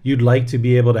life. You'd like to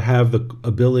be able to have the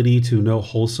ability to know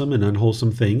wholesome and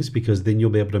unwholesome things, because then you'll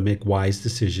be able to make wise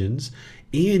decisions.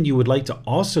 And you would like to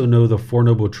also know the Four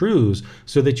Noble Truths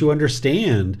so that you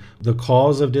understand the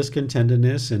cause of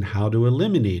discontentedness and how to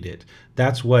eliminate it.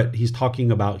 That's what he's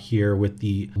talking about here with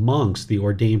the monks, the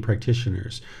ordained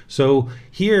practitioners. So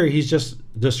here he's just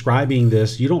describing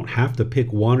this. You don't have to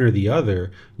pick one or the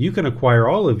other. You can acquire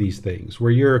all of these things,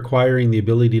 where you're acquiring the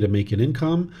ability to make an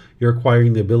income, you're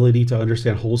acquiring the ability to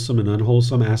understand wholesome and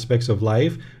unwholesome aspects of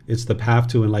life. It's the path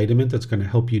to enlightenment that's going to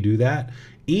help you do that.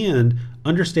 And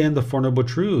understand the Four Noble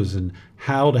Truths and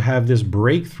how to have this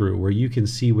breakthrough where you can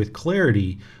see with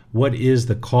clarity what is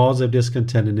the cause of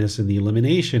discontentedness and the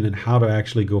elimination, and how to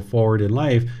actually go forward in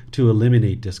life to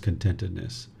eliminate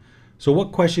discontentedness. So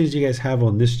what questions do you guys have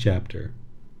on this chapter?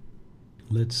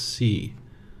 Let's see.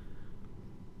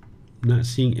 I'm not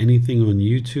seeing anything on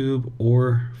YouTube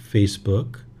or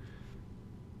Facebook.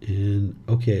 And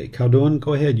okay, Caldon,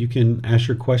 go ahead. You can ask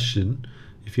your question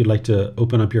if you'd like to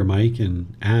open up your mic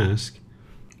and ask.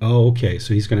 Oh, okay.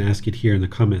 So he's going to ask it here in the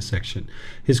comment section.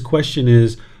 His question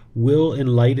is, will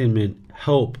enlightenment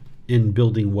help in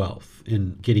building wealth,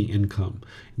 in getting income?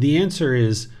 The answer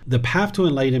is the path to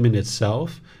enlightenment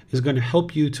itself is going to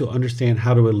help you to understand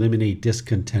how to eliminate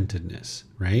discontentedness,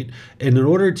 right? And in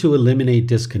order to eliminate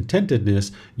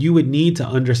discontentedness, you would need to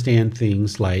understand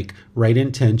things like right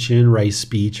intention, right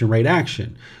speech, and right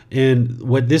action. And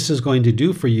what this is going to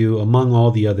do for you, among all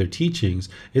the other teachings,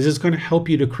 is it's going to help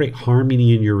you to create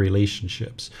harmony in your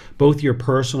relationships, both your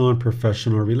personal and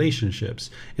professional relationships.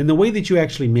 And the way that you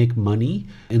actually make money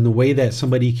and the way that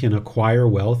somebody can acquire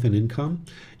wealth and income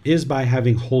is by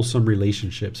having wholesome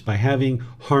relationships, by having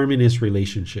harmonious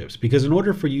relationships. Because in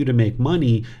order for you to make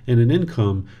money and an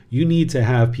income, you need to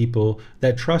have people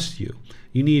that trust you.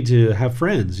 You need to have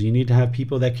friends. You need to have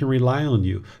people that can rely on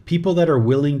you, people that are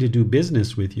willing to do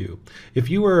business with you. If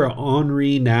you are an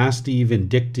ornery, nasty,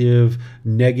 vindictive,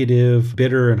 negative,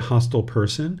 bitter, and hostile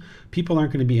person, people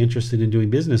aren't going to be interested in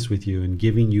doing business with you and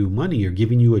giving you money or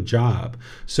giving you a job.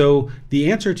 So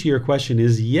the answer to your question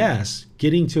is yes,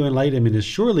 getting to enlightenment is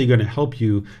surely going to help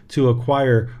you to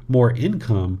acquire more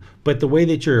income. But the way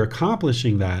that you're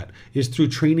accomplishing that is through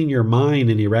training your mind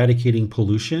and eradicating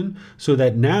pollution so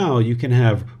that now you can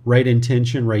have right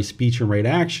intention, right speech, and right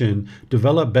action,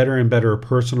 develop better and better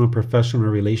personal and professional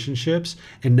relationships.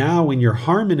 And now when you're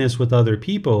harmonious with other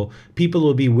people, people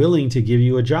will be willing to give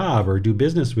you a job or do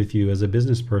business with you as a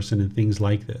business person and things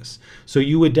like this. So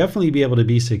you would definitely be able to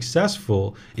be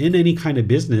successful in any kind of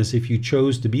business if you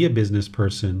chose to be a business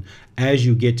person. As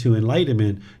you get to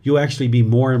enlightenment, you'll actually be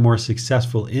more and more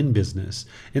successful in business.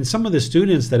 And some of the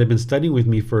students that have been studying with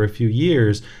me for a few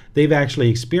years, they've actually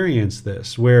experienced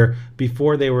this, where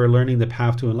before they were learning the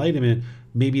path to enlightenment,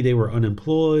 maybe they were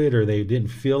unemployed or they didn't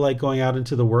feel like going out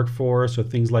into the workforce or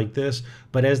things like this.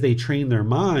 But as they trained their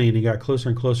mind and got closer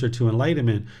and closer to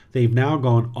enlightenment, they've now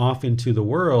gone off into the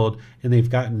world and they've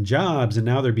gotten jobs, and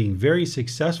now they're being very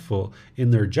successful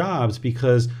in their jobs,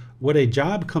 because what a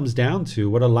job comes down to,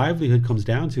 what a livelihood comes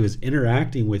down to, is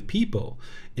interacting with people.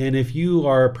 And if you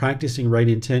are practicing right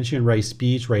intention, right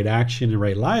speech, right action, and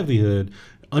right livelihood,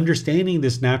 understanding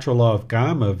this natural law of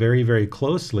Gamma very, very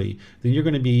closely, then you're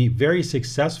going to be very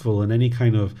successful in any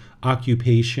kind of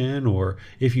occupation, or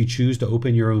if you choose to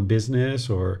open your own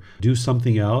business or do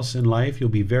something else in life, you'll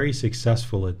be very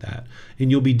successful at that.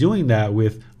 And you'll be doing that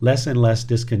with less and less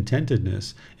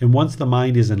discontentedness. And once the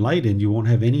mind is enlightened, you won't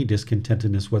have any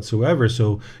discontentedness whatsoever.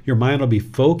 So your mind will be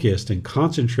focused and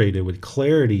concentrated with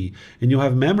clarity, and you'll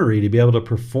have memory to be able to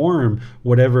perform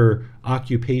whatever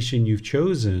occupation you've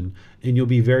chosen, and you'll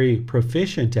be very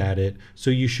proficient at it.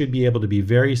 So you should be able to be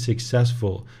very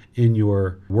successful in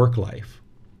your work life.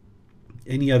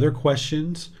 Any other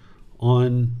questions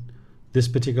on this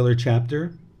particular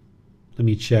chapter? Let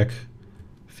me check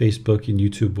Facebook and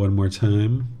YouTube one more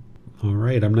time. All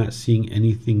right, I'm not seeing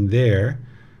anything there.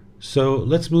 So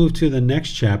let's move to the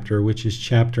next chapter, which is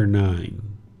chapter 9.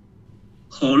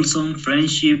 Wholesome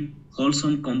friendship,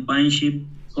 wholesome companionship,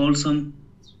 wholesome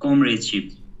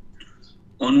comradeship.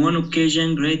 On one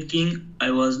occasion, great king, I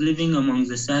was living among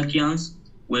the Sakyans,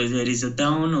 where there is a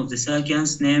town of the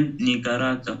Sakyans named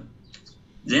Nigaraka.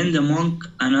 Then the monk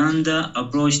Ananda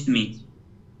approached me,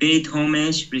 paid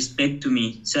homage, respect to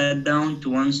me, sat down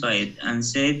to one side, and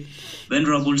said,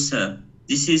 "Venerable sir,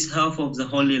 this is half of the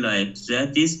holy life,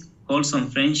 that is,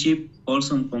 wholesome friendship,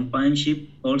 wholesome companionship,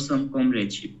 wholesome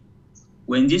comradeship."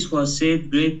 When this was said,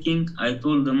 great king, I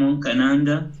told the monk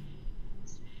Ananda,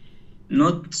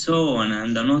 "Not so,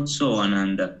 Ananda, not so,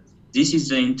 Ananda. This is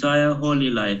the entire holy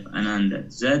life, Ananda.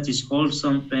 That is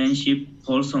wholesome friendship,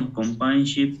 wholesome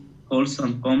companionship,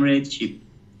 wholesome comradeship.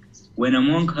 When a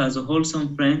monk has a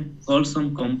wholesome friend,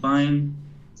 wholesome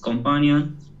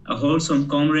companion, a wholesome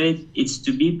comrade, it's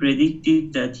to be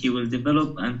predicted that he will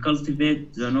develop and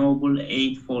cultivate the noble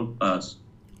eightfold path."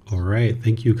 All right,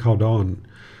 thank you, Khaldun.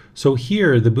 So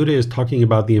here, the Buddha is talking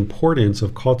about the importance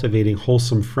of cultivating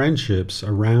wholesome friendships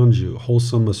around you,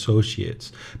 wholesome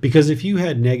associates. Because if you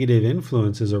had negative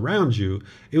influences around you,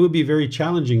 it would be very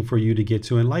challenging for you to get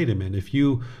to enlightenment. If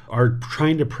you are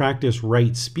trying to practice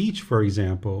right speech, for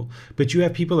example, but you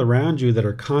have people around you that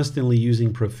are constantly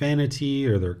using profanity,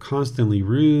 or they're constantly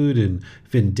rude and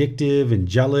vindictive and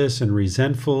jealous and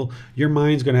resentful, your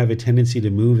mind's going to have a tendency to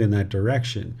move in that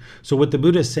direction. So what the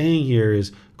Buddha is saying here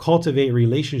is cultivate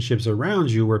relationships around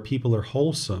you where people are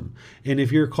wholesome. And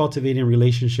if you're cultivating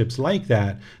relationships like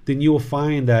that, then you'll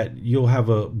find that you'll have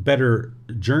a better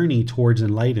journey towards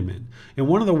enlightenment. And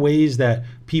one of the ways that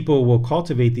people will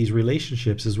cultivate these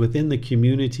relationships is within the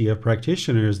community of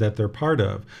practitioners that they're part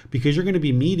of, because you're going to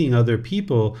be meeting other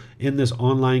people in this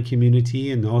online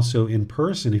community and also in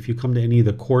person. If you come to any of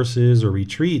the courses or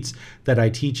retreats that I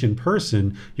teach in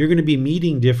person, you're going to be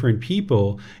meeting different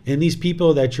people. And these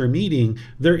people that you're meeting,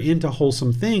 they're into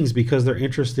wholesome things because they're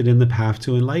interested in the path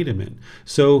to enlightenment.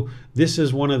 So this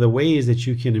is one of the ways that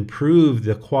you can improve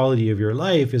the quality of your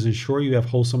life, is ensure you have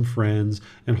wholesome friends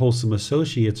and wholesome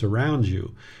associates around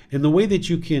you. And the way that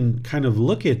you can kind of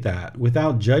look at that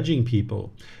without judging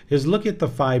people is look at the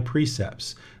 5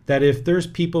 precepts. That if there's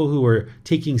people who are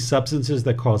taking substances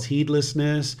that cause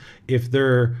heedlessness, if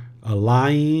they're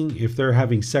lying, if they're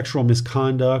having sexual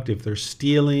misconduct, if they're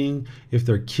stealing, if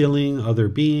they're killing other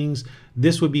beings,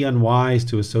 this would be unwise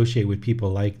to associate with people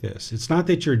like this. It's not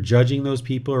that you're judging those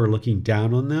people or looking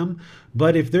down on them,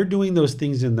 but if they're doing those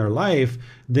things in their life,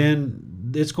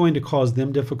 then it's going to cause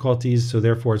them difficulties, so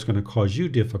therefore it's going to cause you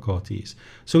difficulties.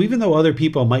 So even though other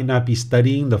people might not be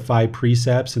studying the 5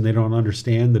 precepts and they don't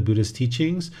understand the Buddhist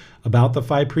teachings about the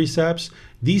 5 precepts,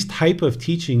 these type of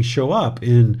teachings show up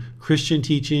in Christian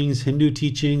teachings, Hindu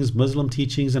teachings, Muslim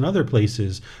teachings, and other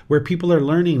places where people are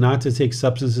learning not to take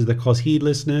substances that cause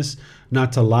heedlessness,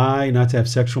 not to lie, not to have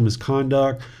sexual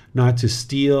misconduct, not to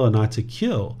steal, and not to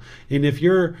kill. And if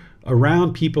you're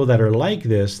around people that are like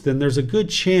this, then there's a good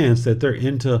chance that they're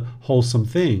into wholesome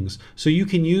things. So you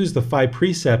can use the 5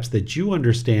 precepts that you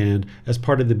understand as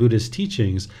part of the Buddhist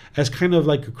teachings as kind of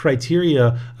like a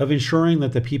criteria of ensuring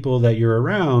that the people that you're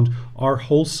around are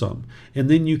wholesome.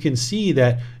 And then you can see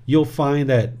that you'll find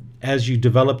that as you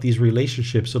develop these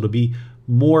relationships, it'll be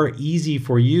more easy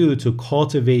for you to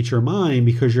cultivate your mind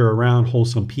because you're around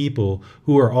wholesome people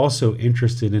who are also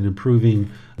interested in improving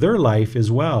their life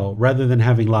as well, rather than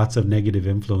having lots of negative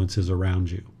influences around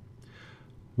you.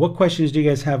 What questions do you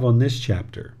guys have on this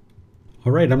chapter?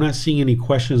 All right, I'm not seeing any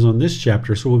questions on this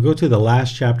chapter, so we'll go to the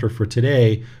last chapter for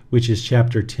today, which is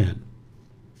chapter 10.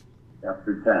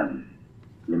 Chapter 10.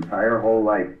 The entire whole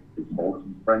life is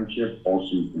wholesome friendship,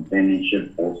 wholesome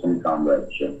companionship, wholesome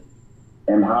comradeship.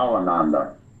 And how,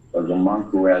 Ananda, does a monk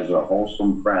who has a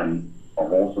wholesome friend, a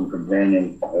wholesome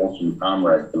companion, a wholesome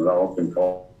comrade develop and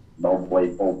noble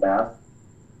eightfold path?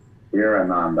 Here,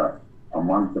 Ananda, a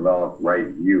monk develops right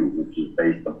view, which is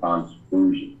based upon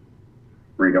seclusion,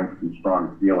 freedom from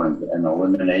strong feelings, and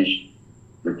elimination,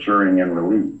 maturing and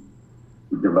release.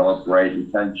 He develops right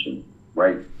intention,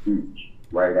 right speech,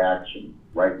 right action,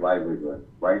 right livelihood,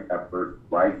 right effort,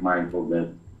 right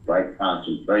mindfulness, right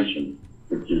concentration,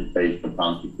 which is based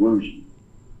upon seclusion,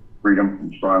 freedom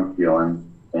from strong feelings,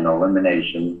 and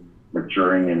elimination,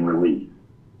 maturing and release.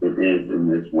 It is in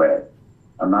this way,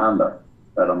 Ananda,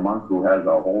 that a monk who has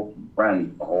a wholesome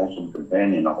friend, a wholesome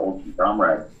companion, a wholesome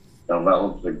comrade,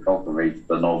 develops and cultivates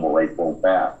the Noble Eightfold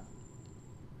Path.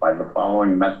 By the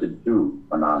following method too,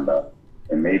 Ananda,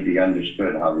 it may be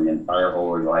understood how the entire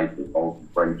holy life is wholesome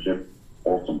friendship,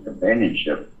 wholesome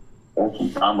companionship,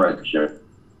 wholesome comradeship,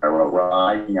 are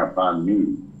relying upon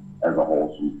me as a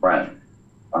wholesome friend.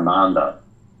 Ananda,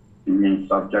 being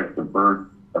subject to birth,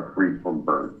 are free from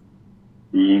birth.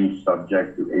 Being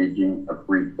subject to aging, are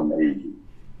free from aging.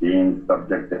 Being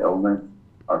subject to illness,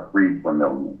 are free from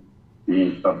illness.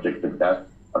 Being subject to death,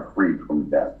 are free from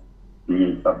death.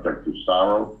 Being subject to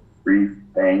sorrow, grief,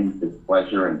 pain,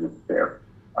 displeasure, and despair,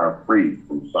 are free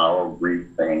from sorrow, grief,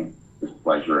 pain,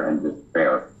 displeasure, and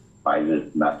despair by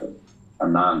this method.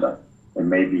 Ananda, it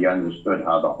may be understood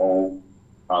how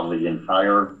the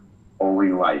entire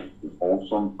holy life is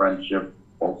wholesome friendship,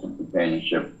 wholesome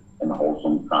companionship, and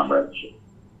wholesome comradeship.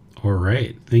 All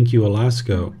right. Thank you,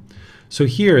 Alasko. So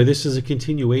here, this is a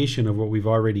continuation of what we've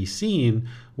already seen,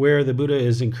 where the Buddha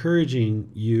is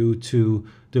encouraging you to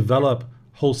develop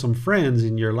wholesome friends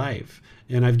in your life.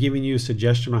 And I've given you a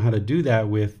suggestion on how to do that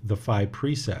with the 5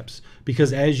 precepts,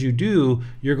 because as you do,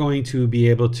 you're going to be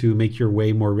able to make your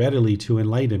way more readily to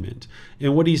enlightenment.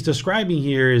 And what he's describing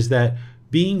here is that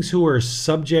beings who are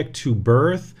subject to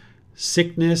birth,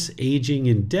 sickness, aging,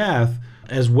 and death,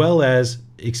 as well as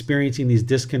experiencing these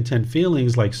discontent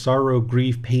feelings like sorrow,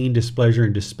 grief, pain, displeasure,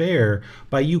 and despair,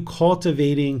 by you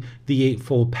cultivating the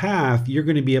Eightfold Path, you're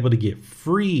going to be able to get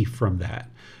free from that.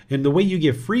 And the way you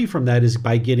get free from that is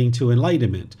by getting to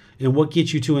enlightenment. And what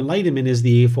gets you to enlightenment is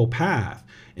the Eightfold Path.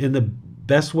 And the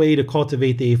best way to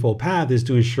cultivate the Eightfold Path is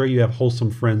to ensure you have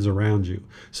wholesome friends around you.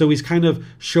 So he's kind of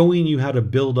showing you how to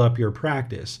build up your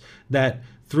practice, that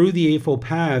through the Eightfold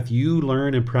Path, you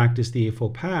learn and practice the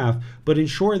Eightfold Path, but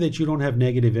ensure that you don't have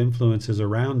negative influences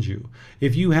around you.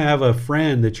 If you have a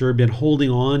friend that you've been holding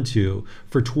on to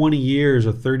for 20 years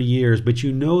or 30 years, but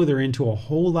you know they're into a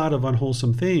whole lot of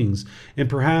unwholesome things, and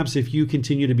perhaps if you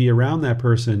continue to be around that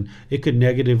person, it could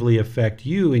negatively affect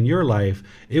you in your life,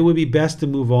 it would be best to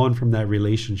move on from that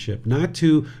relationship, not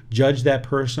to judge that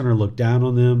person or look down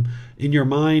on them. In your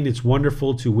mind, it's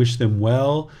wonderful to wish them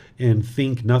well and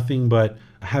think nothing but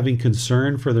having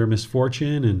concern for their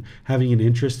misfortune and having an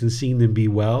interest in seeing them be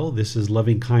well. This is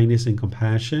loving kindness and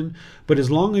compassion. But as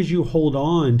long as you hold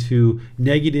on to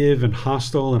negative and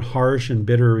hostile and harsh and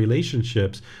bitter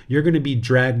relationships, you're going to be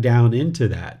dragged down into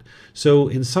that. So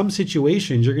in some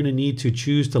situations, you're going to need to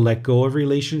choose to let go of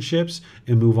relationships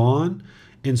and move on.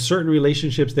 In certain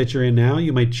relationships that you're in now,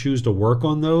 you might choose to work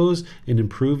on those and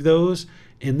improve those.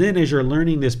 And then as you're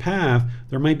learning this path,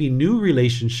 there might be new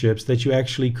relationships that you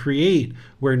actually create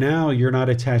where now you're not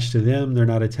attached to them, they're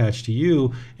not attached to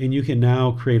you, and you can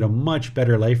now create a much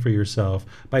better life for yourself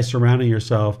by surrounding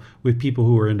yourself with people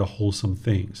who are into wholesome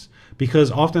things.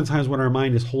 Because oftentimes when our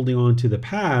mind is holding on to the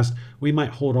past, we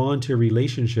might hold on to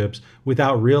relationships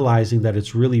without realizing that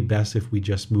it's really best if we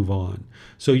just move on.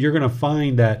 So you're going to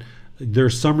find that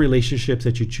there's some relationships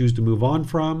that you choose to move on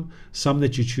from, some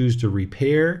that you choose to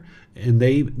repair, and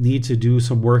they need to do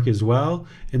some work as well.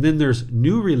 And then there's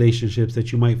new relationships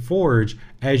that you might forge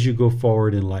as you go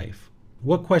forward in life.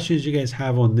 What questions do you guys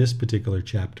have on this particular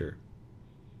chapter?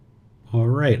 All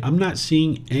right, I'm not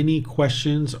seeing any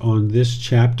questions on this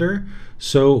chapter.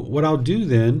 So what I'll do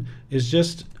then is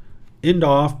just end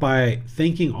off by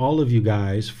thanking all of you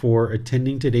guys for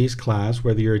attending today's class,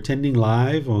 whether you're attending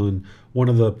live on one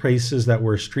of the places that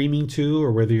we're streaming to,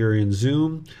 or whether you're in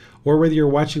Zoom, or whether you're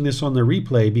watching this on the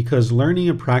replay, because learning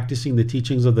and practicing the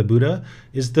teachings of the Buddha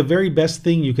is the very best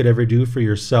thing you could ever do for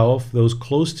yourself, those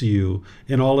close to you,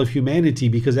 and all of humanity,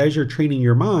 because as you're training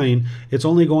your mind, it's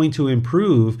only going to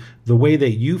improve the way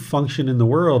that you function in the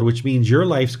world, which means your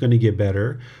life's going to get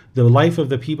better. The life of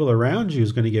the people around you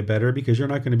is going to get better because you're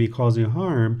not going to be causing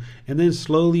harm. And then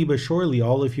slowly but surely,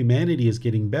 all of humanity is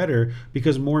getting better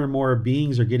because more and more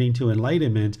beings are getting to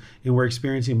enlightenment and we're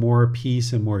experiencing more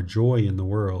peace and more joy in the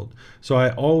world. So I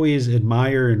always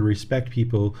admire and respect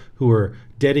people who are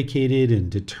dedicated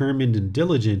and determined and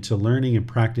diligent to learning and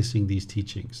practicing these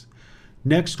teachings.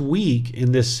 Next week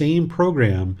in this same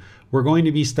program, we're going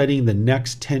to be studying the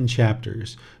next 10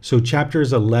 chapters. So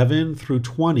chapters 11 through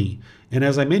 20. And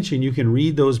as I mentioned, you can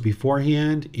read those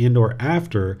beforehand and or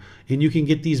after, and you can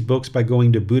get these books by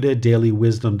going to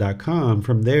buddhadailywisdom.com.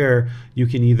 From there, you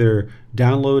can either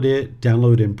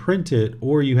download and print it,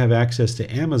 or you have access to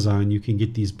Amazon. You can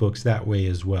get these books that way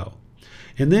as well.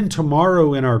 And then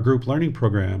tomorrow in our group learning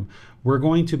program, we're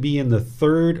going to be in the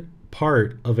third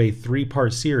part of a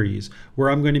 3-part series where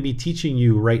I'm going to be teaching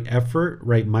you right effort,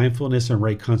 right mindfulness, and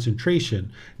right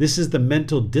concentration. This is the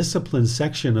mental discipline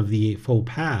section of the Eightfold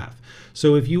Path.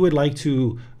 So if you would like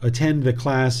to attend the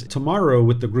class tomorrow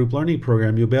with the group learning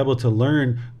program, you'll be able to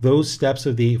learn those steps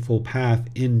of the Eightfold Path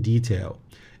in detail.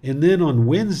 And then on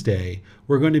Wednesday,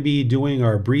 we're going to be doing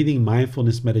our breathing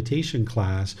mindfulness meditation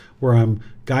class where I'm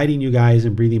guiding you guys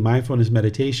in breathing mindfulness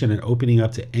meditation and opening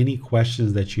up to any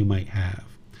questions that you might have.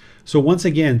 So once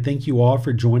again, thank you all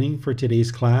for joining for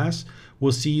today's class.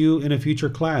 We'll see you in a future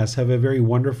class. Have a very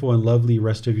wonderful and lovely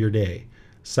rest of your day.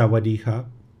 Sawadee ka.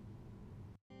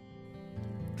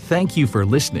 Thank you for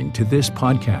listening to this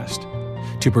podcast.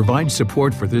 To provide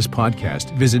support for this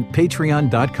podcast, visit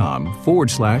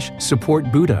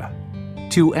patreon.com/support Buddha.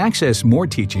 To access more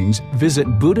teachings, visit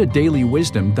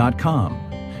buddhadailywisdom.com.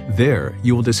 There,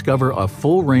 you will discover a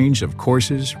full range of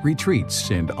courses,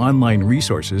 retreats, and online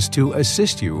resources to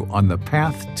assist you on the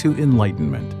path to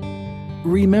enlightenment.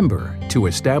 Remember to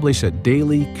establish a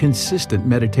daily, consistent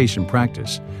meditation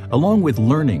practice, along with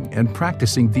learning and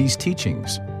practicing these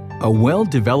teachings. A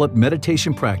well-developed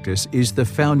meditation practice is the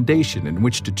foundation in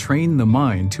which to train the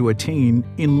mind to attain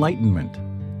enlightenment.